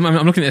 yeah. Well,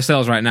 I'm looking at the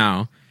sales right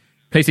now.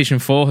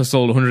 PlayStation 4 has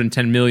sold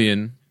 110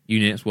 million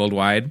units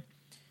worldwide.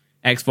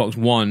 Xbox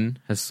One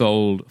has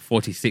sold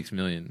 46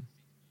 million.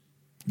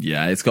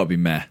 Yeah, it's got to be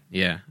meh.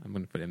 Yeah, I'm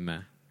going to put it in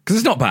there. Because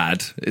it's not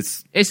bad.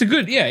 It's It's a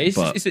good, yeah.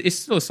 But- It's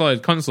still a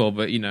solid console,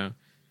 but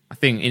I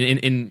think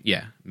in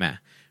meh.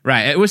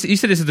 Right. You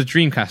said this is the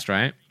Dreamcast,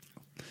 right?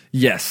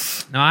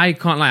 yes. No, I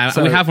can't lie.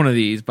 So- we have one of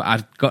these, but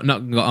I've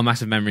not got a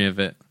massive memory of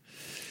it.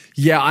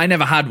 Yeah, I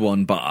never had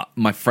one, but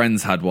my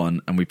friends had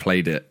one, and we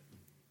played it.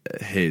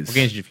 His. What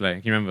games did you play?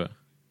 Can you remember?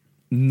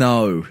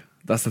 No,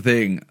 that's the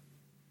thing.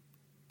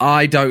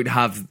 I don't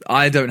have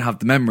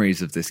the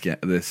memories of this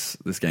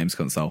game's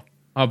console.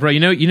 Oh, bro,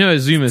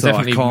 Azuma's So I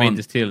definitely can't- made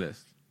this tier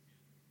list.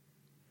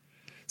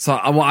 So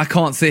I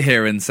can't sit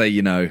here and say,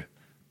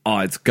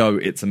 it's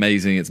GOAT, it's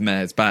amazing, it's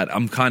meh, it's bad.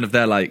 I'm kind of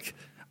there like,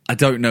 I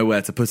don't know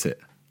where to put it.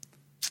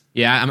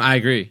 Yeah, I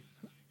agree.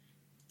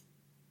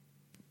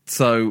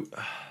 So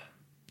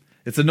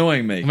it's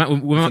annoying me. We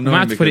might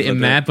have to put it in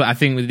there, but I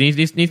think there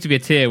needs to be a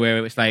tier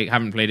where it's like,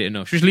 haven't played it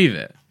enough. Should we just leave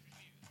it?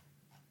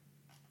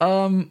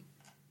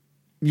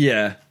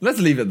 Yeah, let's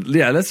leave it.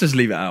 Yeah, let's just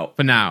leave it out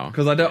For now.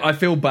 because I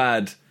feel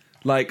bad.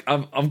 Like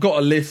I've got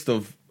a list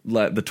of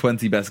like the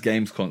 20 best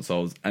games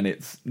consoles, and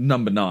it's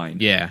number 9.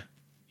 Yeah.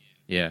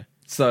 Yeah.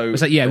 So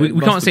It's like, yeah, we it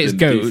must can't have say it's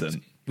been GOAT.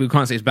 decent. We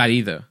can't say it's bad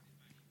either.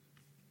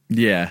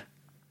 Yeah.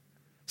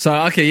 So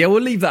okay, yeah,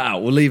 we'll leave that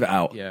out. We'll leave it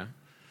out. Yeah.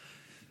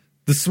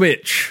 The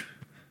Switch.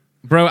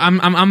 Bro,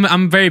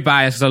 I'm very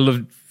biased because I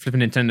love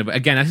flipping Nintendo, but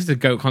again, that's just a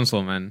GOAT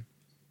console, man.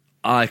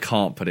 I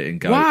can't put it in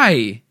GOAT.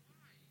 Why?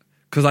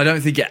 Because I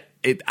don't think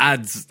it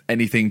adds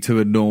anything to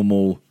a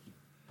normal,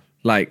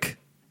 like,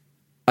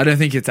 I don't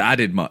think it's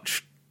added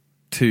much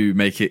to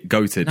make it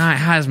goated. Nah, it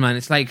has, man.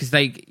 It's like, cause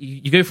like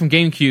you go from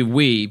GameCube,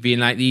 Wii being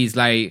like these,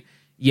 like,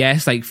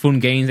 yes, like fun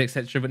games,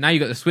 etc. But now you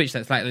got the Switch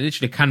that's like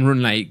literally can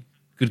run like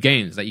good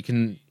games. Like you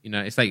can,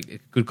 it's like a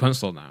good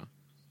console now,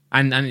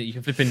 and you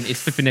can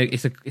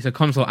it's a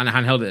console and a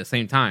handheld at the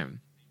same time.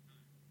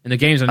 And the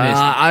games on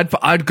this,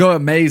 I'd go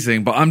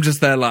amazing, but I'm just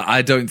there like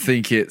I don't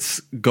think it's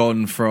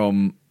gone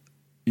from,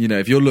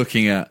 if you're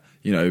looking at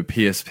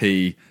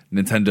PSP,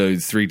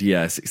 Nintendo's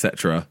 3DS,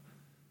 etc.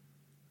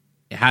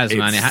 it has,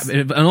 man.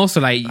 And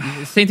also like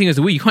same thing as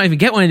the Wii. You can't even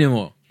get one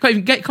anymore.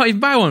 Can't even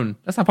buy one.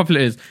 That's how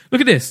popular it is. Look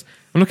at this.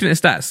 I'm looking at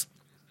the stats.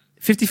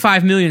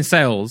 55 million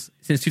sales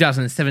since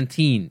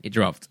 2017. It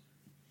dropped.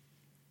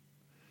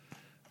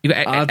 You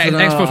got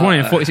Xbox One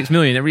in 46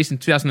 million. It released in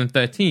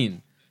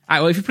 2013. All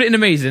right, well, if you put it in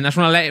amazing, I just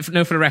want to let it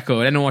know for the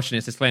record. Anyone watching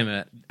this,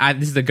 disclaimer.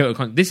 This is a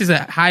GOAT. This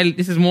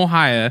is more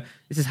higher.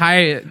 This is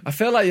higher. I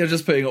feel like you're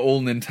just putting all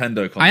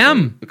Nintendo consoles.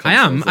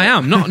 I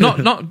am. Not.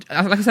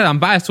 Like I said, I'm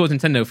biased towards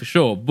Nintendo for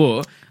sure,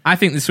 but I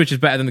think the Switch is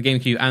better than the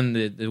GameCube and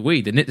the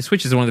Wii. The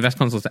Switch is one of the best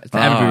consoles to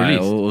ever be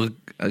released.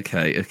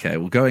 Okay.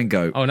 We'll go and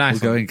go. Oh,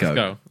 nice. We'll go and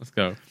go. Let's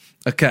go.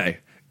 Okay.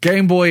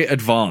 Game Boy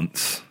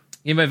Advance.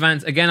 Game Boy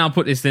Advance. Again, I'll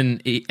put this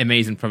in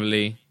amazing,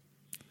 probably.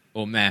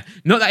 Or meh.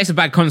 Not that it's a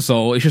bad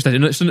console. It's just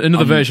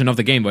another version of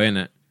the Game Boy, isn't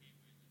it?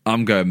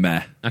 I'm going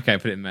meh. Okay,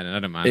 put it in meh. I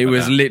don't mind. It about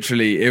was that.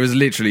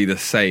 literally the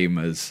same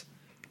as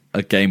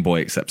a Game Boy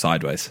except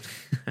sideways.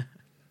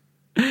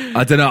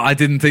 I don't know. I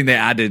didn't think they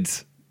added,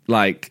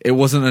 like, it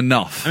wasn't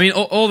enough. I mean,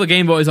 all the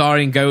Game Boys are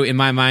in GOAT in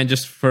my mind,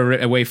 just for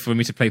a way for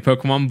me to play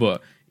Pokemon.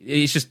 But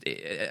it's just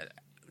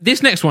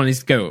this next one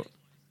is GOAT.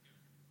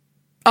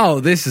 Oh,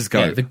 this is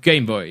GOAT. Yeah, the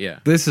Game Boy. Yeah.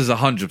 This is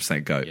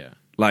 100% GOAT. Yeah.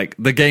 Like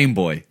the Game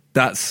Boy.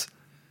 That's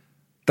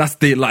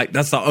the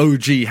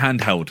OG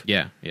handheld.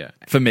 Yeah.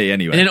 For me,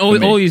 anyway. And then For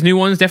me. all these new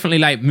ones definitely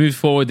like move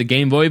forward the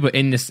Game Boy, but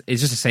in this,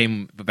 it's just the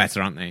same but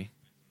better, aren't they?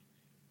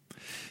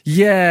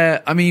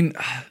 Yeah, I mean,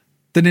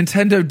 the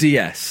Nintendo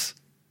DS.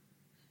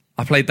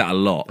 I played that a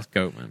lot. Let's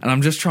go, man. And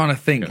I'm just trying to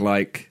think, Go.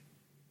 like,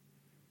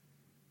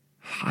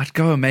 I'd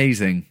go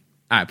amazing.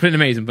 All right, put it in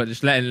amazing, but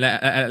just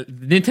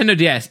Nintendo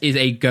DS is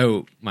a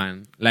GOAT,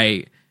 man.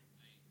 Like,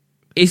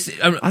 it's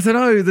I don't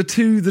know. The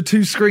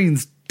two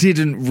screens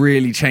didn't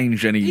really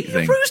change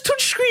anything. it was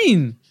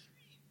touchscreen.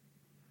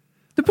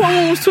 The bottom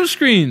one was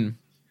touchscreen.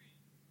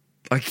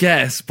 I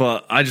guess,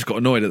 but I just got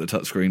annoyed at the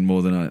touchscreen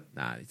more than I.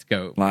 Nah, it's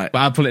GOAT. Like- But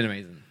I'll put it in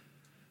amazing.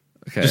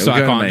 Okay, Just so we'll I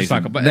go can't.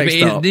 amazing. But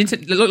Next up,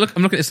 look,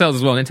 I'm looking at the sales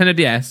as well. Nintendo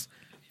DS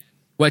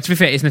Well, to be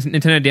fair, it's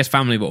Nintendo DS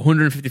family, but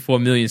 154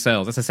 million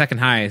sales. That's the second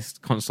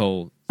highest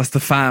console. That's the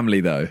family,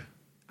 though.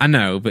 I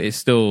know, but it's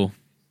still...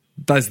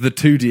 That's the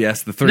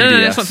 2DS, the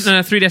 3DS. No,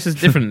 3DS is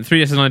different.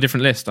 3DS is on a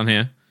different list on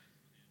here.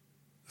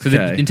 So the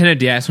Nintendo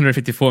DS,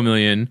 154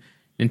 million.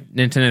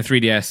 Nintendo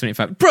 3DS,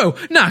 75. Bro,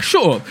 nah,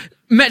 shut up.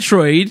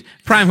 Metroid,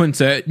 Prime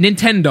Hunter,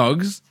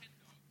 Nintendogs.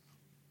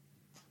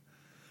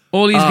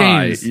 All these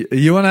games.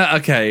 You want to...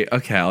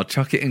 Okay, I'll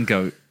chuck it and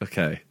go.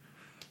 Okay.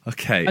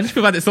 I just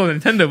feel like it's all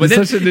Nintendo. But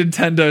You're such a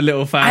Nintendo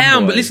little fan. I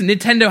am, but listen,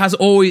 Nintendo has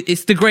always...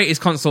 It's the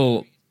greatest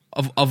console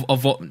of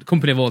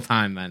company of all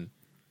time, man.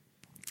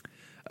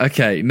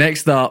 Okay,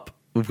 next up,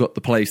 we've got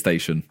the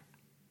PlayStation.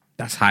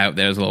 That's high up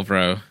there as well,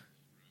 bro.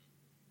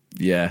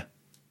 Yeah.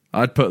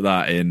 I'd put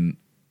that in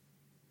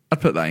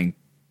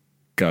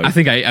GOAT. I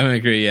think I'm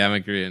agree. Yeah, I'm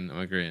agreeing.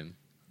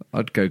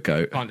 I'd go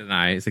GOAT. Can't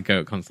deny it's a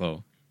GOAT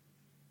console.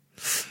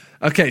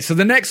 Okay, so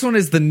the next one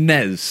is the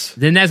NES.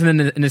 The NES and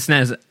the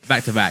SNES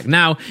back to back.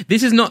 Now,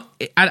 this is not...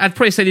 I'd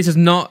probably say this is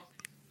not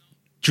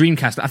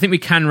Dreamcast. I think we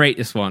can rate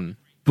this one,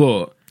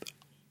 but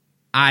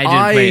I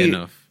didn't play it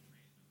enough.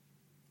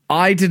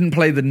 I didn't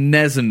play the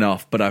NES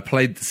enough, but I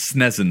played the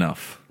SNES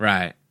enough.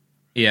 Right.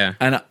 Yeah.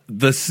 And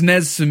the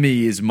SNES for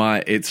me is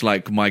it's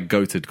like my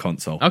goated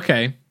console.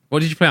 Okay. What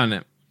did you play on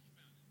it?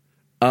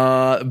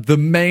 The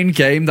main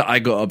game that I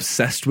got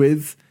obsessed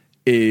with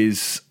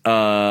is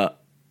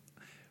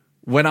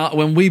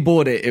when we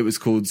bought it, it was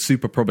called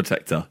Super Pro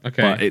Protector.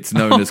 Okay. But it's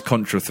known as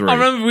Contra 3. I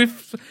remember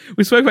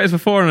we spoke about this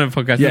before on a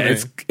podcast. Yeah,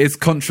 it's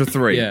Contra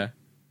 3. Yeah.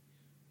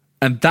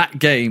 And that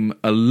game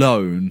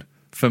alone,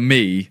 for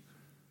me,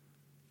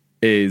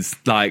 is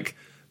like...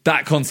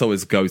 That console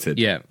is goated.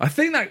 Yeah. I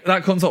think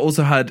that console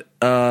also had...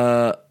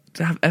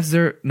 did it have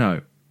F-Zero? No.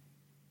 I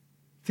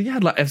think it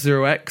had like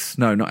F-Zero X.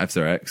 No, not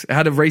F-Zero X. It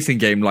had a racing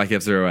game like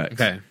F-Zero X.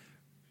 Okay.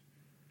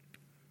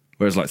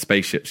 Whereas like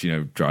spaceships,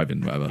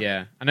 driving, whatever.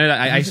 Yeah. I know that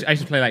I used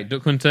to play like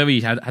Duck Hunter where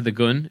you had the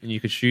gun and you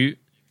could shoot.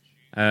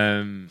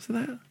 I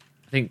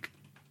think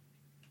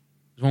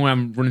there's one where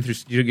I'm running through...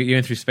 You're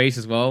going through space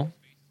as well.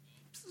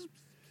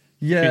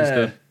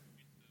 Yeah.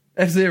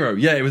 F-Zero.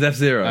 Yeah, it was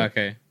F-Zero.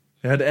 Okay.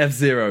 It had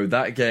F-Zero,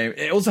 that game.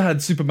 It also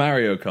had Super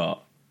Mario Kart.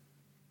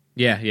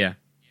 Yeah. Yeah.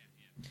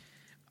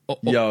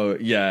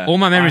 All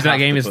my memories of that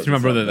game is through my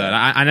brother, though.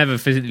 I never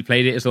physically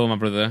played it. It's all my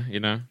brother,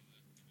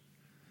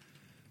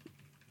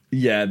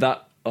 Yeah,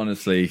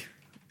 honestly,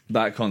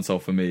 that console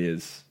for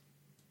me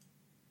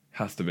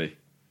has to be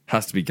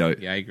GOAT.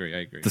 Yeah, I agree.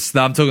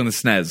 I'm talking the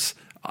SNES.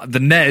 The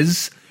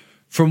NES,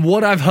 from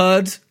what I've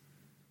heard,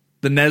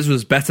 the NES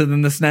was better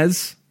than the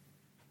SNES.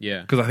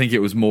 Yeah. Because I think it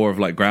was more of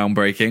like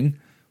groundbreaking.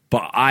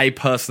 But I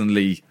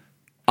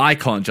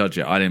can't judge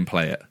it. I didn't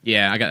play it.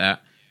 Yeah, I get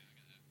that.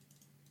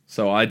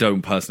 So I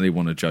don't personally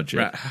want to judge it.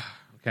 Right.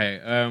 Okay.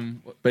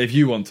 But if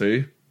you want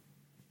to...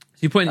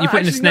 You're putting the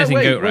SNES in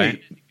GOAT,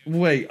 right?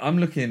 Wait, I'm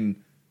looking...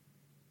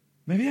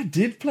 Maybe I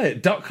did play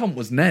it. Duck Hunt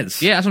was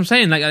NES. Yeah, that's what I'm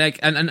saying. Like,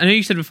 and I know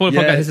you said before the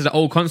podcast this is an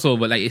old console,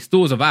 but like it still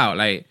was about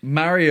like...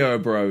 Mario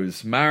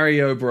Bros,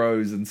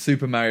 and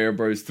Super Mario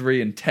Bros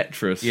 3 and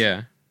Tetris.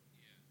 Yeah.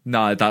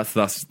 No, that's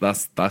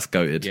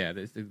goated. Yeah,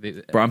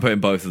 but I'm putting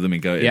both of them in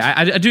goated. Yeah,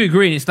 I do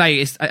agree. And it's like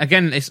it's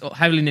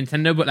heavily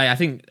Nintendo, but like I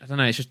don't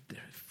know. It's just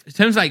in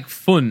terms of like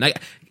fun.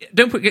 Like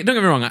don't get me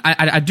wrong.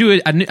 I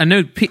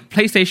know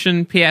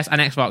PlayStation, PS, and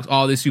Xbox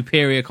are the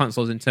superior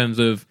consoles in terms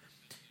of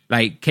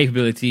like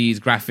capabilities,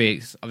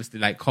 graphics.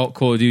 Obviously, like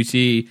Call of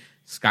Duty,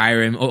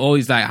 Skyrim, all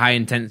these like high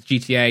intense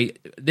GTA.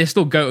 They're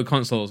still goated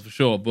consoles for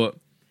sure, but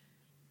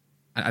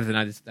I don't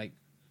know. Just like.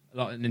 A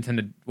lot of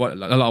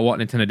what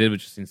Nintendo did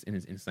was just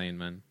insane,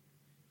 man.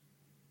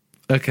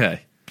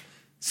 Okay.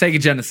 Sega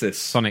Genesis.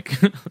 Sonic.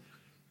 Legit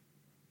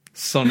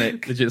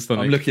Sonic.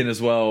 I'm looking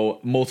as well.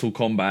 Mortal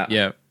Kombat.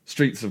 Yeah.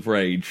 Streets of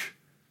Rage.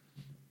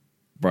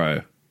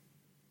 Bro.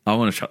 I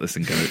want to chuck this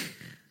in GOAT.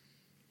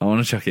 I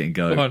want to chuck it in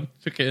GOAT. Come on,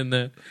 chuck it in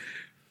there.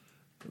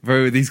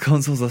 Bro, these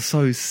consoles are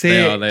so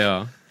sick. They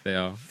are.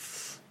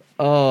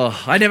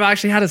 Oh, I never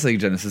actually had a Sega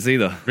Genesis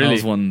either. Really? That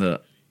was one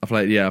that... I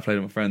played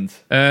with my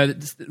friends. I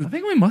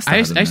think we must have. I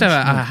used to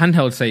have a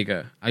handheld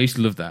Sega. I used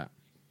to love that.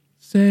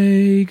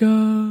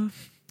 Sega.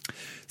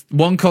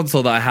 One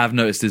console that I have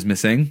noticed is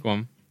missing. Go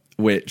on.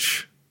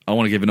 Which I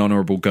want to give an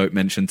honourable GOAT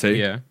mention to.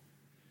 Yeah.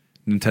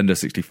 Nintendo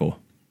 64.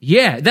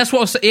 Yeah, that's what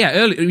I was saying. Yeah,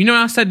 earlier. You know,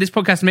 I said this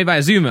podcast is made by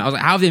Azuma. I was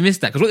like, how have they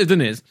missed that? Because what they've done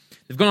is,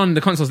 they've gone on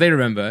the consoles they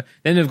remember,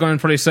 then they've gone and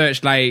probably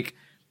searched like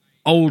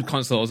old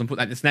consoles and put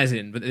like the SNES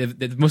in, but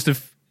they must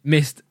have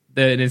missed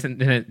the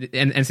N64.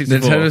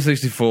 Nintendo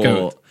 64.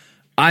 GOAT.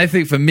 I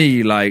think for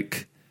me,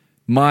 like,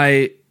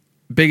 my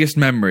biggest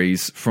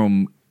memories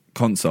from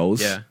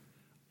consoles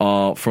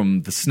are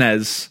from the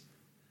SNES,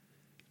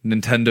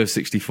 Nintendo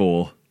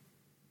 64,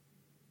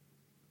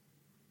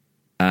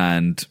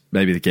 and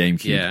maybe the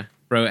GameCube. Yeah.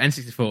 Bro,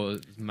 N64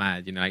 is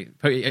mad, Like,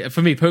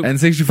 for me,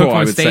 N64, Pokemon I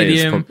would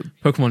Stadium, say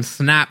Pokemon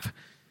Snap.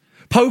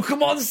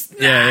 Pokemon Snap!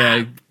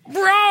 Yeah.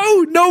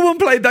 Bro, no one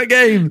played that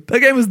game. That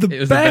game was the It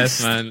was best.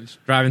 the best, man.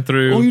 Just driving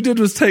through. All you did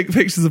was take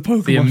pictures of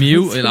Pokemon. See a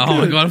Mew. It's so Oh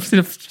my good. god,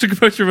 I took a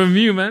picture of a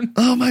Mew, man.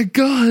 Oh my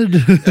god.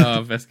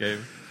 Oh, best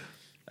game.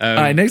 All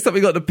right, next up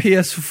we got the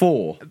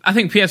PS4. I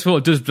think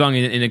PS4 does belong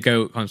in a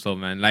GOAT console,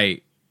 man.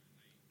 Like,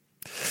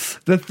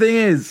 The thing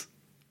is,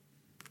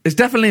 it's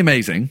definitely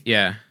amazing.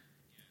 yeah.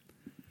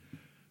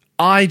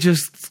 I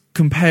just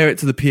compare it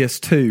to the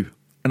PS2,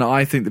 and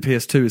I think the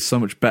PS2 is so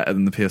much better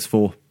than the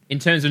PS4. In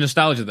terms of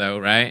nostalgia, though,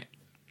 right?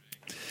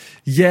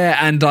 Yeah,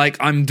 and like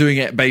I'm doing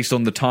it based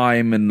on the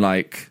time, and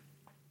like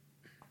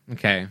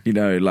Okay.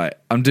 like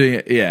I'm doing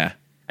it. Yeah,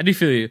 I do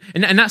feel you,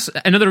 and that's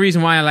another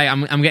reason why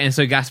I'm getting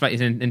so gassed about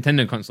these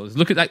Nintendo consoles.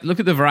 Look at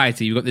the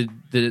variety. You've got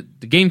the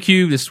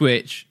GameCube, the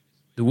Switch,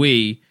 the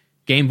Wii,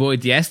 Game Boy,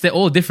 DS. They're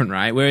all different,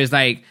 right? Whereas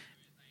like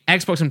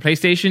Xbox and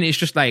PlayStation, it's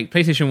just like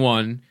PlayStation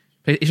 1.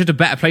 It's just a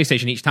better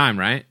PlayStation each time,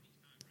 right?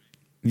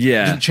 It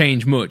yeah. doesn't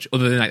change much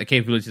other than like the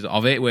capabilities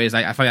of it. Whereas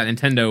like, I feel like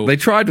Nintendo, They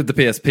tried with the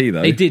PSP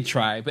though. they did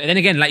try, but then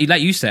again, like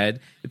you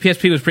said, the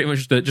PSP was pretty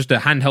much just a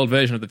handheld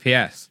version of the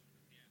PS.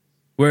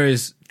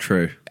 Whereas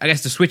True. I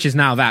guess the Switch is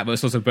now that, but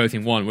it's also both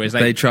in one. Whereas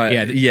like They tried.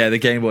 yeah, The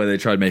Game Boy. They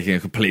tried making a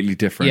completely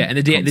different. yeah, and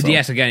the console.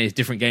 DS again is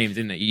different games,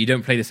 isn't it? You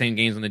don't play the same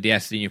games on the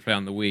DS than you play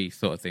on the Wii,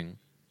 sort of thing.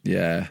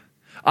 Yeah.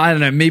 I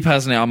don't know. Me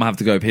personally, I'm gonna have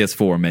to go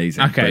PS4.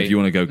 Amazing. Okay, But if you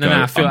want to go, no,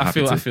 I feel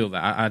I feel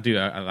that. I do.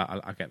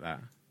 I get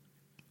that.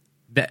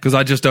 Because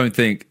I just don't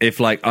think if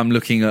like I'm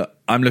looking at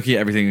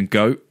everything in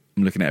GOAT,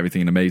 I'm looking at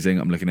everything in amazing,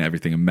 I'm looking at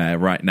everything in Meh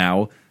right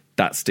now,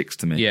 that sticks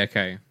to me. Yeah,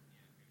 okay.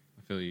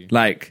 I feel you.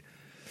 Like,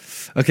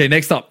 okay,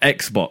 next up,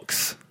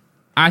 Xbox.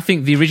 I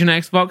think the original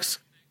Xbox.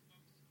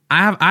 I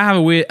have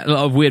a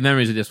lot of weird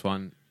memories of this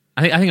one.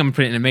 I think I'm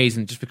pretty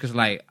amazing just because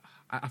like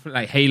I feel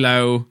like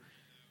Halo.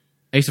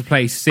 I used to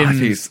play I think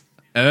Sims,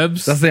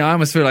 Herbs. That's the thing. I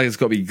almost feel like it's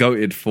got to be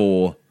goated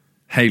for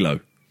Halo.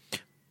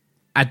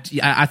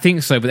 I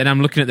think so, but then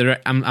I'm looking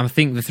at I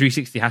think the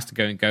 360 has to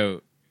go and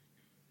go.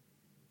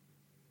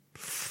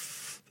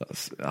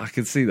 I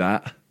can see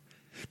that.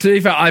 To be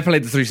fair, I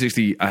played the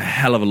 360 a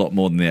hell of a lot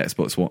more than the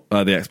Xbox One.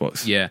 The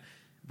Xbox. Yeah,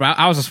 but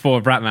I was a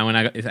spoiled brat, man, when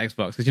I got this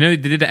Xbox because they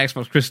did the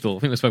Xbox Crystal. I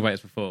think we spoke about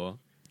this before.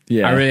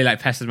 Yeah. I really like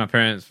pestered my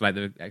parents for like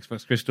the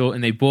Xbox Crystal,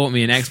 and they bought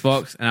me an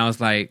Xbox, and I was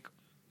like,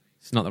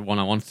 it's not the one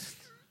I wanted.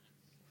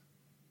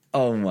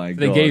 Oh my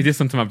They god. gave this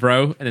one to my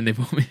bro, and then they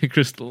bought me a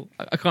Crystal.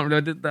 I can't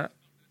believe I did that.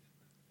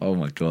 Oh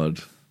my god.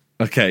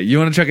 Okay, you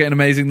want to chuck it in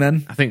amazing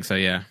then? I think so,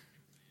 yeah.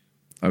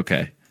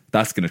 Okay,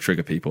 that's gonna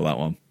trigger people. That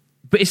one.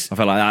 But it's I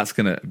feel like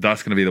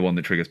that's gonna be the one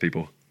that triggers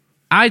people.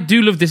 I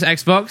do love this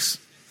Xbox,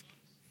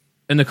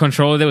 and the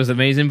controller there was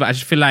amazing. But I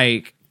just feel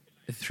like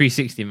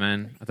 360,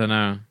 man. I don't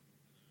know.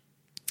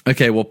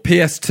 Okay, well,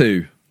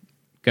 PS2,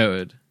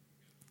 Goated.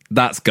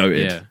 that's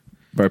goated. Yeah.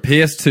 Bro,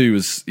 PS2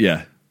 was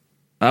Out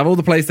of all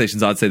the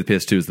PlayStations, I'd say the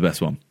PS2 is the best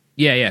one.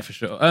 Yeah, for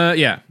sure.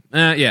 Yeah.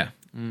 Okay.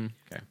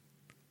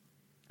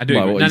 I do.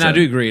 Right, Agree. what No, you I do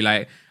saying? agree.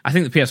 Like, I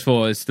think the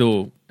PS4 is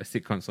still a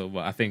sick console,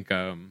 but I think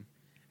I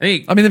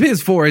mean, the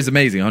PS4 is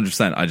amazing,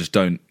 100%. I just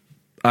don't.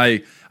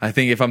 I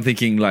think if I'm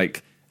thinking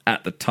like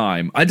at the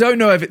time, I don't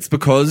know if it's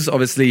because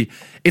obviously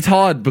it's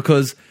hard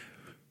because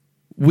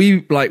we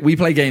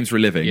play games for a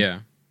living. yeah.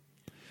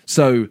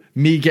 So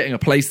me getting a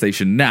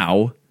PlayStation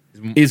now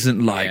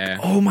isn't like, Yeah.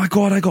 oh my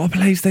god, I got a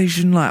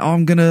PlayStation. Like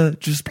I'm gonna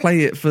just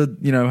play it for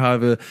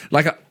however.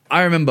 Like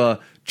I remember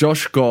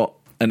Josh got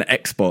an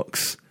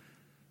Xbox,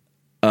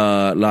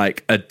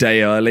 like a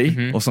day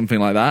early or something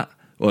like that,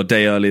 or a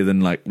day earlier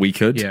than like we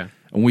could. Yeah.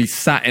 And we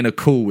sat in a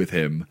call with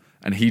him,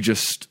 and he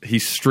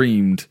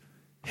streamed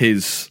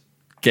his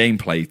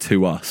gameplay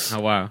to us. Oh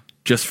wow.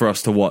 Just for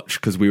us to watch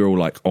because we were all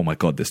like, oh my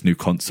god, this new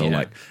console. Yeah.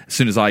 Like as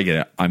soon as I get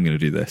it, I'm gonna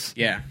do this.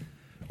 Yeah.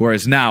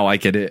 Whereas now I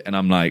get it and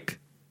I'm like,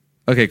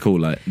 okay, cool,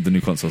 like the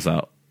new console's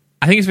out.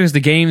 I think it's because the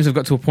games have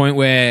got to a point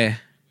where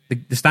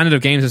the standard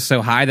of games is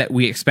so high that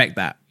we expect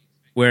that.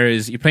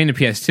 Whereas you're playing the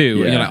PS2 and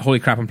Yeah. you're like, holy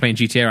crap, I'm playing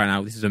GTA right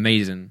now. This is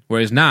amazing.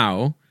 Whereas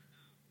now,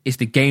 it's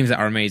the games that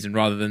are amazing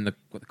rather than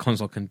what the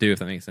console can do, if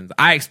that makes sense.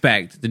 I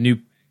expect the new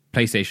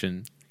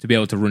PlayStation to be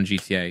able to run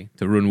GTA,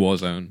 to run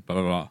Warzone, blah,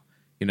 blah, blah.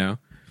 You know?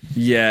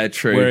 Yeah,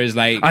 true. Whereas,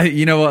 like...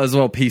 you know what as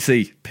well,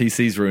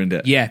 PC's ruined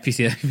it. Yeah,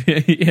 PC.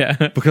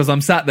 Yeah. Because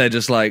I'm sat there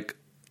just like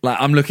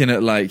I'm looking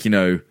at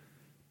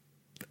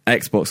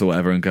Xbox or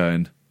whatever and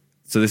going,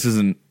 so this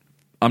isn't,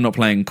 I'm not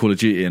playing Call of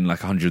Duty in like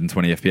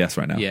 120 FPS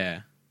right now.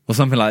 Yeah. Or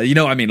something like, you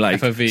know what I mean?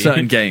 Like FOV.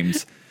 certain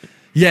games.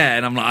 Yeah,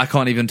 and I'm like, I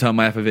can't even turn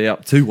my FOV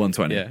up to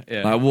 120.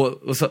 Yeah. Like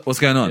what's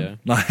going on? Yeah.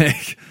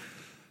 Like,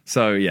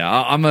 so yeah,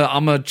 I'm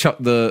a chuck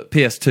the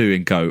PS2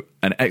 in GOAT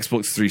and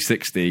Xbox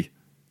 360.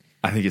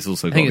 I think it's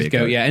also I think it's gotta be a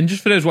GOAT, yeah. And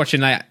just for those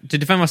watching, like, to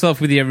defend myself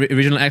with the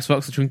original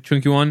Xbox, the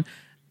chunky one,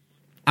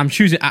 I'm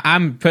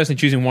personally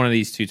choosing one of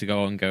these two to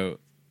go on GOAT.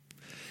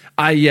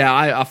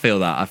 I feel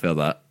that. I feel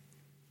that.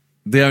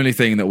 The only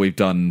thing that we've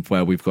done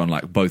where we've gone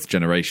like both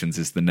generations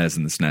is the NES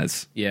and the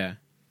SNES. Yeah.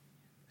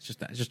 It's just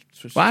that. It's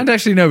just Well, and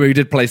actually, no, we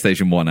did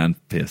PlayStation 1 and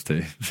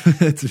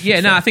PS2.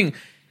 yeah, no, I think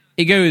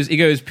it goes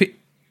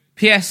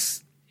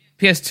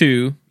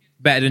PS2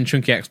 better than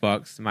chunky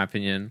Xbox, in my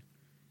opinion.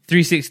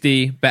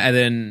 360 better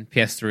than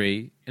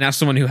PS3, and that's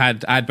someone who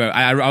had both.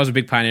 I was a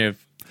big pioneer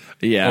of,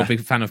 or a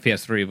big fan of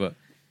PS3,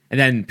 and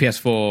then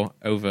PS4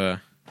 over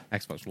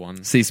Xbox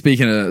One. See,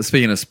 speaking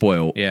of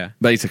spoiled, Yeah.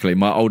 basically,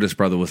 my oldest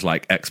brother was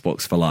like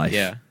Xbox for life.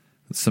 Yeah.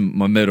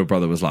 My middle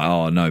brother was like,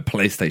 oh no,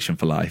 PlayStation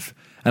for life.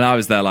 And I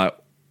was there like,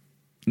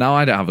 no,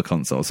 I don't have a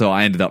console. So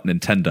I ended up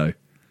Nintendo.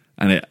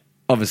 And it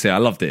obviously I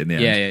loved it in the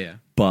end. Yeah.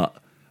 But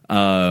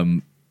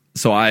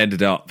so I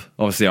ended up,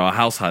 obviously our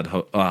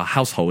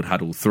household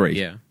had all three.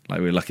 Yeah. Like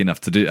we were lucky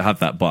enough to have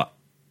that. But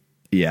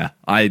yeah,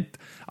 I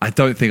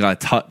don't think I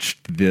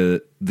touched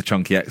the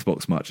chunky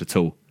Xbox much at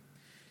all.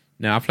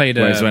 No, I played.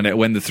 Whereas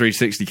when the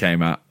 360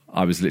 came out,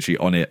 I was literally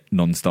on it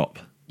non-stop.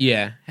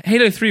 Yeah,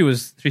 Halo 3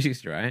 was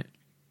 360, right?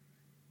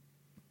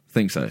 I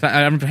think so.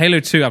 I remember Halo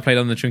 2 I played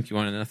on the chunky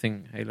one, and I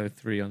think Halo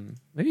 3 on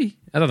maybe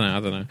I don't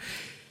know.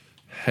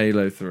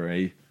 Halo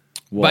 3.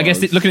 But I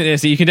guess looking at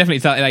this, you can definitely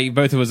tell like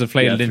both of us have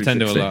played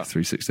Nintendo a lot.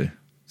 360.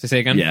 So say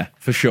again. Yeah,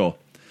 for sure.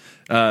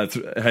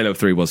 Halo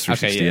 3 was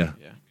 360. Okay, yeah.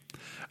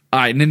 All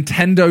right,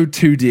 Nintendo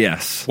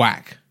 2DS.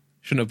 Whack.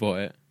 Shouldn't have bought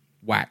it.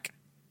 Whack.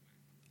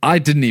 I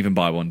didn't even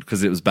buy one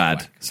because it was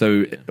bad. Whack.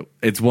 So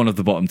it's one of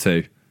the bottom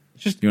two.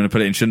 Just you want to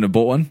put it in? Shouldn't have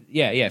bought one.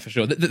 Yeah, for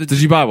sure. Did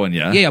you buy one?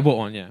 Yeah. Yeah, I bought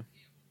one. Yeah.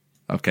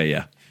 Okay,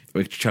 yeah.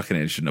 We're chucking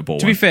it in. Shouldn't have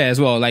bought To one. be fair,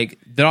 as well, like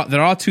there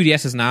are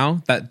 2DSs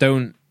now that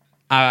don't.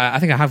 I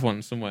think I have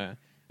one somewhere.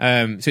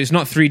 So it's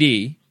not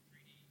 3D,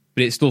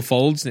 but it still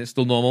folds and it's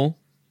still normal.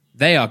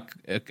 They are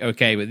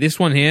okay, but this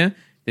one here,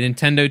 the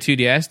Nintendo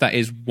 2DS, that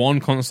is one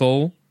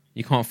console.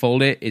 You can't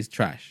fold it. Is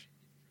trash.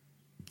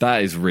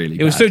 That is really.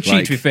 It was so bad.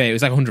 cheap. To be fair, it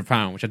was like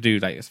 £100, which I do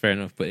like. It's fair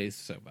enough, but it's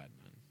so bad,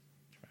 man.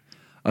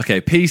 Okay,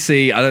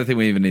 PC. I don't think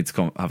we even need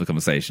to have a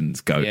conversation. It's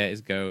go. Yeah,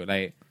 it's go.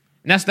 Like,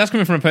 and that's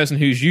coming from a person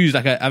who's used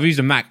I've used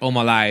a Mac all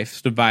my life,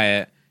 stood by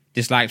it,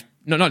 disliked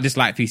not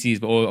disliked PCs,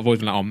 but I've always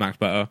been like, oh, Mac's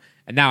better.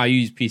 And now I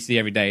use PC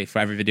every day for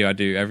every video I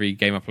do, every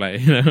game I play.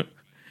 You know,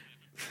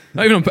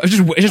 not even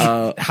it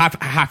just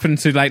happened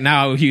to like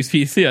now use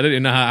PC. I don't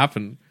even know how it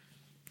happened.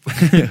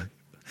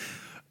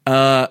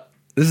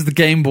 This is the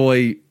Game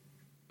Boy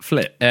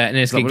Flip. And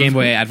it's the Game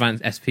Boy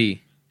Advance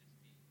SP.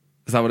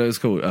 Is that what it was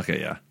called? Okay,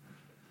 yeah.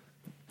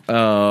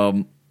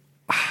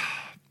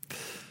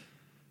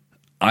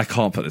 I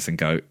can't put this in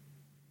GOAT.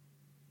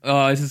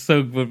 Oh, this is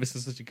so good. This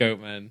is such a GOAT,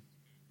 man.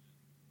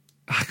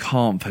 I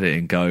can't put it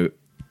in GOAT.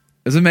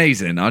 It's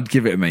amazing. I'd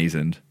give it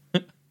amazing.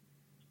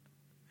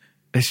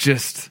 It's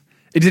just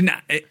it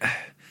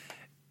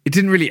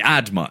didn't really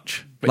add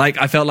much. Like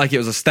I felt like it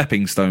was a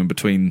stepping stone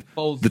between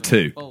the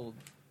two. Fold.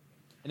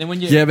 And then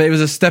when you Yeah, but it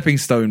was a stepping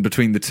stone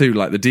between the two.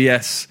 Like the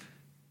DS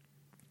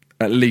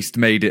at least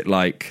made it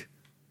like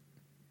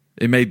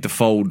it made the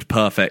fold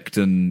perfect,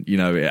 and you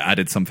know it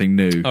added something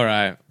new. All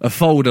right. A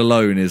fold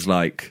alone is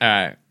like All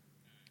right.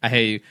 I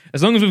hear you.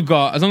 As long as we've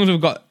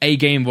got a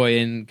Game Boy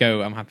in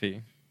Go, I'm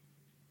happy.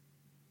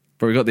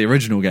 but we got the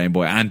original Game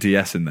Boy and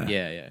DS in there.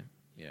 Yeah.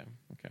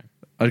 Okay.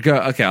 I'd go.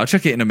 Okay, I'll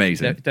check it in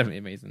amazing. Definitely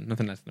amazing.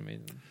 Nothing less than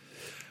amazing.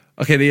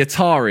 Okay, the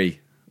Atari.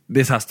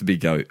 This has to be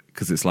GOAT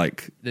because it's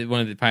like.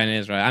 One of the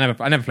pioneers, right?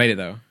 I never played it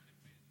though.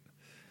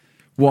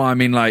 Well, I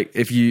mean, like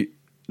if you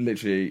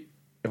literally,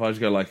 if I just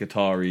go like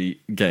Atari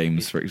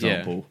games, for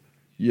example,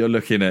 you're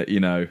looking at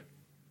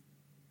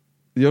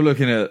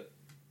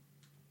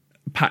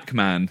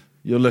Pac-Man.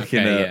 You're looking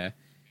at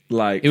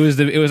like it was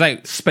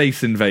like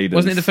Space Invaders.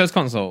 wasn't it the first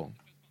console?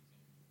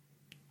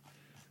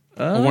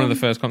 Or one of the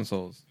first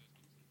consoles?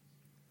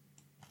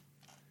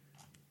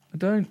 I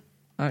don't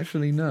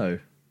actually know.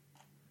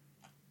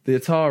 The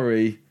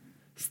Atari.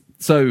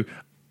 So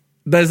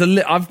there's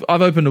I've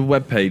opened a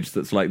web page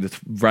that's like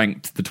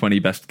ranked the 20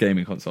 best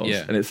gaming consoles,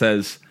 and it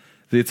says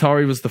the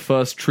Atari was the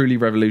first truly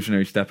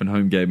revolutionary step in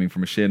home gaming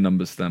from a sheer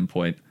numbers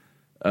standpoint.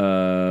 It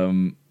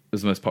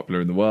was the most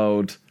popular in the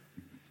world.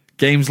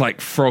 Games like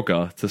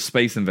Frogger to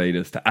Space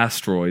Invaders to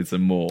Asteroids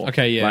and more.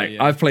 Okay,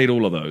 I've played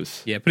all of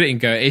those. Yeah, put it in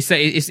Go.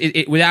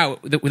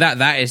 Without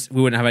that,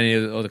 we wouldn't have any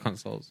other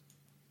consoles.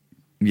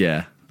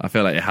 Yeah, I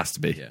feel like it has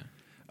to be. Yeah.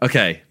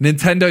 Okay,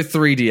 Nintendo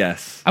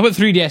 3DS. I put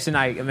 3DS in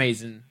like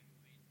amazing.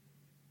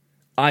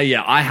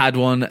 I had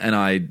one and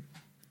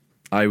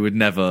I would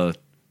never.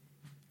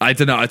 I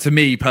don't know. To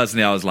me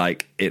personally, I was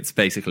like, it's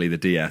basically the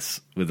DS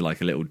with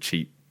like a little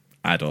cheap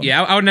add-on.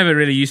 Yeah, I would never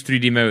really use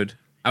 3D mode.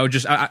 I would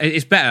just.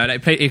 It's better.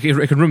 Like, it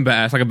can run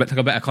better. It's like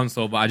a better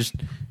console, but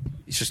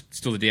it's just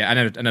still the DS. I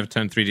never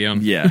turned 3D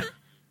on. Yeah.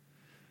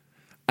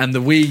 And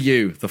the Wii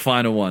U, the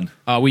final one.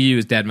 Oh, Wii U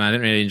was dead, man. I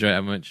didn't really enjoy it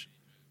that much.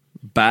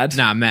 Bad?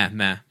 Nah,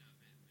 meh.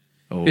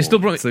 Oh, It's still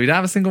brought. so you don't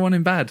have a single one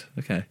in bad?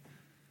 Okay.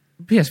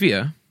 PS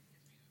Vita.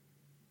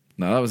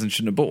 No, that wasn't.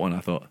 Shouldn't have bought one.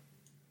 I thought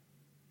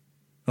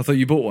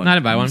you bought one. No, I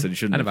didn't buy one. You said you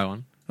shouldn't. I didn't buy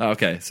one. Oh,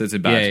 okay, so it's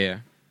in bad. Yeah.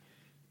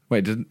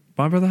 Wait, did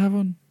my brother have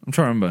one? I'm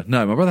trying to remember.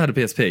 No, my brother had a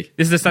PSP.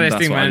 This is the saddest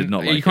That's thing, why I man. did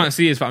not like You can't it.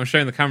 see this, but I'm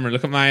showing the camera.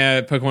 Look at my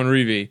Pokemon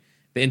Ruby.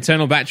 The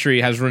internal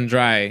battery has run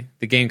dry.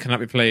 The game cannot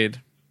be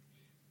played.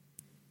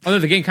 Oh no,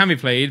 the game can be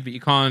played, but you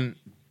can't.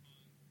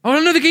 Oh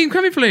no, the game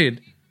can be played,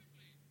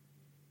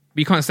 but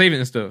you can't save it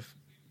and stuff.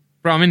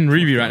 Bro, I'm in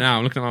Ruby right now.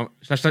 I'm looking at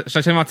my. Should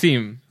I tell my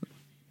team?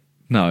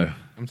 No,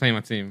 I'm telling you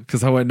my team.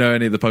 because I won't know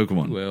any of the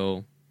Pokemon.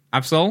 Will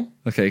Absol?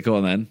 Okay, go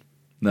on then.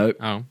 Nope.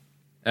 Oh.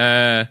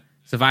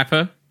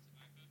 Seviper?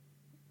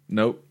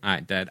 Nope.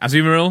 Alright, dead.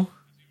 Azumarill?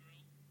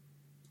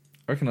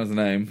 I recognise the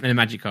name. And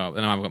a Magikarp.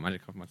 I know I've got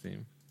Magikarp on my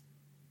team.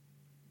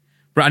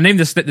 Bro, I named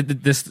the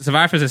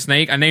Seviper as a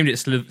snake. I named it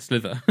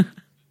Slither. Oh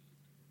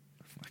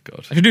my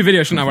god. I should do a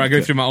video, shouldn't I, where I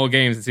go through my old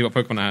games and see what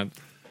Pokemon I had.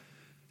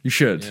 You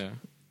should. Yeah.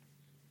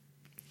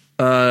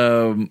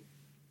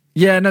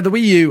 Yeah, no, the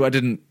Wii U, I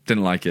didn't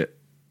like it.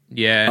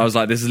 Yeah. I was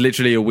like, this is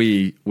literally a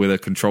Wii with a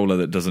controller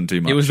that doesn't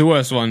do much. It was the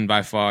worst one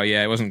by far.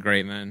 Yeah, it wasn't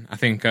great, man. I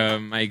think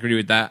I agree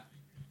with that.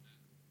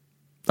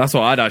 That's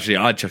what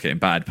I'd chuck it in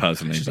bad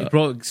personally. It But.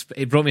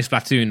 brought me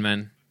Splatoon,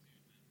 man.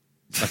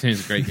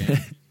 Splatoon's a great game.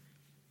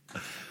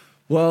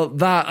 Well,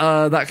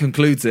 that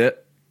concludes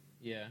it.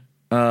 Yeah.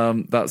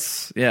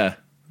 That's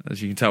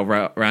as you can tell,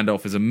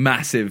 Randolph is a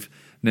massive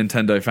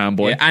Nintendo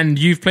fanboy. Yeah, and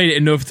you've played it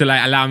enough to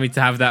like allow me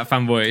to have that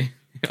fanboy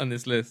on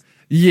this list.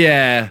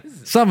 Yeah,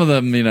 some of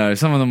them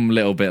a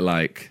little bit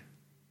like,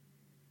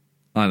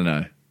 I don't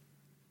know.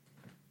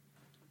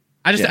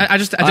 I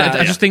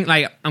just think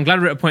like I'm glad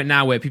we're at a point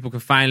now where people can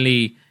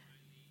finally.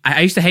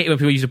 I used to hate it when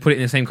people used to put it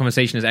in the same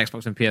conversation as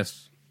Xbox and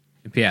PS.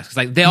 Because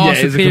like they are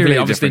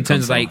superior, obviously in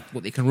terms of like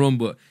what they can run,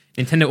 but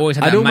Nintendo always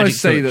had that magic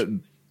touch.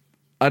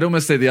 I'd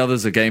almost say the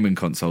others are gaming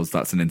consoles.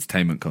 That's an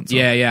entertainment console.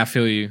 Yeah, I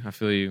feel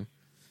you.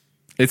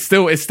 It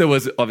still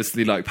was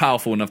obviously like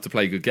powerful enough to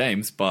play good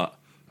games, but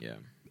Yeah.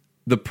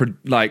 the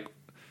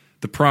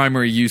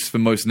primary use for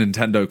most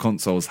Nintendo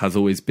consoles has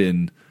always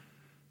been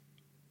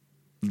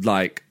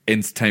like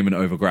entertainment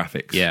over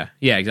graphics. Yeah,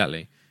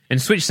 exactly.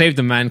 And Switch saved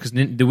them, man, because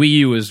the Wii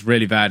U was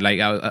really bad. Like,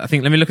 I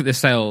think, let me look at the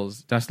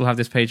sales. Do I still have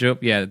this page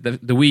up? Yeah, the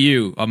Wii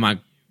U,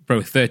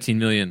 13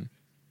 million.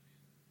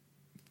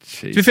 Jeez.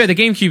 To be fair, the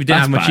GameCube didn't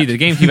That's have much bad. either.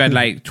 The GameCube had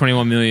like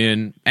 21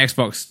 million.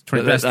 Xbox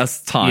 20.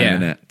 That's time, yeah.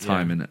 innit?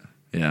 Innit?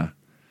 Yeah.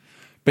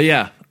 But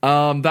yeah,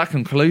 that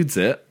concludes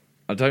it.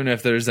 I don't know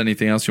if there is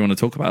anything else you want to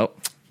talk about.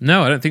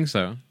 No, I don't think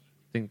so. I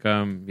think,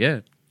 yeah.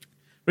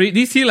 But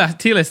these tier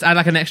lists add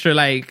like an extra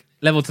like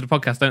level to the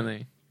podcast, don't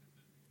they?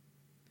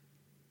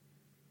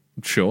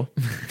 Sure.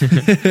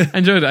 I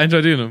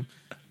enjoy doing them.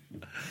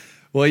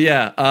 Well,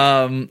 yeah.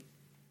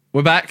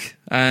 We're back,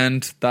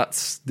 and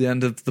that's the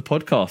end of the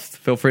podcast.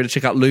 Feel free to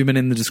check out Lumen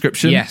in the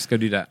description. Yes, go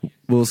do that.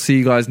 We'll see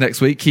you guys next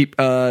week. Keep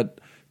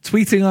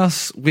tweeting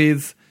us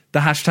with the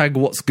hashtag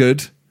What's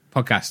Good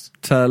Podcast.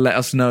 to let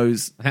us know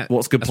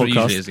What's Good That's what it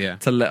podcast. usually is, yeah.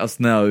 To let us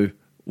know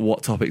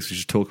what topics we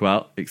should talk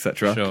about,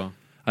 etc. Sure.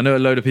 I know a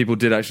load of people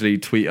did actually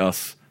tweet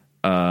us.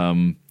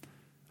 I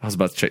was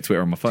about to check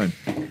Twitter on my phone.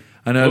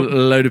 I know a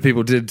load of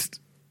people did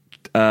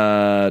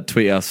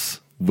tweet us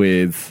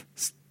with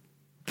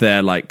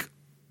their like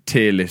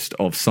tier list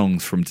of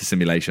songs from To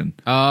Simulation.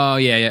 Oh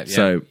yeah.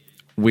 So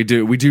we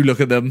do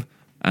look at them,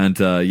 and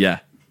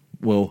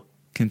we'll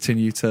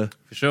continue to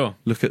for sure.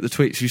 look at the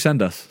tweets you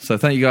send us. So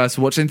thank you guys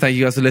for watching. Thank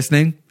you guys for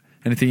listening.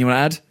 Anything you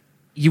want to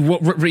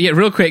add?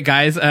 Real quick,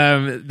 guys.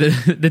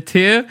 The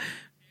tier.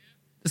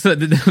 So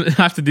I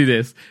have to do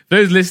this.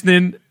 Those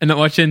listening and not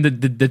watching,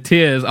 the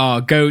tiers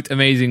are GOAT,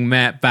 amazing,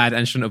 meh, bad,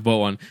 and shouldn't have bought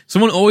one.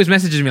 Someone always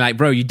messages me like,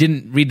 "Bro, you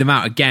didn't read them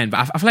out again."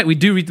 But I feel like we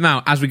do read them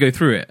out as we go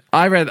through it.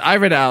 I read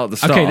it out at the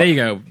start. Okay,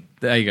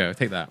 there you go.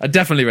 Take that. I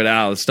definitely read it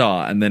out at the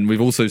start, and then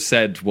we've also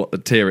said what the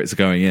tier it's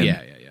going in.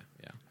 Yeah.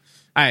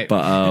 All right.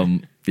 But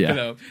yeah.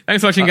 Hello.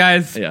 Thanks for watching,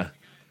 guys. Yeah.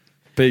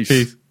 Peace.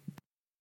 Peace.